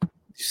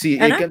see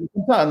and it comes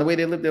out in the way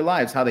they live their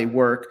lives, how they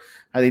work,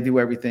 how they do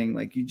everything.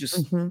 Like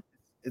mhm.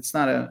 it's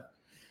not a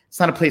it's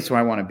not a place where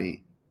I want to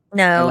be. I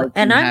No, like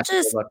and being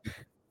happy go lucky.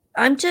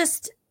 I'm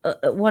just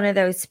one of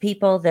those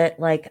people that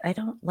like I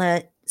don't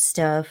let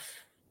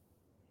stuff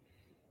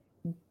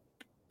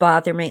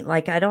bother me.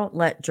 Like I don't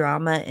let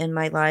drama in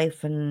my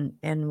life and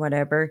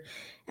whatever.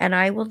 And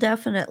I will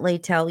definitely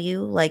tell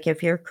you like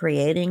if you're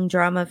creating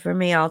drama for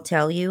me, I'll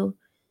tell you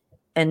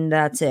and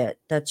that's it.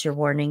 That's your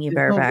warning. You There's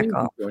better no back reason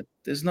off. for it.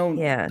 There's no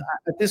Yeah.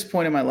 at this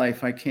point in my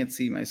life, I can't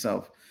see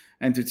myself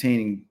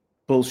entertaining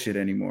bullshit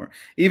anymore.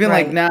 Even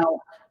like Right. now,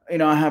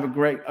 I have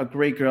a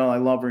great girl. I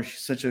love her.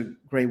 She's such a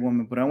great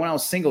woman. But when I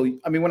was single,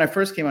 I mean, when I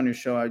first came on your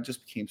show, I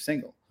just became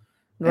single,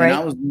 and I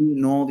Right. was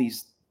meeting all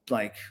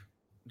like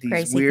these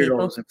Crazy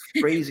people. weirdos and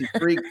crazy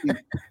freaks, these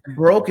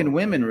broken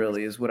women.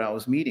 Really, is what I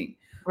was meeting,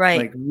 Right.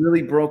 like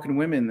really broken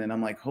women. And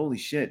I'm like, holy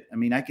shit. I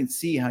mean, I can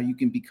see how you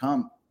can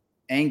become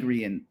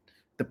angry and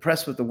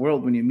depressed with the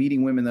world when you're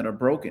meeting women that are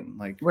broken.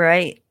 Like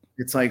Right.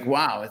 it's like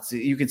wow, it's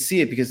you can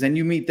see it because then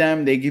you meet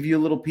them, they give you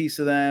a little piece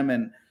of them,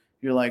 and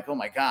you're like, oh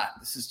my god,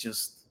 this is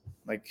just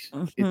like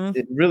it. Mhm.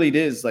 It really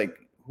is like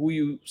who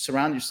you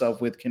surround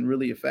yourself with can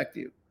really affect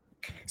you.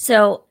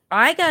 So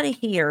I got to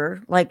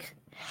hear like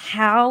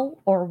how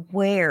or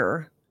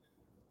where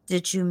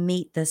did you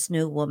meet this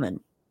new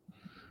woman?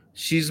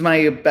 She's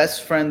my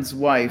best friend's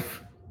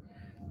wife,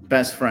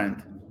 best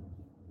friend.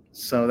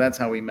 So that's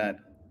how we met.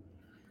 So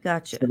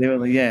Gotcha. they were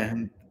like, yeah,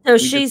 and So we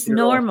just she's hit it off.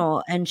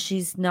 normal and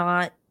she's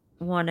not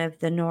one of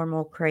the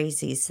normal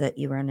crazies that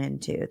you run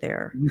into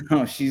there.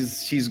 No,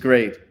 she's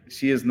great.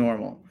 She is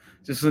normal.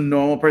 Just a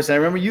normal person. I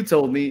remember you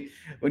told me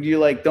when you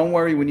like, don't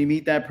worry, when you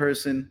meet that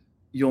person,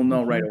 you'll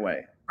know right Mhm.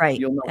 away. Right.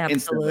 You'll know instantly.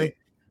 Absolutely.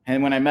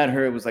 And when I met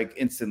her, it was like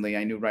instantly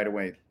I knew right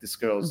away this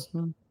girl's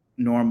Mhm.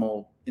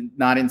 normal,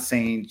 not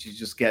insane. She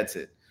just gets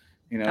it.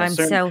 You know, I'm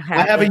certain so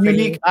happy for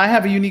you. I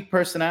have a unique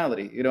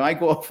personality. You know, I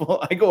go off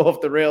I go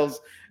off the rails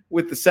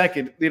with the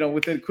second, you know,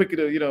 within quick,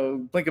 you know,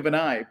 blink of an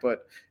eye.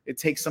 But it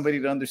takes somebody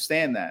to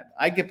understand that.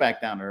 I get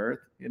back down to earth.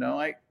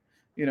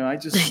 I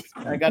just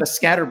I got a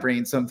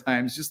scatterbrain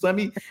sometimes. Just let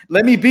me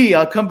be.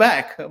 I'll come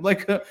back. I'm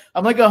like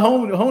a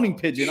honing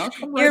pigeon. I'll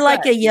come You're right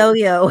like back. a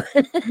yo-yo.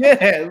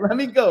 Yeah, let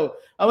me go.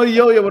 I'm a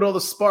yo-yo with all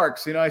the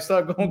sparks. You know, I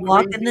start going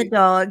Walking the crazy.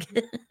 dog.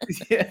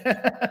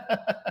 Yeah.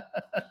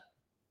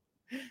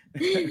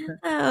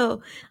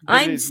 Oh, It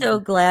I'm is. so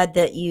glad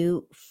that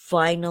you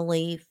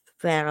finally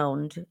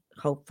found,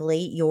 hopefully,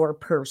 your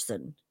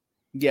person.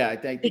 Yeah, I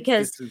think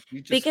Because it's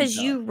you just can because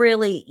tell.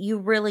 you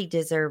really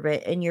deserve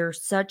it, and you're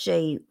such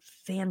a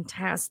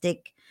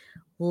fantastic,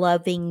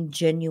 loving,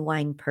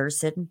 genuine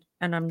person,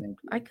 and Thank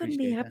you. I I couldn't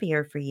be appreciate that.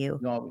 happier for you.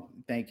 No,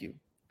 thank you.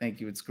 Thank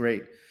you. It's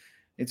great.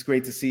 It's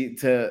great to see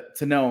to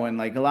know. And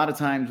like a lot of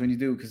times when you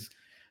do, because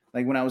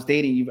like when I was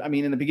dating you, I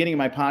mean, in the beginning of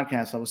my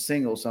podcast, I was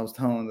single, so I was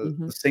telling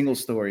Mhm. the single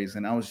stories,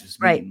 and I was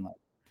just Right, meeting like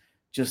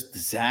just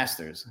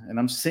disasters. And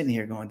I'm sitting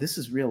here going, this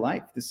is real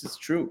life. This is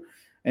true.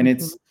 And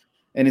mhm,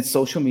 it's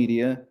social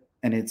media,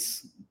 and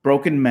it's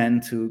broken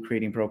men to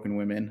creating broken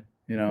women,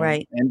 you know,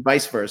 right, and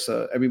vice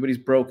versa. Everybody's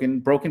broken.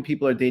 Broken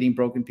people are dating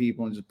broken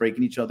people and just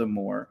breaking each other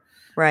more.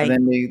 And right,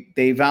 then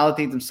they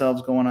validate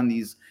themselves going on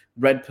these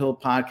red pill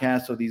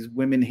podcasts or these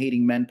women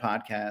hating men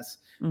podcasts.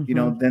 You mhm,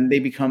 know, then they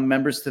become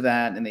members to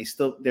that, and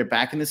they're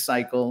back in this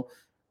cycle.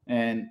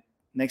 And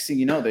next thing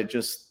you know,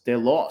 they're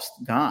lost,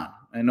 gone,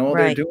 and all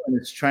they're right. doing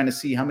is trying to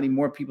see how many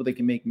more people they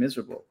can make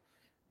miserable.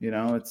 You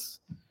know, it's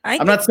I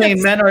think that's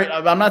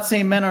I'm not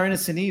saying men are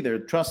innocent either.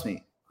 Trust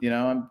me. You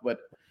know, but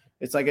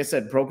it's like I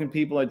said, broken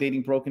people are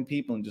dating broken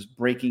people and just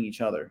breaking each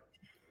other.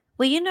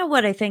 well, you know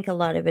what I think a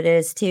lot of it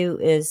is too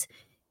is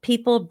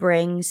people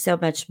bring so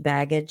much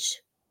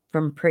baggage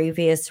from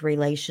previous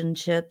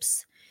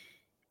relationships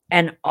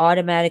and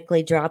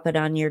automatically drop it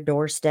on your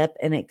doorstep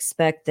and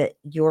expect that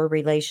your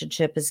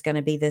relationship is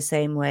gonna be the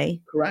same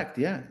way, Correct.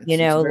 Yeah, you it's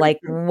know, very like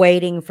true.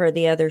 waiting for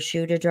the other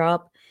shoe to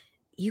drop.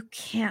 You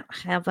can't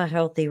have a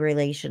healthy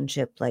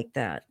relationship like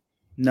that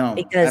No,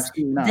 because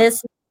absolutely not.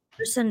 this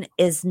person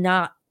is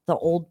not the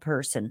old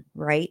person,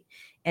 right?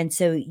 And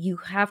so you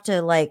have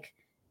to, like,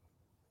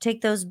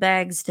 take those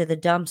bags to the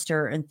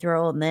dumpster and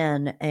throw them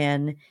in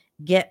and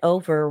get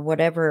over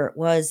whatever it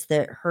was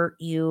that hurt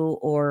you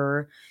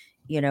or,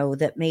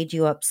 that made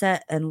you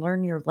upset and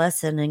learn your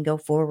lesson and go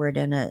forward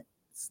in a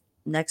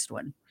next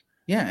one.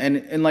 Yeah,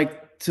 and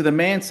like to the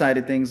man side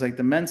of things, like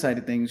the men's side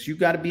of things, you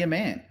got to be a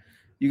man.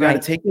 You got to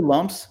Right. take your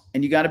lumps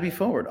and you got to be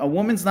forward. A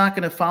woman's not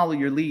going to follow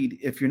your lead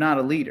if you're not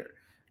a leader.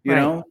 You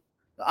Right. know,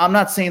 I'm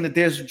not saying that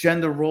there's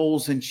gender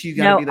roles and she's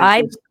got to No, be like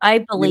I this. I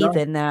You believe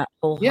know, in that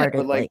yeah,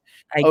 but like wholeheartedly.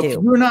 I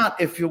do.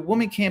 if your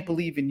woman can't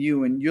believe in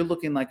you and you're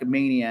looking like a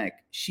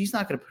maniac, she's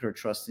not going to put her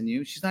trust in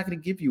you. She's not going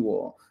to give you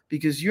all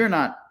because you're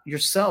not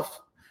yourself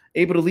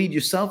able to lead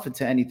yourself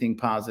into anything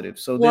positive.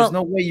 So there's Well,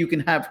 no way you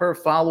can have her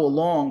follow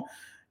along.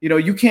 You know,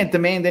 you can't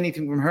demand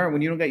anything from her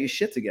when you don't got your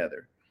shit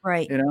together.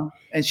 right. You know,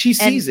 and she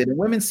And sees it, and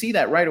women see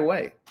that right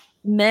away.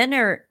 men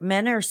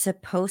are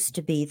supposed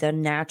to be the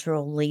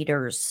natural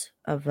leaders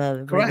of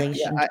a Correct.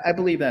 Yeah, relationship, I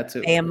believe that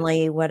too.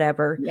 family,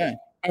 whatever. Yeah,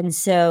 And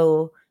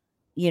so,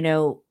 you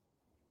know,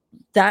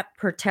 that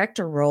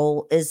protector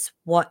role is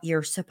what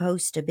you're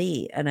supposed to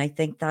be, and I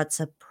think that's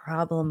a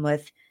problem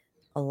with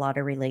a lot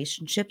of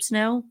relationships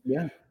now,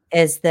 yeah,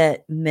 is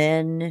that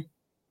men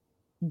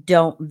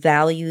don't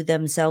value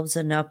themselves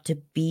enough to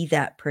be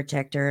that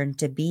protector and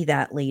to be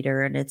that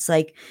leader, and it's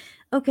like,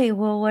 "Okay,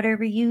 well,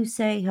 whatever you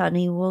say,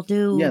 honey, we'll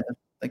yeah. do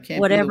That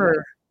can't be the way.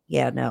 whatever."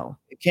 Yeah, no.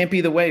 It can't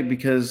be the way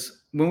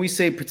because when we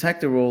say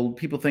protector role,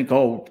 people think,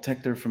 oh,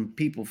 protector from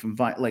people from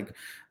like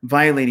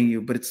violating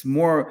you. But it's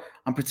more,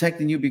 I'm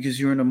protecting you because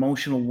you're an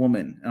emotional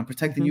woman. And I'm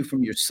protecting Mhm, you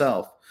from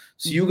yourself.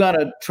 So you mhm,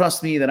 gotta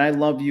trust me that I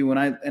love you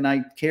and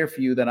I care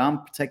for you. That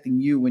I'm protecting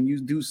you when you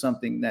do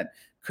something that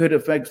could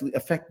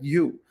affect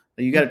you.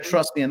 That you gotta mhm.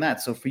 trust me in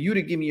that. So for you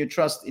to give me your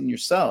trust in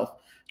yourself,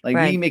 like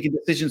me Right. making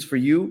decisions for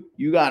you,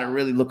 you gotta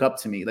really look up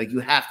to me. Like you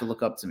have to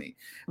look up to me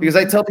because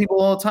I Mhm, tell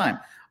people all the time.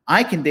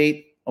 I can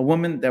date a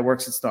woman that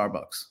works at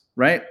Starbucks,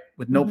 right?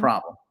 With no mhm.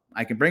 problem.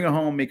 I can bring her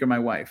home, make her my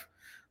wife.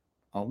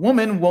 A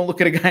woman won't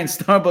look at a guy in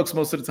Starbucks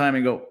most of the time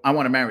and go, I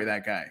want to marry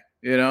that guy.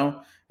 You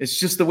know, it's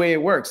just the way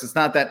it works. It's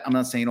not that I'm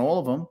not saying all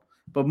of them,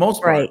 but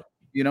most part, Right.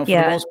 you know, for the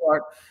Yeah. most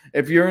part,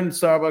 if you're in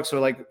Starbucks or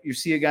like you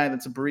see a guy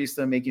that's a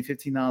barista making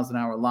 $15 an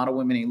hour, a lot of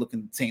women ain't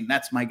looking saying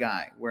that's my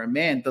guy, where a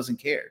man doesn't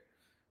care.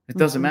 It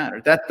doesn't Mhm.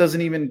 matter. That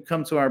doesn't even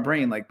come to our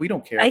brain. Like we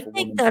don't care I if a think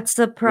woman's that's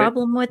the rich.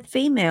 problem with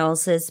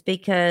females is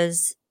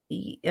because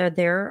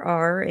there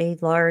are a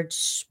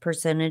large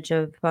percentage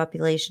of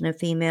population of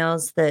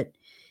females that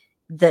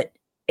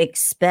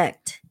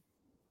expect,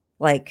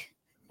 like,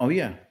 Oh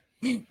yeah.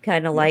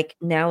 kind of Yeah. like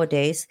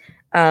nowadays,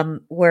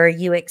 where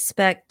you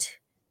expect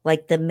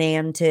like the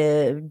man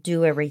to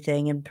do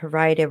everything and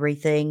provide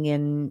everything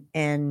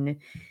and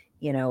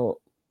you know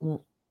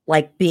l-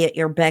 like, be at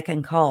your beck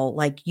and call,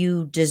 like,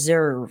 you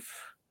deserve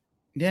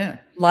Yeah.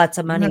 lots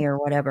of You don't have money or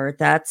whatever.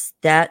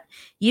 That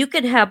you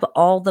could have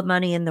all the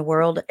money in the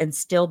world and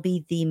still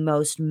be the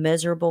most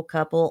miserable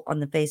couple on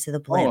the face of the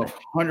oh, planet.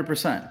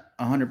 100%.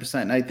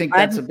 100%. I think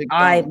that's I'm a big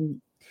problem.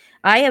 I'm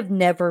I have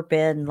never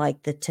been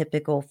like the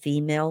typical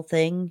female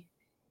thing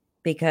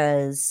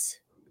because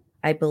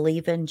I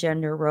believe in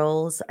gender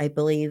roles. I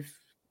believe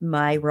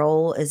my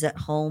role is at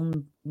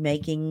home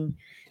making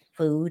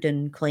food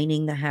and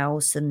cleaning the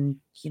house and,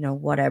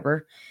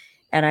 whatever.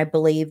 And I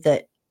believe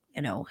that,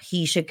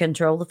 he should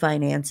control the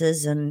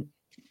finances and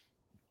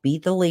be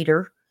the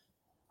leader,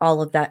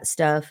 all of that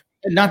stuff.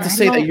 And not And to I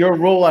say that don't. your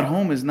role at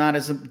home is not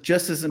as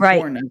just as Right,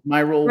 important as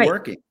my role right.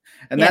 working.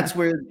 And Yeah,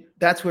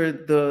 that's where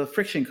the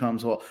friction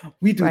comes. Well,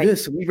 we do right.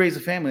 this, we raise a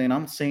family, and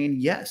I'm saying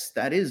yes,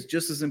 that is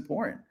just as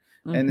important.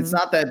 And it's Mhm.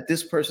 not that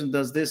this person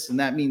does this and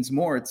that means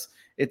more.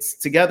 It's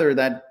together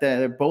that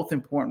they're both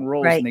important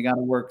roles and Right. they got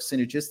to work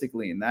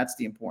synergistically, and that's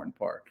the important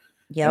part.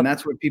 And Yep.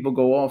 that's where people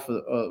go off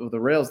of the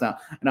rails now.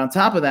 And on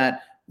top of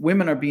that,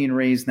 women are being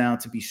raised now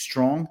to be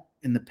strong,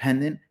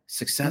 independent, Mhm.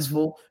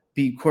 successful,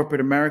 be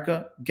corporate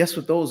America. Guess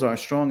what those are?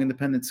 Strong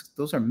independence.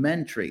 Those are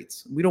men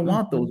traits. We don't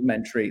want those Mhm.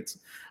 men traits.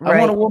 I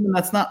want a Right. woman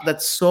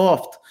that's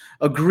soft,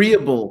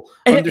 agreeable,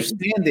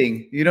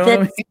 understanding. You know what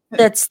I That's mean?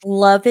 that's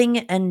loving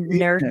and Yeah.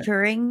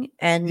 nurturing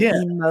and Yeah.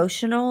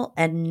 emotional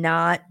and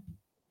not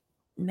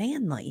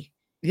manly.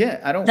 Yeah.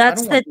 I don't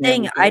That's want the man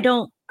thing. with I it.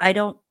 don't I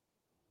don't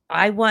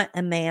I want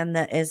a man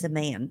that is a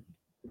man,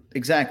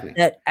 Exactly.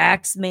 that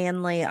acts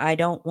manly. I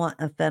don't want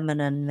a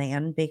feminine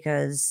man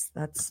because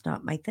that's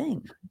not my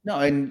thing. No,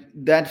 and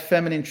that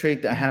feminine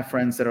trait, that I have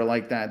friends that are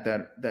like that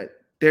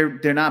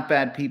they're not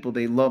bad people.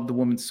 They love the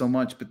woman so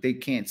much, but they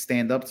can't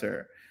stand up to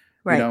her,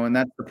 Right. and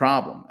that's the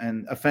problem.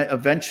 And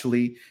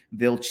eventually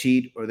they'll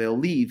cheat or they'll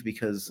leave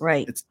because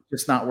Right. it's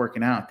just not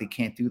working out. They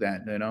can't do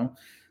that. There's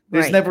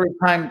Right. never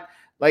a time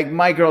like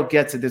my girl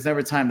gets it. There's never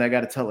a time that I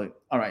got to tell her,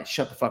 all right,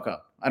 shut the fuck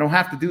up. I don't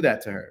have to do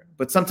that to her,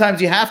 but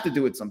sometimes you have to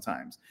do it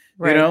sometimes,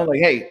 Right. like,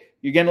 hey,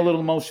 you're getting a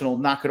little emotional,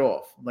 knock it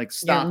off, like You're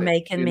stop it,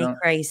 making me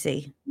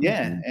crazy.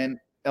 yeah. Mhm. And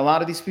a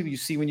lot of these people you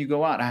see when you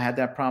go out, I had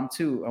that problem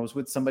too. I was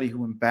with somebody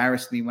who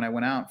embarrassed me when I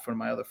went out in front of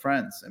my other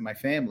friends and my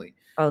family.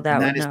 Oh, And that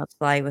that would is not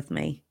fly with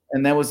me.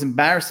 and that was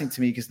embarrassing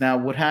to me because now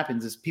what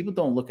happens is people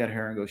don't look at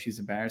her and go, she's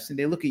embarrassing.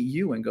 They look at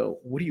you and go,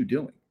 what are you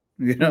doing?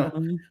 You know,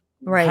 Mhm.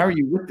 how Right. are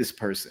you with this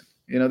person?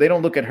 They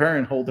don't look at her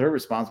and hold her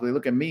responsible. They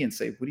look at me and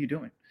say, what are you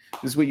doing?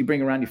 This is what you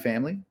bring around your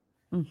family.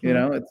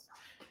 Mhm.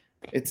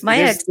 It's My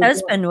there's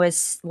ex-husband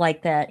was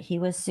like that. He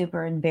was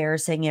super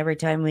embarrassing every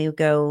time we would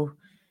go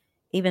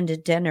even to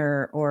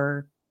dinner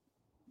or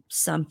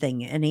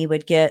something, and he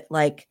would get,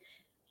 like,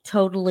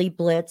 totally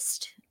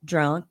blitzed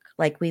drunk.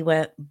 Like, we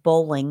went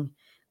bowling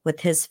with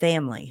his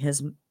family,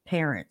 his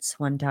parents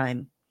one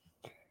time,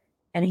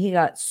 and he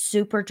got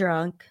super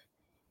drunk,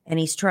 and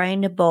he's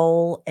trying to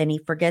bowl, and he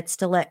forgets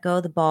to let go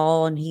of the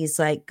ball, and he's,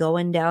 like,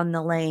 going down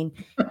the lane.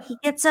 He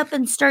gets up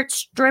and starts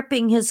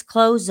stripping his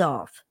clothes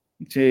off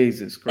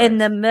Jesus in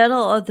the Christ.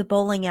 middle of the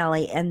bowling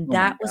alley, and Oh my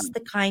that was God. the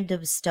kind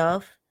of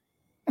stuff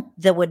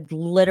that would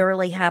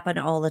literally happen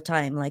all the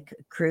time. Like,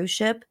 a cruise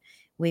ship,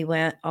 we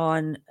went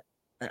on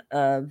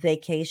a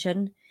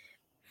vacation,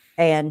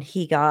 and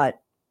he got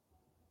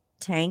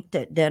tanked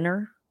at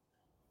dinner,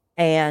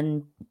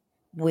 and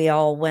we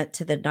all went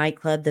to the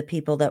nightclub, the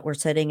people that were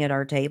sitting at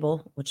our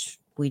table, which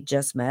we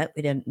just met,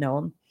 we didn't know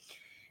him.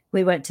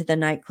 We went to the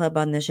nightclub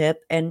on the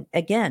ship, and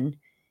again,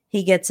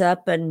 he gets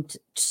up and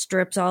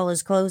strips all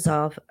his clothes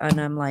off,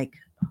 and I'm like,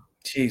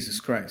 Jesus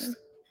Christ.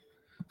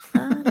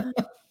 "Ah,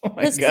 Oh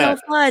my this is so God.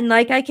 fun,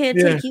 like, I can't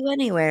Yeah. take you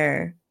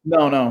anywhere."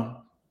 No, no.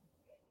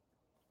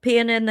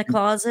 Peeing in the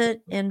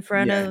closet in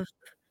front Yeah. of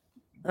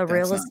a That's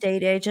real not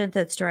estate agent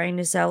that's trying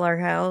to sell our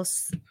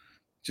house,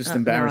 just not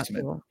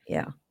embarrassment. cool.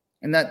 Yeah.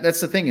 And that's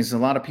the thing is a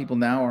lot of people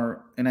now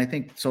are, and I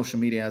think social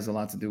media has a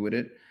lot to do with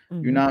it.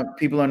 Mhm.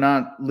 People are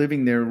not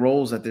living their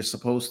roles that they're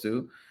supposed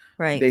to.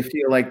 Right. They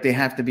feel like they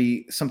have to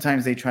be,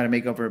 sometimes they try to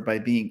make up for it by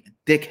being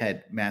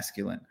dickhead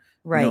masculine,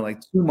 Right.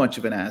 like too much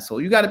of an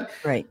asshole.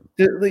 Right.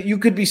 You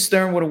could be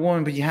stern with a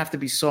woman, but you have to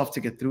be soft to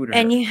get through to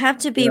And her. you have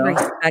to You be know?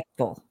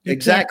 respectful. You can't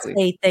Exactly.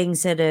 say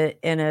things in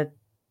a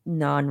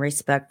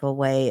non-respectful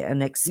way and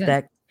Yeah.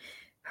 expect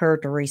her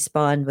to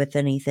respond with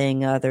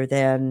anything other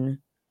than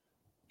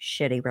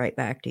shitty right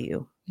back to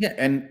you. Yeah,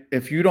 and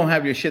if you don't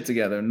have your shit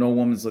together, no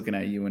woman's looking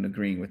at you and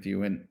agreeing with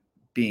you and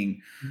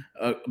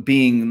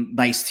being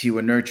nice to you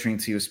and nurturing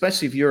to you.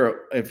 Especially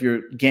if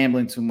you're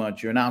gambling too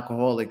much, you're an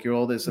alcoholic, you're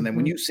all this, and then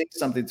when Mhm. you say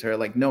something to her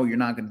like, "No, you're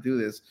not going to do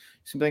this,"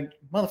 she's like,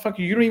 "Motherfucker,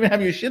 you don't even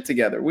have your shit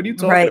together. What are you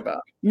talking Right.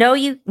 about?" No,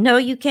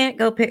 you can't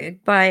go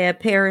buy a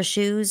pair of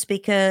shoes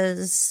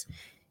because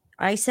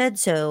I said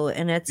so,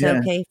 and it's Yeah,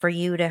 okay for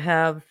you to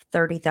have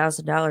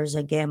 $30,000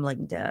 in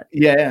gambling debt.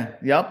 yeah,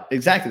 yep,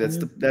 exactly.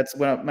 Mhm. That's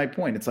what my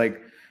point. It's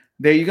like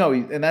there you go,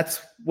 and that's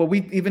what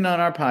we even on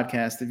our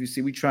podcast. If you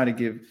see, we try to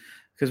give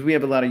because we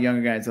have a lot of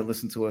younger guys that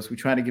listen to us. We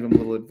try to give them a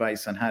little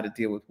advice on how to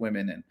deal with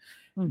women,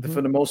 and Mhm.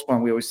 for the most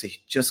part, we always say, "You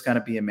just got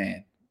to be a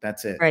man.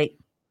 That's it. Right.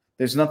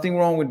 There's nothing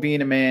wrong with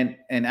being a man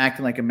and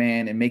acting like a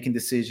man and making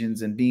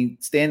decisions and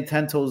stand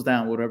 10 toes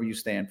down, whatever you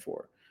stand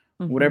for,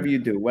 whatever Mhm. you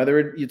do.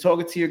 Whether you're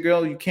talking to your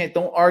girl,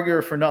 don't argue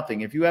her for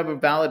nothing. If you have a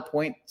valid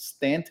point,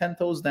 stand 10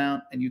 toes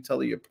down and you tell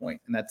her your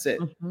point, and that's it.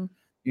 Mhm.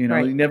 You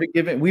Right. never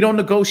give it. We don't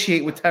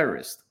negotiate with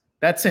terrorists.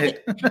 That's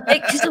it.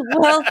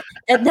 Well,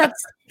 and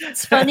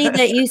it's funny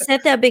that you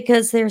said that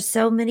because there's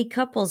so many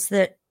couples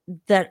that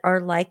are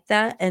like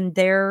that, and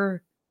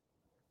their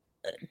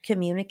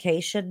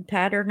communication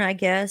pattern, I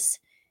guess,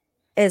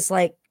 is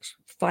like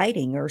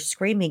fighting or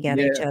screaming at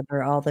each Yeah.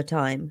 other all the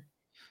time.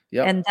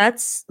 And Yep.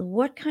 that's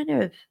what kind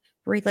of No,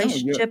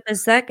 relationship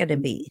is that gonna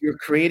be? you're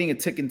creating a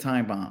ticking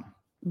time bomb.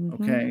 Mhm.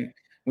 Okay.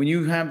 When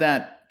you have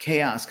that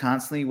chaos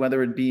constantly,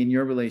 whether it be in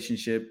your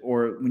relationship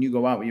or when you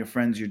go out with your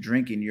friends, you're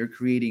drinking, you're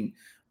creating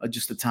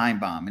just a time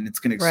bomb, and it's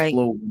going to Right,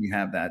 explode when you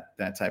have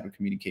that type of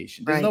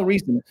communication. There's no right.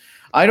 reason.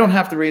 I don't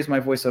have to raise my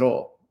voice at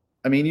all.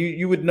 I mean,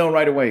 you would know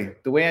right away.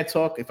 The way I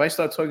talk, if I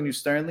start talking to you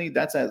sternly,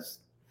 that's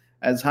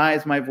as high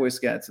as my voice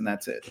gets, and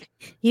that's it.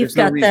 You've There's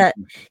no got reason. that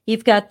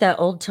you've got that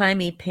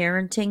old-timey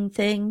parenting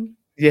thing.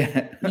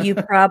 Yeah. You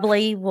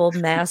probably will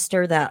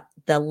master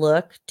the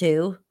look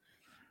too,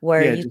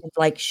 where Yeah, you just could,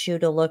 like,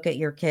 shoot a look at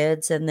your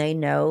kids and they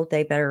know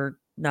they better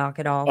knock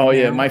it off oh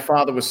yeah, now. my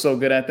father was so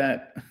good at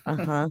that.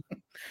 Uh-huh.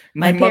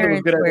 My My mother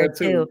was parents good at were that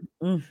too.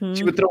 too.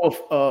 She Mhm, would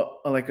throw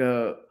like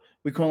a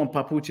we call them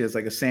papuches,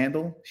 like a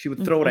sandal. She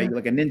would throw it at mhm. you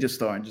like a ninja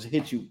star and just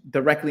hit you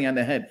directly on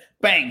the head.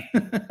 Bang.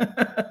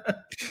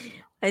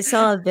 I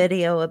saw a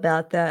video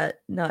about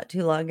that not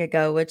too long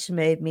ago, which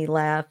made me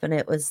laugh, and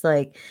it was,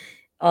 like,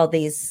 all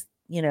these,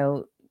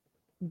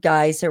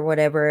 guys or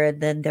whatever,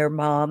 and then their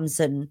moms,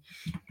 and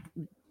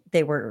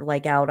they were,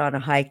 like, out on a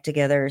hike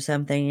together or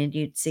something, and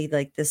you'd see,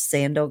 like, this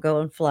sandal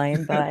going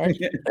flying by.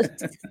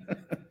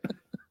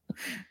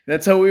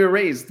 That's how we were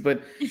raised.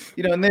 But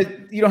and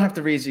then you don't have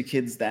to raise your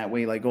kids that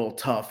way, like all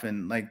tough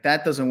and like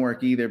that doesn't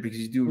work either because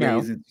you do No.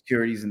 raise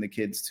insecurities in the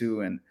kids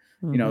too. And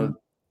you Mhm. know,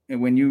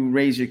 and when you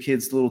raise your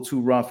kids a little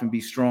too rough and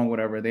be strong,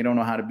 whatever, they don't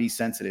know how to be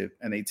sensitive,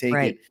 and they take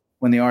Right. it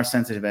when they are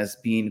sensitive as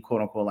being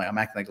quote unquote like I'm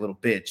acting like a little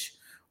bitch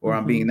or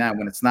I'm being Mhm. that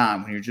when it's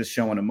not, when you're just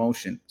showing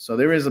emotion. So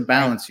there is a Right.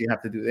 balance you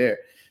have to do there.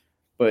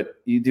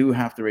 But you do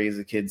have to raise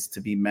the kids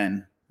to be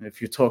men.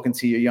 If you're talking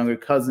to your younger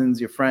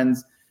cousins, your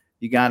friends,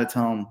 you got to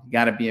tell them, you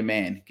got to be a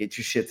man, get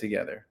your shit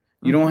together.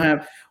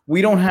 Mhm.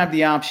 We don't have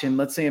the option.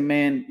 Let's say a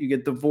man, you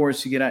get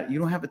divorced, you get out, you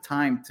don't have a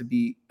time to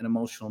be an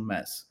emotional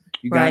mess.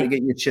 You got to Right.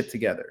 get your shit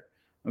together.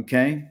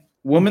 Okay.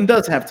 Woman Mhm.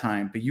 does have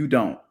time, but you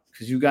don't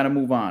because you got to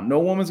move on. No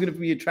woman's going to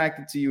be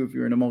attracted to you if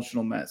you're an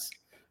emotional mess.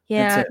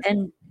 That's Yeah,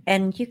 it.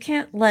 and you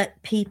can't let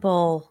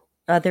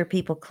other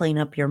people clean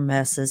up your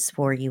messes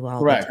for you all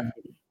the Correct. time.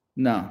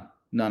 No,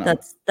 no, no.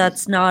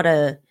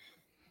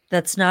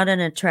 That's not an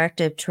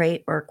attractive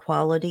trait or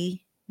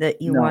quality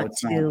that you No, want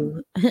it's not.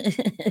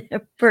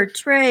 to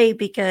portray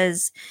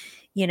because,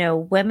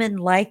 women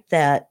like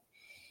that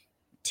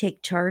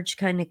take charge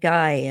kinda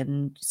guy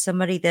and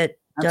somebody that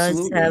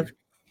does have Absolutely.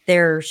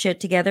 their shit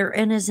together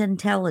and is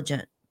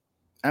intelligent.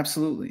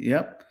 Absolutely.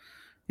 Yep.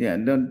 Yeah.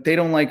 No, they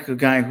don't like a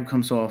guy who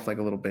comes off like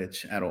a little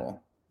bitch at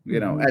all.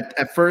 Mhm.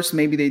 At first,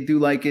 maybe they do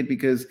like it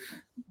because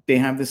they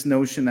have this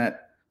notion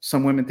that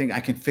some women think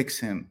I can fix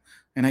him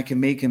and I can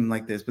make him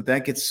like this, but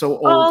that gets so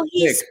old "Oh, quick.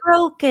 he's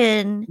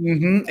broken.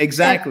 That's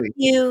Exactly.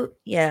 cute."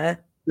 Yeah.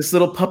 This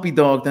little puppy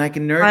dog that I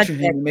can nurture him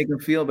and Project. make him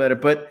feel better.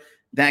 But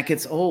that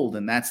gets old.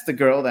 And that's the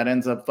girl that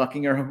ends up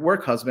fucking her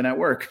work husband at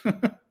work.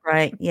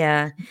 Right,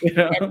 yeah. you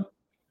And know?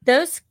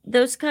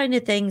 those kind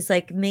of things,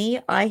 like me,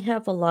 I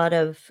have a lot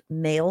of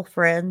male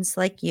friends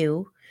like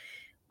you,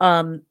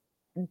 um,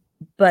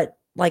 but,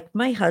 like,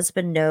 my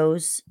husband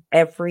knows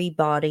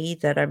everybody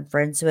that I'm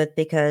friends with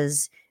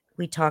because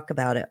we talk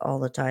about it all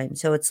the time,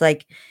 so it's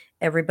like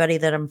everybody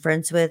that I'm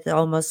friends with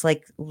almost,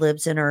 like,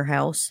 lives in our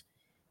house,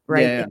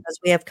 right? Yeah. Because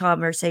we have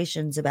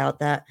conversations about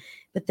that,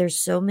 but there's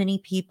so many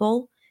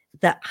people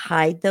that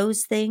hide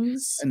those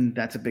things. And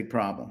that's a big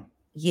problem.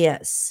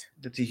 Yes.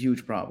 That's a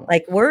huge problem.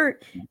 Like,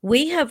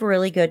 we have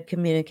really good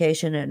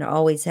communication and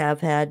always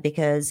have had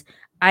because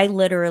I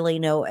literally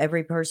know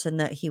every person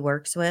that he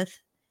works with.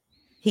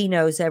 He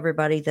knows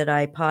everybody that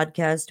I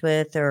podcast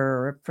with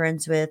or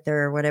friends with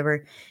or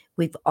whatever.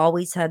 We've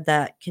always had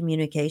that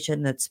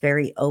communication that's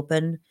very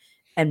open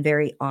and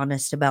very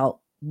honest about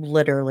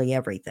literally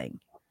everything.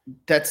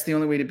 That's the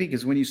only way to be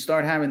because when you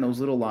start having those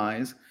little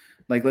lies,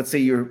 like let's say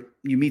you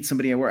meet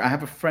somebody at work. I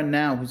have a friend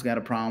now who's got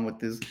a problem with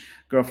his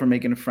girlfriend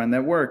making a friend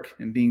at work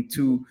and being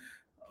too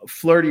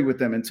flirty with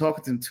them and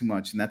talking to them too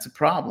much, and that's a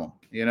problem,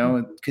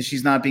 Mhm. because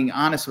she's not being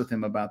honest with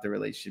him about the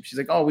relationship. She's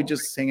like, "Oh, we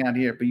just hang out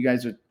here," but you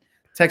guys are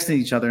texting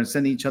each other and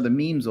sending each other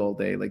memes all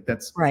day. Like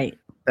Right.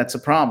 that's a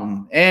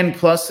problem. And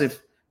plus,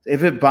 if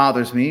it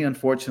bothers me,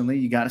 unfortunately,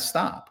 you got to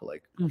stop.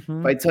 Like if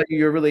Mhm. I tell you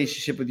your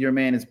relationship with your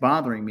man is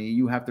bothering me,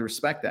 you have to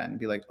respect that and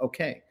be like,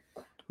 okay,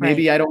 Right.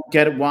 maybe I don't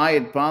get it why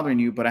it's bothering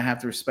you, but I have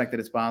to respect that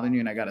it's bothering you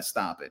and I got to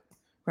stop it.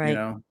 You Right.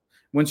 know,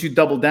 once you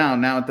double down,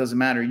 now it doesn't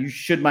matter. You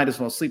might as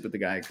well sleep with the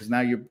guy because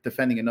now you're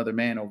defending another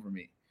man over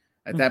me.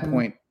 At that Mhm.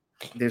 point,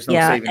 There's no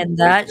Yeah, saving a and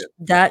that relationship.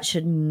 that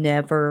should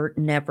never,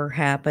 never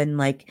happen.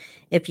 Like,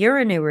 if you're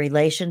in a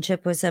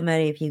relationship with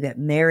somebody, if you get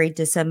married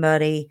to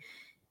somebody,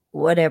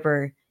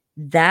 whatever,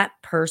 that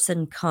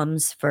person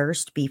comes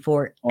first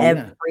before Oh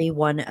yeah.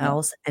 everyone Yep.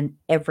 else and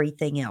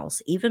everything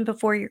else, even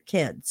before your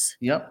kids.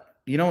 Yep.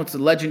 You know, it's a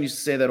legend used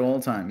to say that all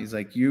the time. He's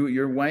like,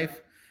 your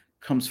wife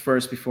comes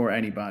first before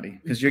anybody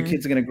because your Mhm.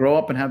 kids are going to grow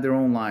up and have their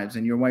own lives,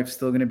 and your wife's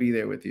still going to be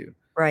there with you.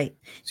 Right.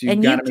 So you've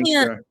And got to make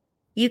sure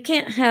you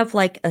can't have,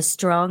 like, a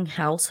strong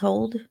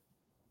household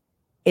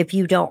if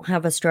you don't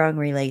have a strong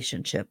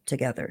relationship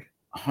together.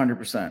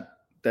 100%.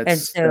 And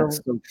That's so,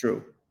 so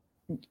true.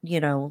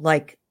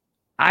 like,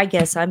 I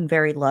guess I'm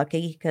very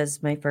lucky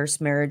because my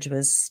first marriage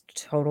was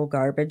total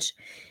garbage,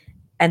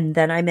 and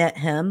then I met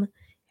him,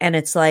 and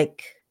it's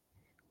like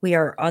we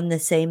are on the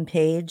same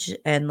page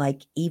and,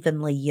 like,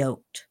 evenly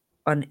yoked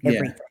on Yeah.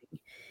 everything,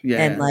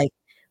 Yeah. and, Yeah. like,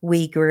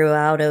 we grew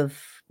out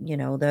of,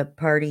 the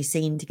party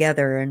scene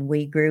together, and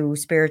we grew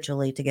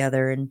spiritually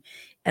together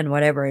and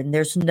whatever, and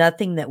there's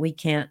nothing that we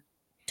can't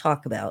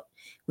talk about.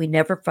 We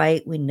never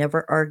fight, we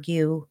never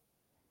argue,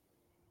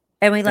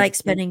 and we That's like true.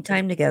 spending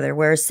time together,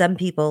 whereas some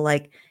people,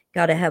 like,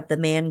 gotta have the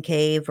man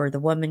cave or the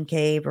woman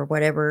cave or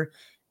whatever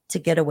to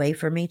get away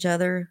from each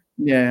other.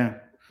 Yeah.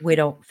 We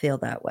don't feel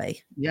that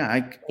way, Yeah.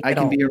 like, I at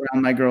can all. be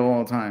around my girl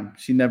all the time.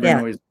 She never Yeah,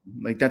 annoys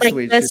me. Like that's the like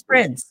way it should best be.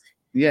 friends.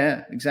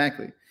 Yeah,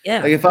 exactly.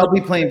 Yeah, Like if like I'll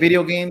be playing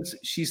video games,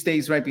 she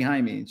stays right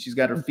behind me and she's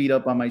got her mm, feet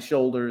up on my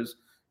shoulders.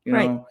 You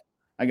right. know,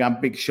 I got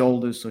big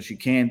shoulders, so she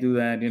can't do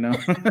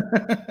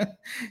that.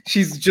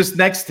 She's just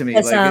next to me,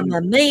 'Cause like, I'm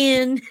a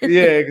man.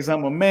 yeah, because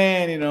I'm a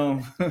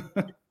man.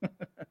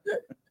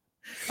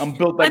 I'm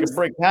built like I'm a s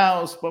brick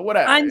house, but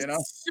whatever. I'm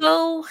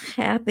so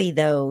happy,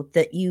 though,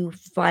 that you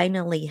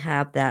finally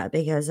have that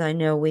because I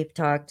know we've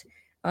talked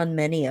on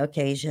many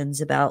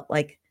occasions about,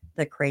 like,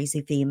 the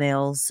crazy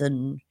females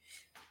and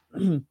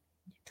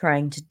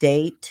trying to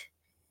date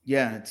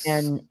Yeah, it's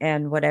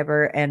and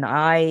whatever, and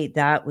I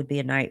that would be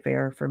a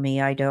nightmare for me.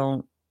 I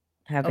don't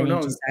have oh any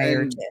no,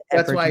 desire and to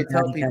that's ever why I do that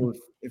tell again. people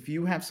if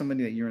you have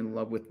somebody that you're in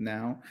love with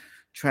now,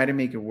 try to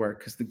make it work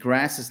because the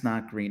grass is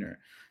not greener.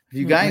 If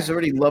you Mm-mm. guys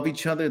already love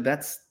each other,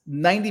 that's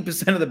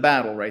 90% of the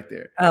battle right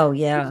there. Oh, Just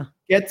yeah.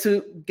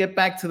 get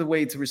back to the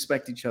way to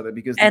respect each other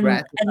because the And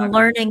grass is and not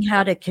greener. learning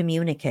how to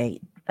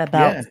communicate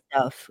about Yeah,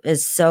 stuff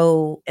is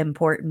so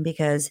important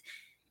because,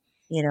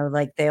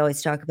 like, they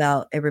always talk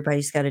about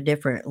everybody's got a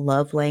different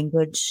love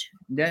language.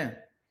 yeah,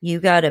 You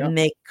gotta yep,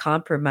 make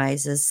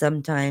compromises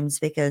sometimes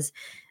because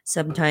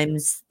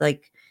sometimes,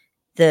 like,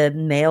 the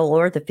male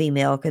or the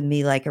female can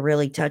be, like, a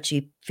really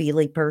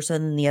touchy-feely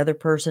person and the other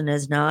person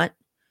is not,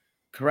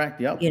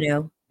 correct, you yep,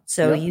 know?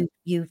 So yep.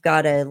 you've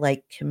gotta,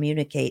 like,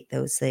 communicate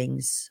those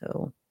things,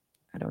 so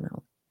I don't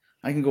know.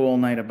 I can go all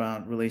night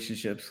about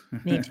relationships.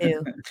 Me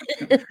too.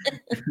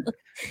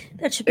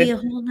 That should be It a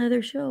whole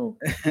 'nother show.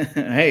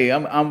 hey,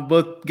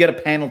 we'll get a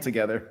panel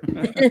together.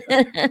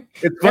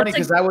 It's funny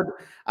That's a because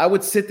I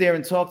would sit there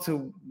and talk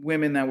to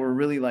women that were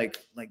really like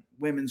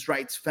women's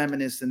rights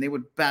feminists, and they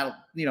would battle,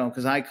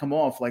 because I come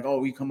off like,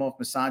 oh, you come off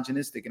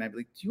misogynistic, and I'd be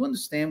like, do you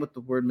understand what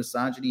the word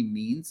misogyny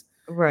means?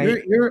 You're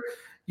right. you're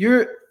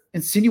you're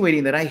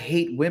insinuating that I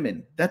hate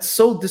women. That's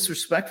so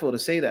disrespectful to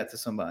say that to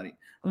somebody.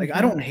 Like I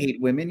Mhm. don't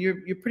hate women. You're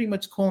pretty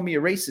much calling me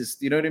a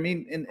racist. You know what I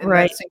mean? In that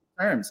Right. same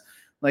terms.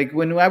 Like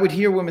when I would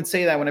hear women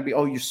say that, when I'd be,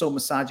 oh, you're so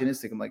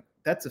misogynistic. I'm like,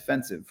 that's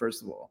offensive.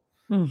 First of all,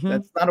 Mhm.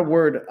 that's not a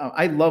word.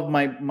 I love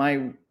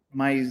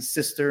my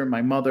sister,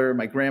 my mother,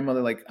 my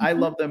grandmother. Like I Mhm.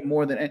 love them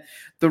more than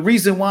the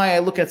reason why I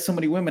look at so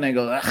many women. I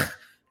go, ugh,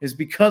 is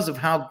because of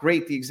how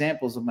great the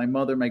examples of my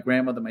mother, my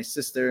grandmother, my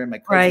sister, and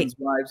my Right. cousins'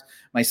 wives,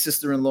 my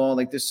sister-in-law.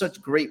 Like there's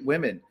such great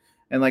women,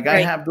 and like I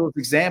Right. have those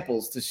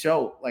examples to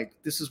show like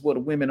this is what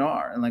women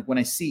are. And like when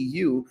I see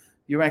you,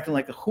 you're acting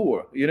like a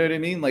whore. You know what I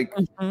mean? Like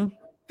Mhm.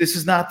 this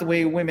is not the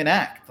way women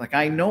act. Like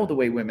I know the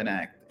way women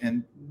act,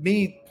 and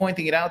me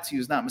pointing it out to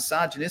you is not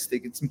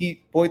misogynistic. It's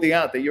me pointing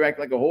out that you act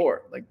like a whore.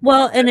 Like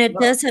Well, and that's it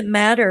enough. doesn't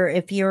matter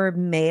if you're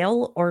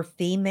male or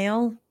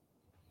female,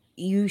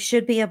 you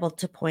should be able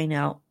to point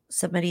out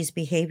somebody's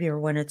behavior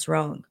when it's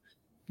wrong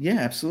Yeah,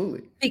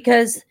 absolutely.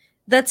 because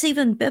that's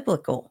even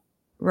biblical,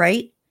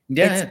 right?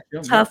 Yeah, It's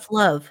yeah, tough yep.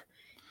 love.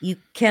 You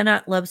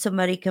cannot love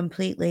somebody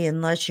completely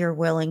unless you're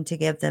willing to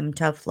give them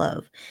tough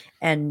love,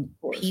 and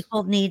Of course.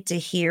 people need to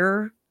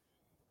hear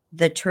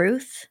the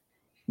truth,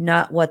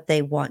 not what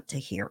they want to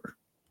hear.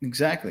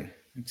 Exactly.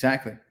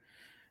 Exactly.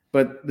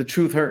 But the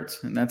truth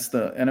hurts, and that's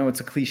the. I know it's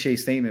a cliche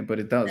statement, but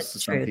it does to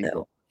It's some true, though.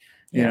 people.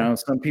 Yeah.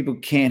 Some people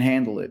can't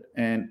handle it,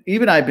 and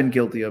even I've been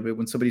guilty of it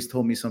when somebody's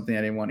told me something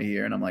I didn't want to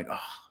hear, and I'm like, oh,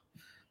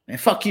 man,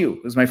 fuck you,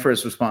 was my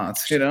first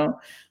response.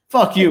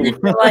 Fuck And then you.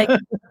 you're like,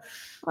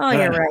 "Oh,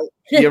 you're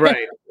You're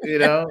right."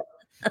 right.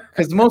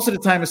 Because most of the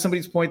time, if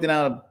somebody's pointing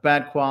out a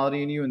bad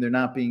quality in you and they're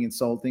not being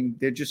insulting,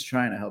 they're just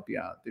trying to help you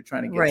out. They're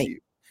trying to get to Right. you.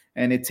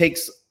 And it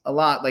takes a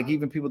lot, like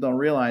even people don't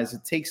realize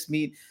it takes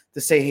me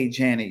to say, hey,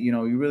 Janet,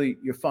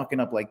 you're fucking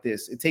up like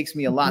this. It takes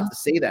me a lot Mhm. to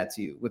say that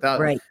to you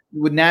Right.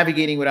 with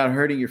navigating without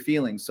hurting your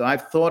feelings. So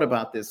I've thought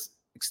about this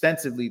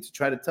extensively to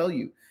try to tell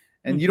you.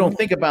 And you Mhm. don't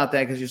think about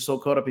that because you're so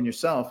caught up in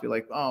yourself. You're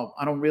like, oh,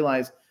 I don't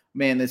realize,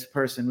 man, this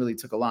person really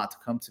took a lot to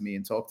come to me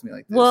and talk to me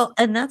like this. Well,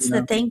 and that's You the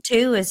know? thing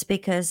too, is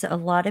because a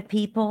lot of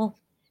people,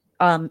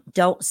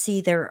 don't see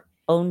their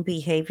own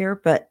behavior,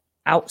 but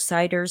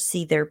outsiders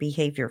see their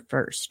behavior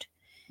first.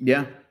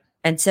 Yeah.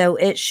 And so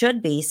it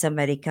should be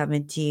somebody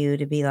coming to you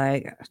to be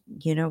like,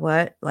 "You know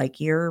what? Like,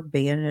 you're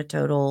being a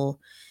total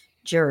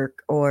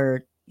jerk,"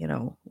 or,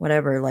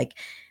 whatever, like,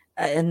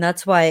 and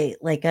that's why,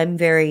 like, I'm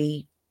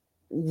very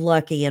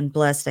lucky and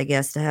blessed, I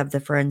guess, to have the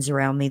friends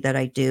around me that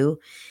I do,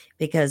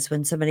 because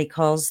when somebody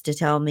calls to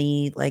tell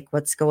me, like,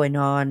 what's going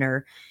on,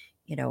 or,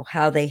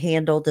 how they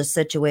handled a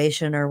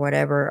situation or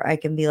whatever, I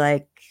can be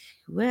like,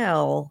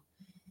 "Well,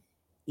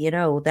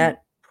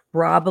 that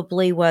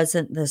probably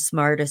wasn't the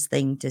smartest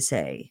thing to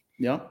say,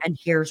 Yep. and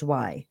here's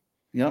why.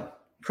 Yep.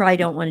 Probably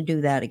don't wanna do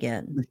that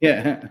again."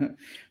 Yeah.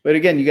 But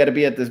again, you got to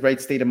be at the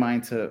right state of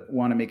mind to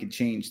want to make a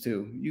change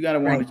too. You got to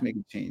want Right, to make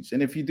a change.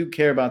 And if you do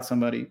care about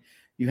somebody,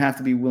 you have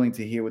to be willing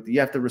to hear what you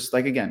have to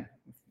like again,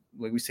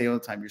 like we say all the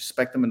time, you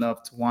respect them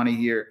enough to want to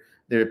hear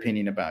their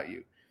opinion about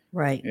you.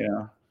 right. You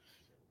know.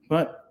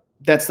 But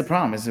that's the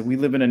problem is that we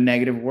live in a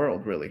negative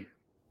world, really.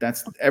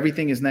 That's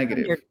everything is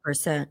negative.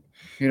 100%.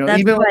 You know,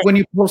 That's even why when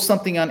you post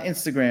something on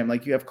Instagram,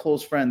 like you have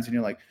close friends and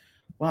you're like,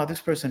 wow,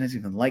 this person hasn't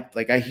even liked,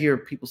 like I hear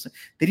people say,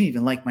 they didn't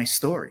even like my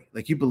story.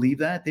 Like, you believe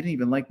that? They didn't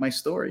even like my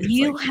story. It's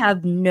you like,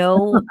 have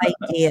no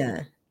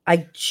idea.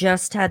 I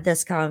just had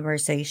this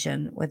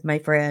conversation with my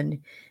friend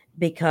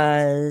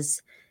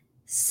because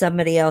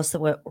somebody else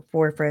that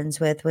we're friends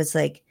with was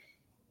like,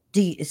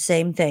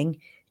 same thing.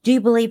 "Do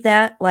you believe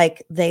that?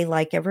 Like, they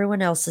like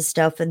everyone else's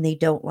stuff and they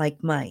don't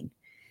like mine.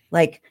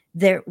 Like,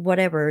 they're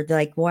whatever,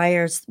 like, why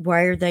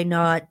are they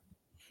not,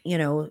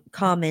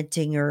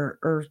 commenting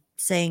or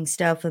saying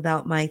stuff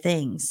about my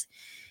things?"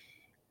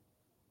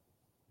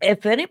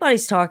 If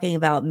anybody's talking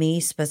about me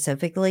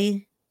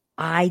specifically,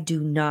 I do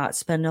not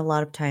spend a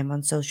lot of time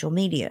on social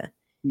media.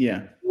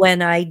 yeah,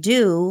 When I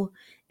do,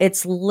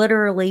 it's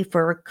literally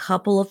for a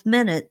couple of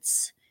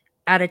minutes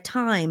at a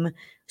time.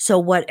 So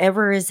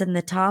whatever is in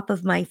the top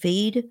of my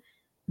feed,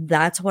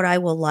 that's what I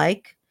will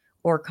like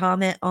or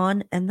comment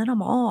on, and then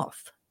I'm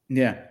off.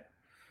 yeah.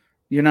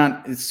 You're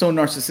not, it's so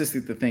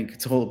narcissistic to think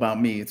it's all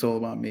about me. It's all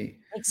about me.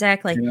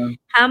 Exactly. You know?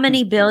 How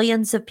many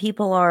billions of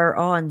people are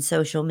on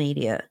social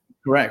media,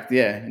 Correct.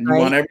 Yeah. And you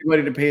want right?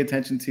 everybody to pay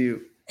attention to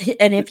you.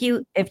 And if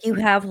you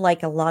have,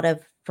 like, a lot of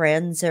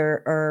friends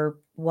or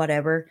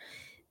whatever,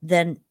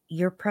 then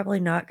you're probably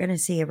not gonna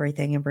see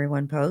everything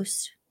everyone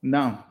posts.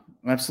 No,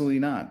 absolutely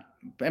not.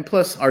 And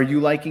plus, are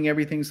you liking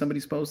everything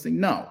somebody's posting?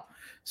 No.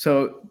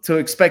 So to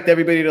expect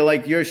everybody to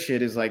like your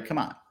shit is like, come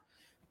on,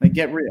 like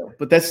get real.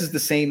 But this is the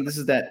same. This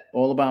is that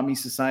all about me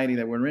society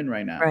that we're in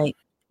right now. Right.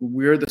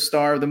 We're the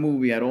star of the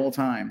movie at all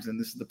times, and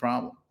this is the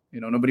problem. You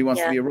know, nobody wants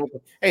to Yeah. be a role.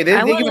 Hey, I they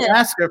give an wanna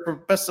Oscar for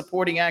best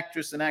supporting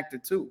actress and actor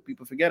too.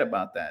 People forget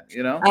about that.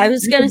 You know, I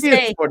was you gonna can be a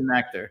say, supporting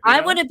actor. You I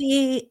know, wanna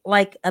be,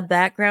 like, a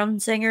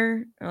background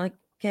singer, like,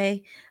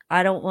 okay?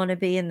 I don't wanna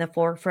be in the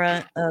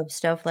forefront of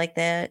stuff like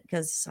that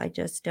because I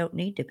just don't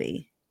need to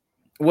be.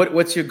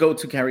 what's your go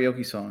to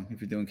karaoke song if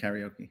you're doing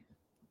karaoke?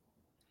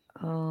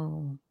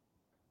 Oh.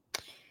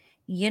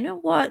 You know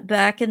what?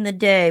 Back in the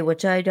day,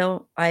 which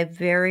I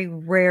very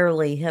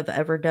rarely have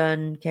ever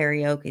done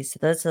karaoke, so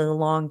that's a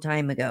long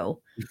time ago.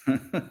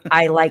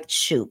 I liked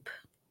Shoop.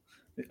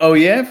 Oh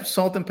yeah,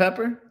 salt and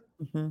pepper.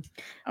 Mhm.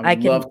 I I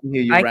would love can to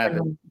hear you I rap it.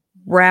 can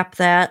rap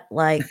that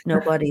like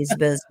nobody's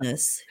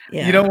business. You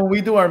Yeah. know, when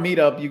we do our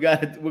meetup, you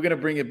got to. We're gonna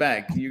bring it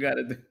back. You got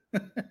to.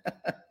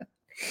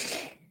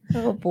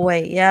 Oh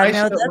boy. Yeah,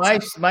 no,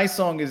 that's My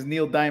song is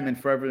Neil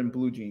Diamond, "Forever in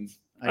Blue Jeans."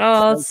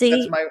 oh, That's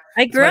see, my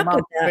I that's grew my up with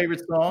mom's that.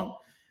 favorite song.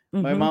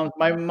 Mhm.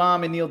 My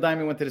mom and Neil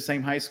Diamond went to the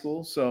same high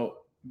school, so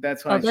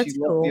that's Oh, why she that's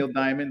loved cool. Neil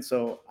Diamond.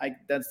 So I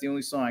that's the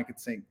only song I could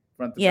sing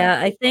front to back. Yeah,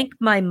 I think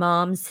my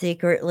mom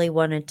secretly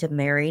wanted to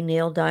marry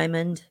Neil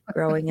Diamond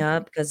growing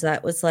up because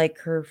that was, like,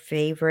 her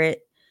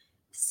favorite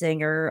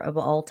singer of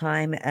all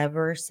time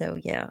ever, so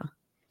yeah,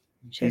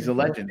 she had He's a a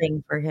whole legend.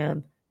 thing for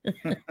him.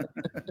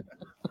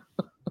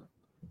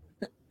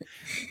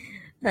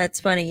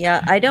 That's funny,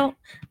 yeah, I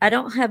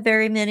don't have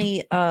very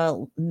many,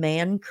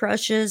 man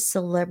crushes,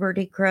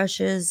 celebrity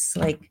crushes,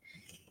 like,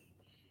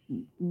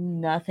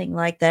 nothing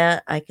like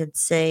that. I could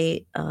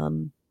say,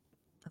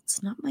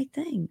 that's not my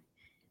thing,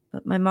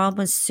 but my mom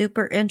was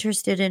super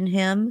interested in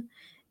him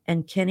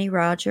and Kenny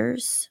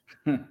Rogers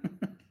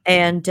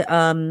and,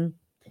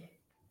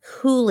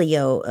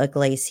 Julio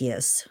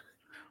Iglesias.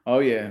 Oh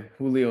yeah,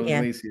 Julio Yeah,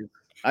 Iglesias.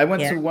 I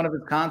went yeah. to one of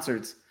his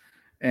concerts,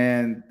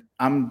 and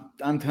I'm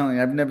telling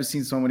you, I've never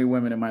seen so many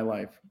women in my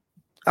life.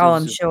 It Oh,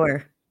 was I'm just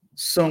sure.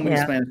 so many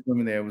Yeah. Spanish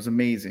women there. It was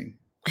amazing.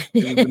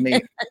 It was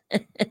amazing,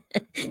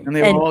 and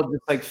they were And all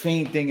just like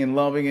fainting and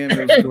loving him.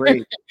 It was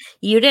great.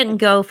 you didn't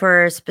go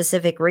for a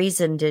specific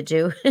reason, did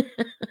you?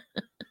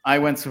 I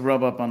went to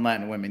rub up on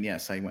Latin women.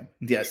 Yes, I went.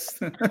 Yes,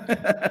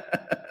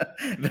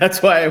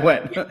 that's why I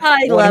went.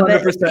 I love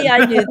it. See, 100%.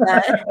 I knew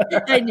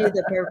that. I knew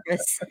the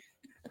purpose.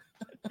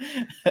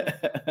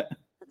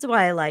 That's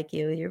why I like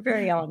you. You're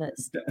very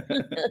honest.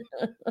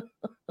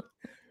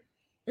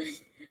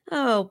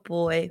 Oh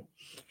boy.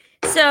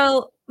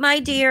 So, my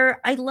dear,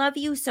 I love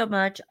you so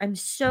much. I'm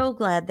so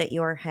glad that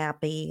you're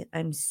happy.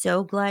 I'm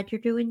so glad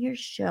you're doing your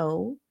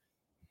show.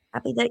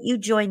 Happy that you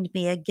joined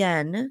me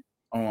again.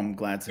 Oh, I'm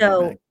glad to be back.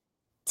 So,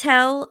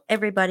 tell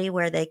everybody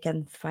where they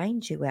can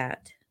find you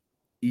at.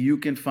 You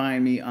can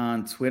find me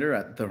on Twitter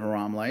at the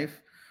Haram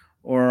Life,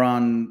 or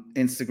on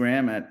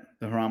Instagram at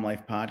the Haram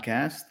Life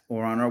Podcast,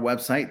 or on our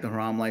website,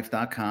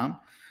 theharamlife.com.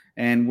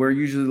 And we're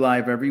usually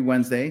live every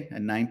Wednesday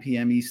at 9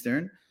 p.m.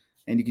 Eastern.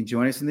 And you can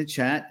join us in the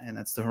chat. And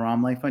that's the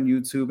Haram Life on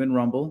YouTube and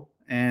Rumble.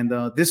 And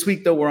this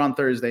week, though, we're on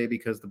Thursday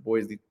because the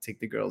boys need to take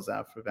the girls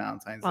out for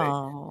Valentine's Day.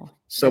 Oh,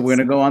 So we're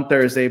that's gonna go on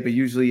Thursday, but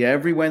usually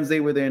every Wednesday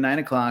we're there at 9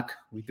 o'clock.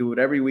 We do it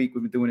every week.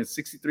 We've been doing it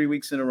 63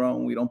 weeks in a row,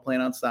 and we don't plan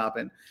on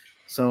stopping.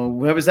 So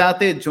whoever's out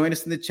there, join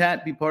us in the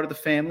chat, be part of the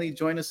family,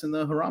 join us in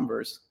the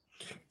Haramverse.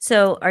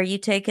 so. Are you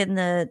taking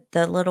the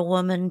little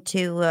woman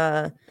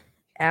to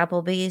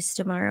Applebee's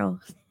tomorrow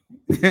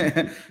or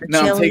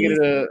No, I'm Chili's?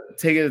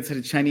 taking it to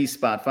the Chinese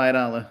spot,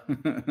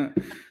 $5.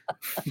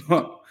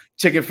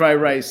 Chicken fried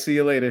rice. See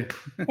you later.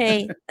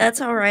 Hey, that's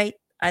all right.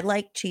 I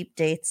like cheap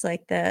dates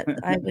like that.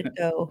 I would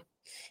go.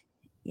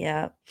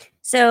 Yeah.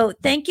 So,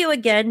 thank you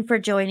again for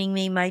joining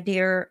me, my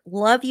dear.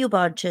 Love you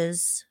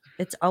bunches.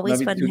 It's always Love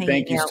you fun too. hanging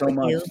Thank you out so with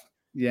much. you.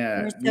 You're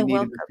Yeah, we so needed this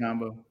welcome.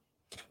 combo.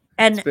 It's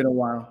And been a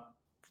while.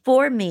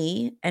 for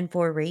me and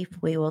for Reef,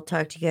 we will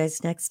talk to you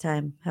guys next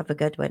time. Have a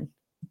good one.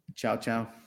 Ciao, ciao.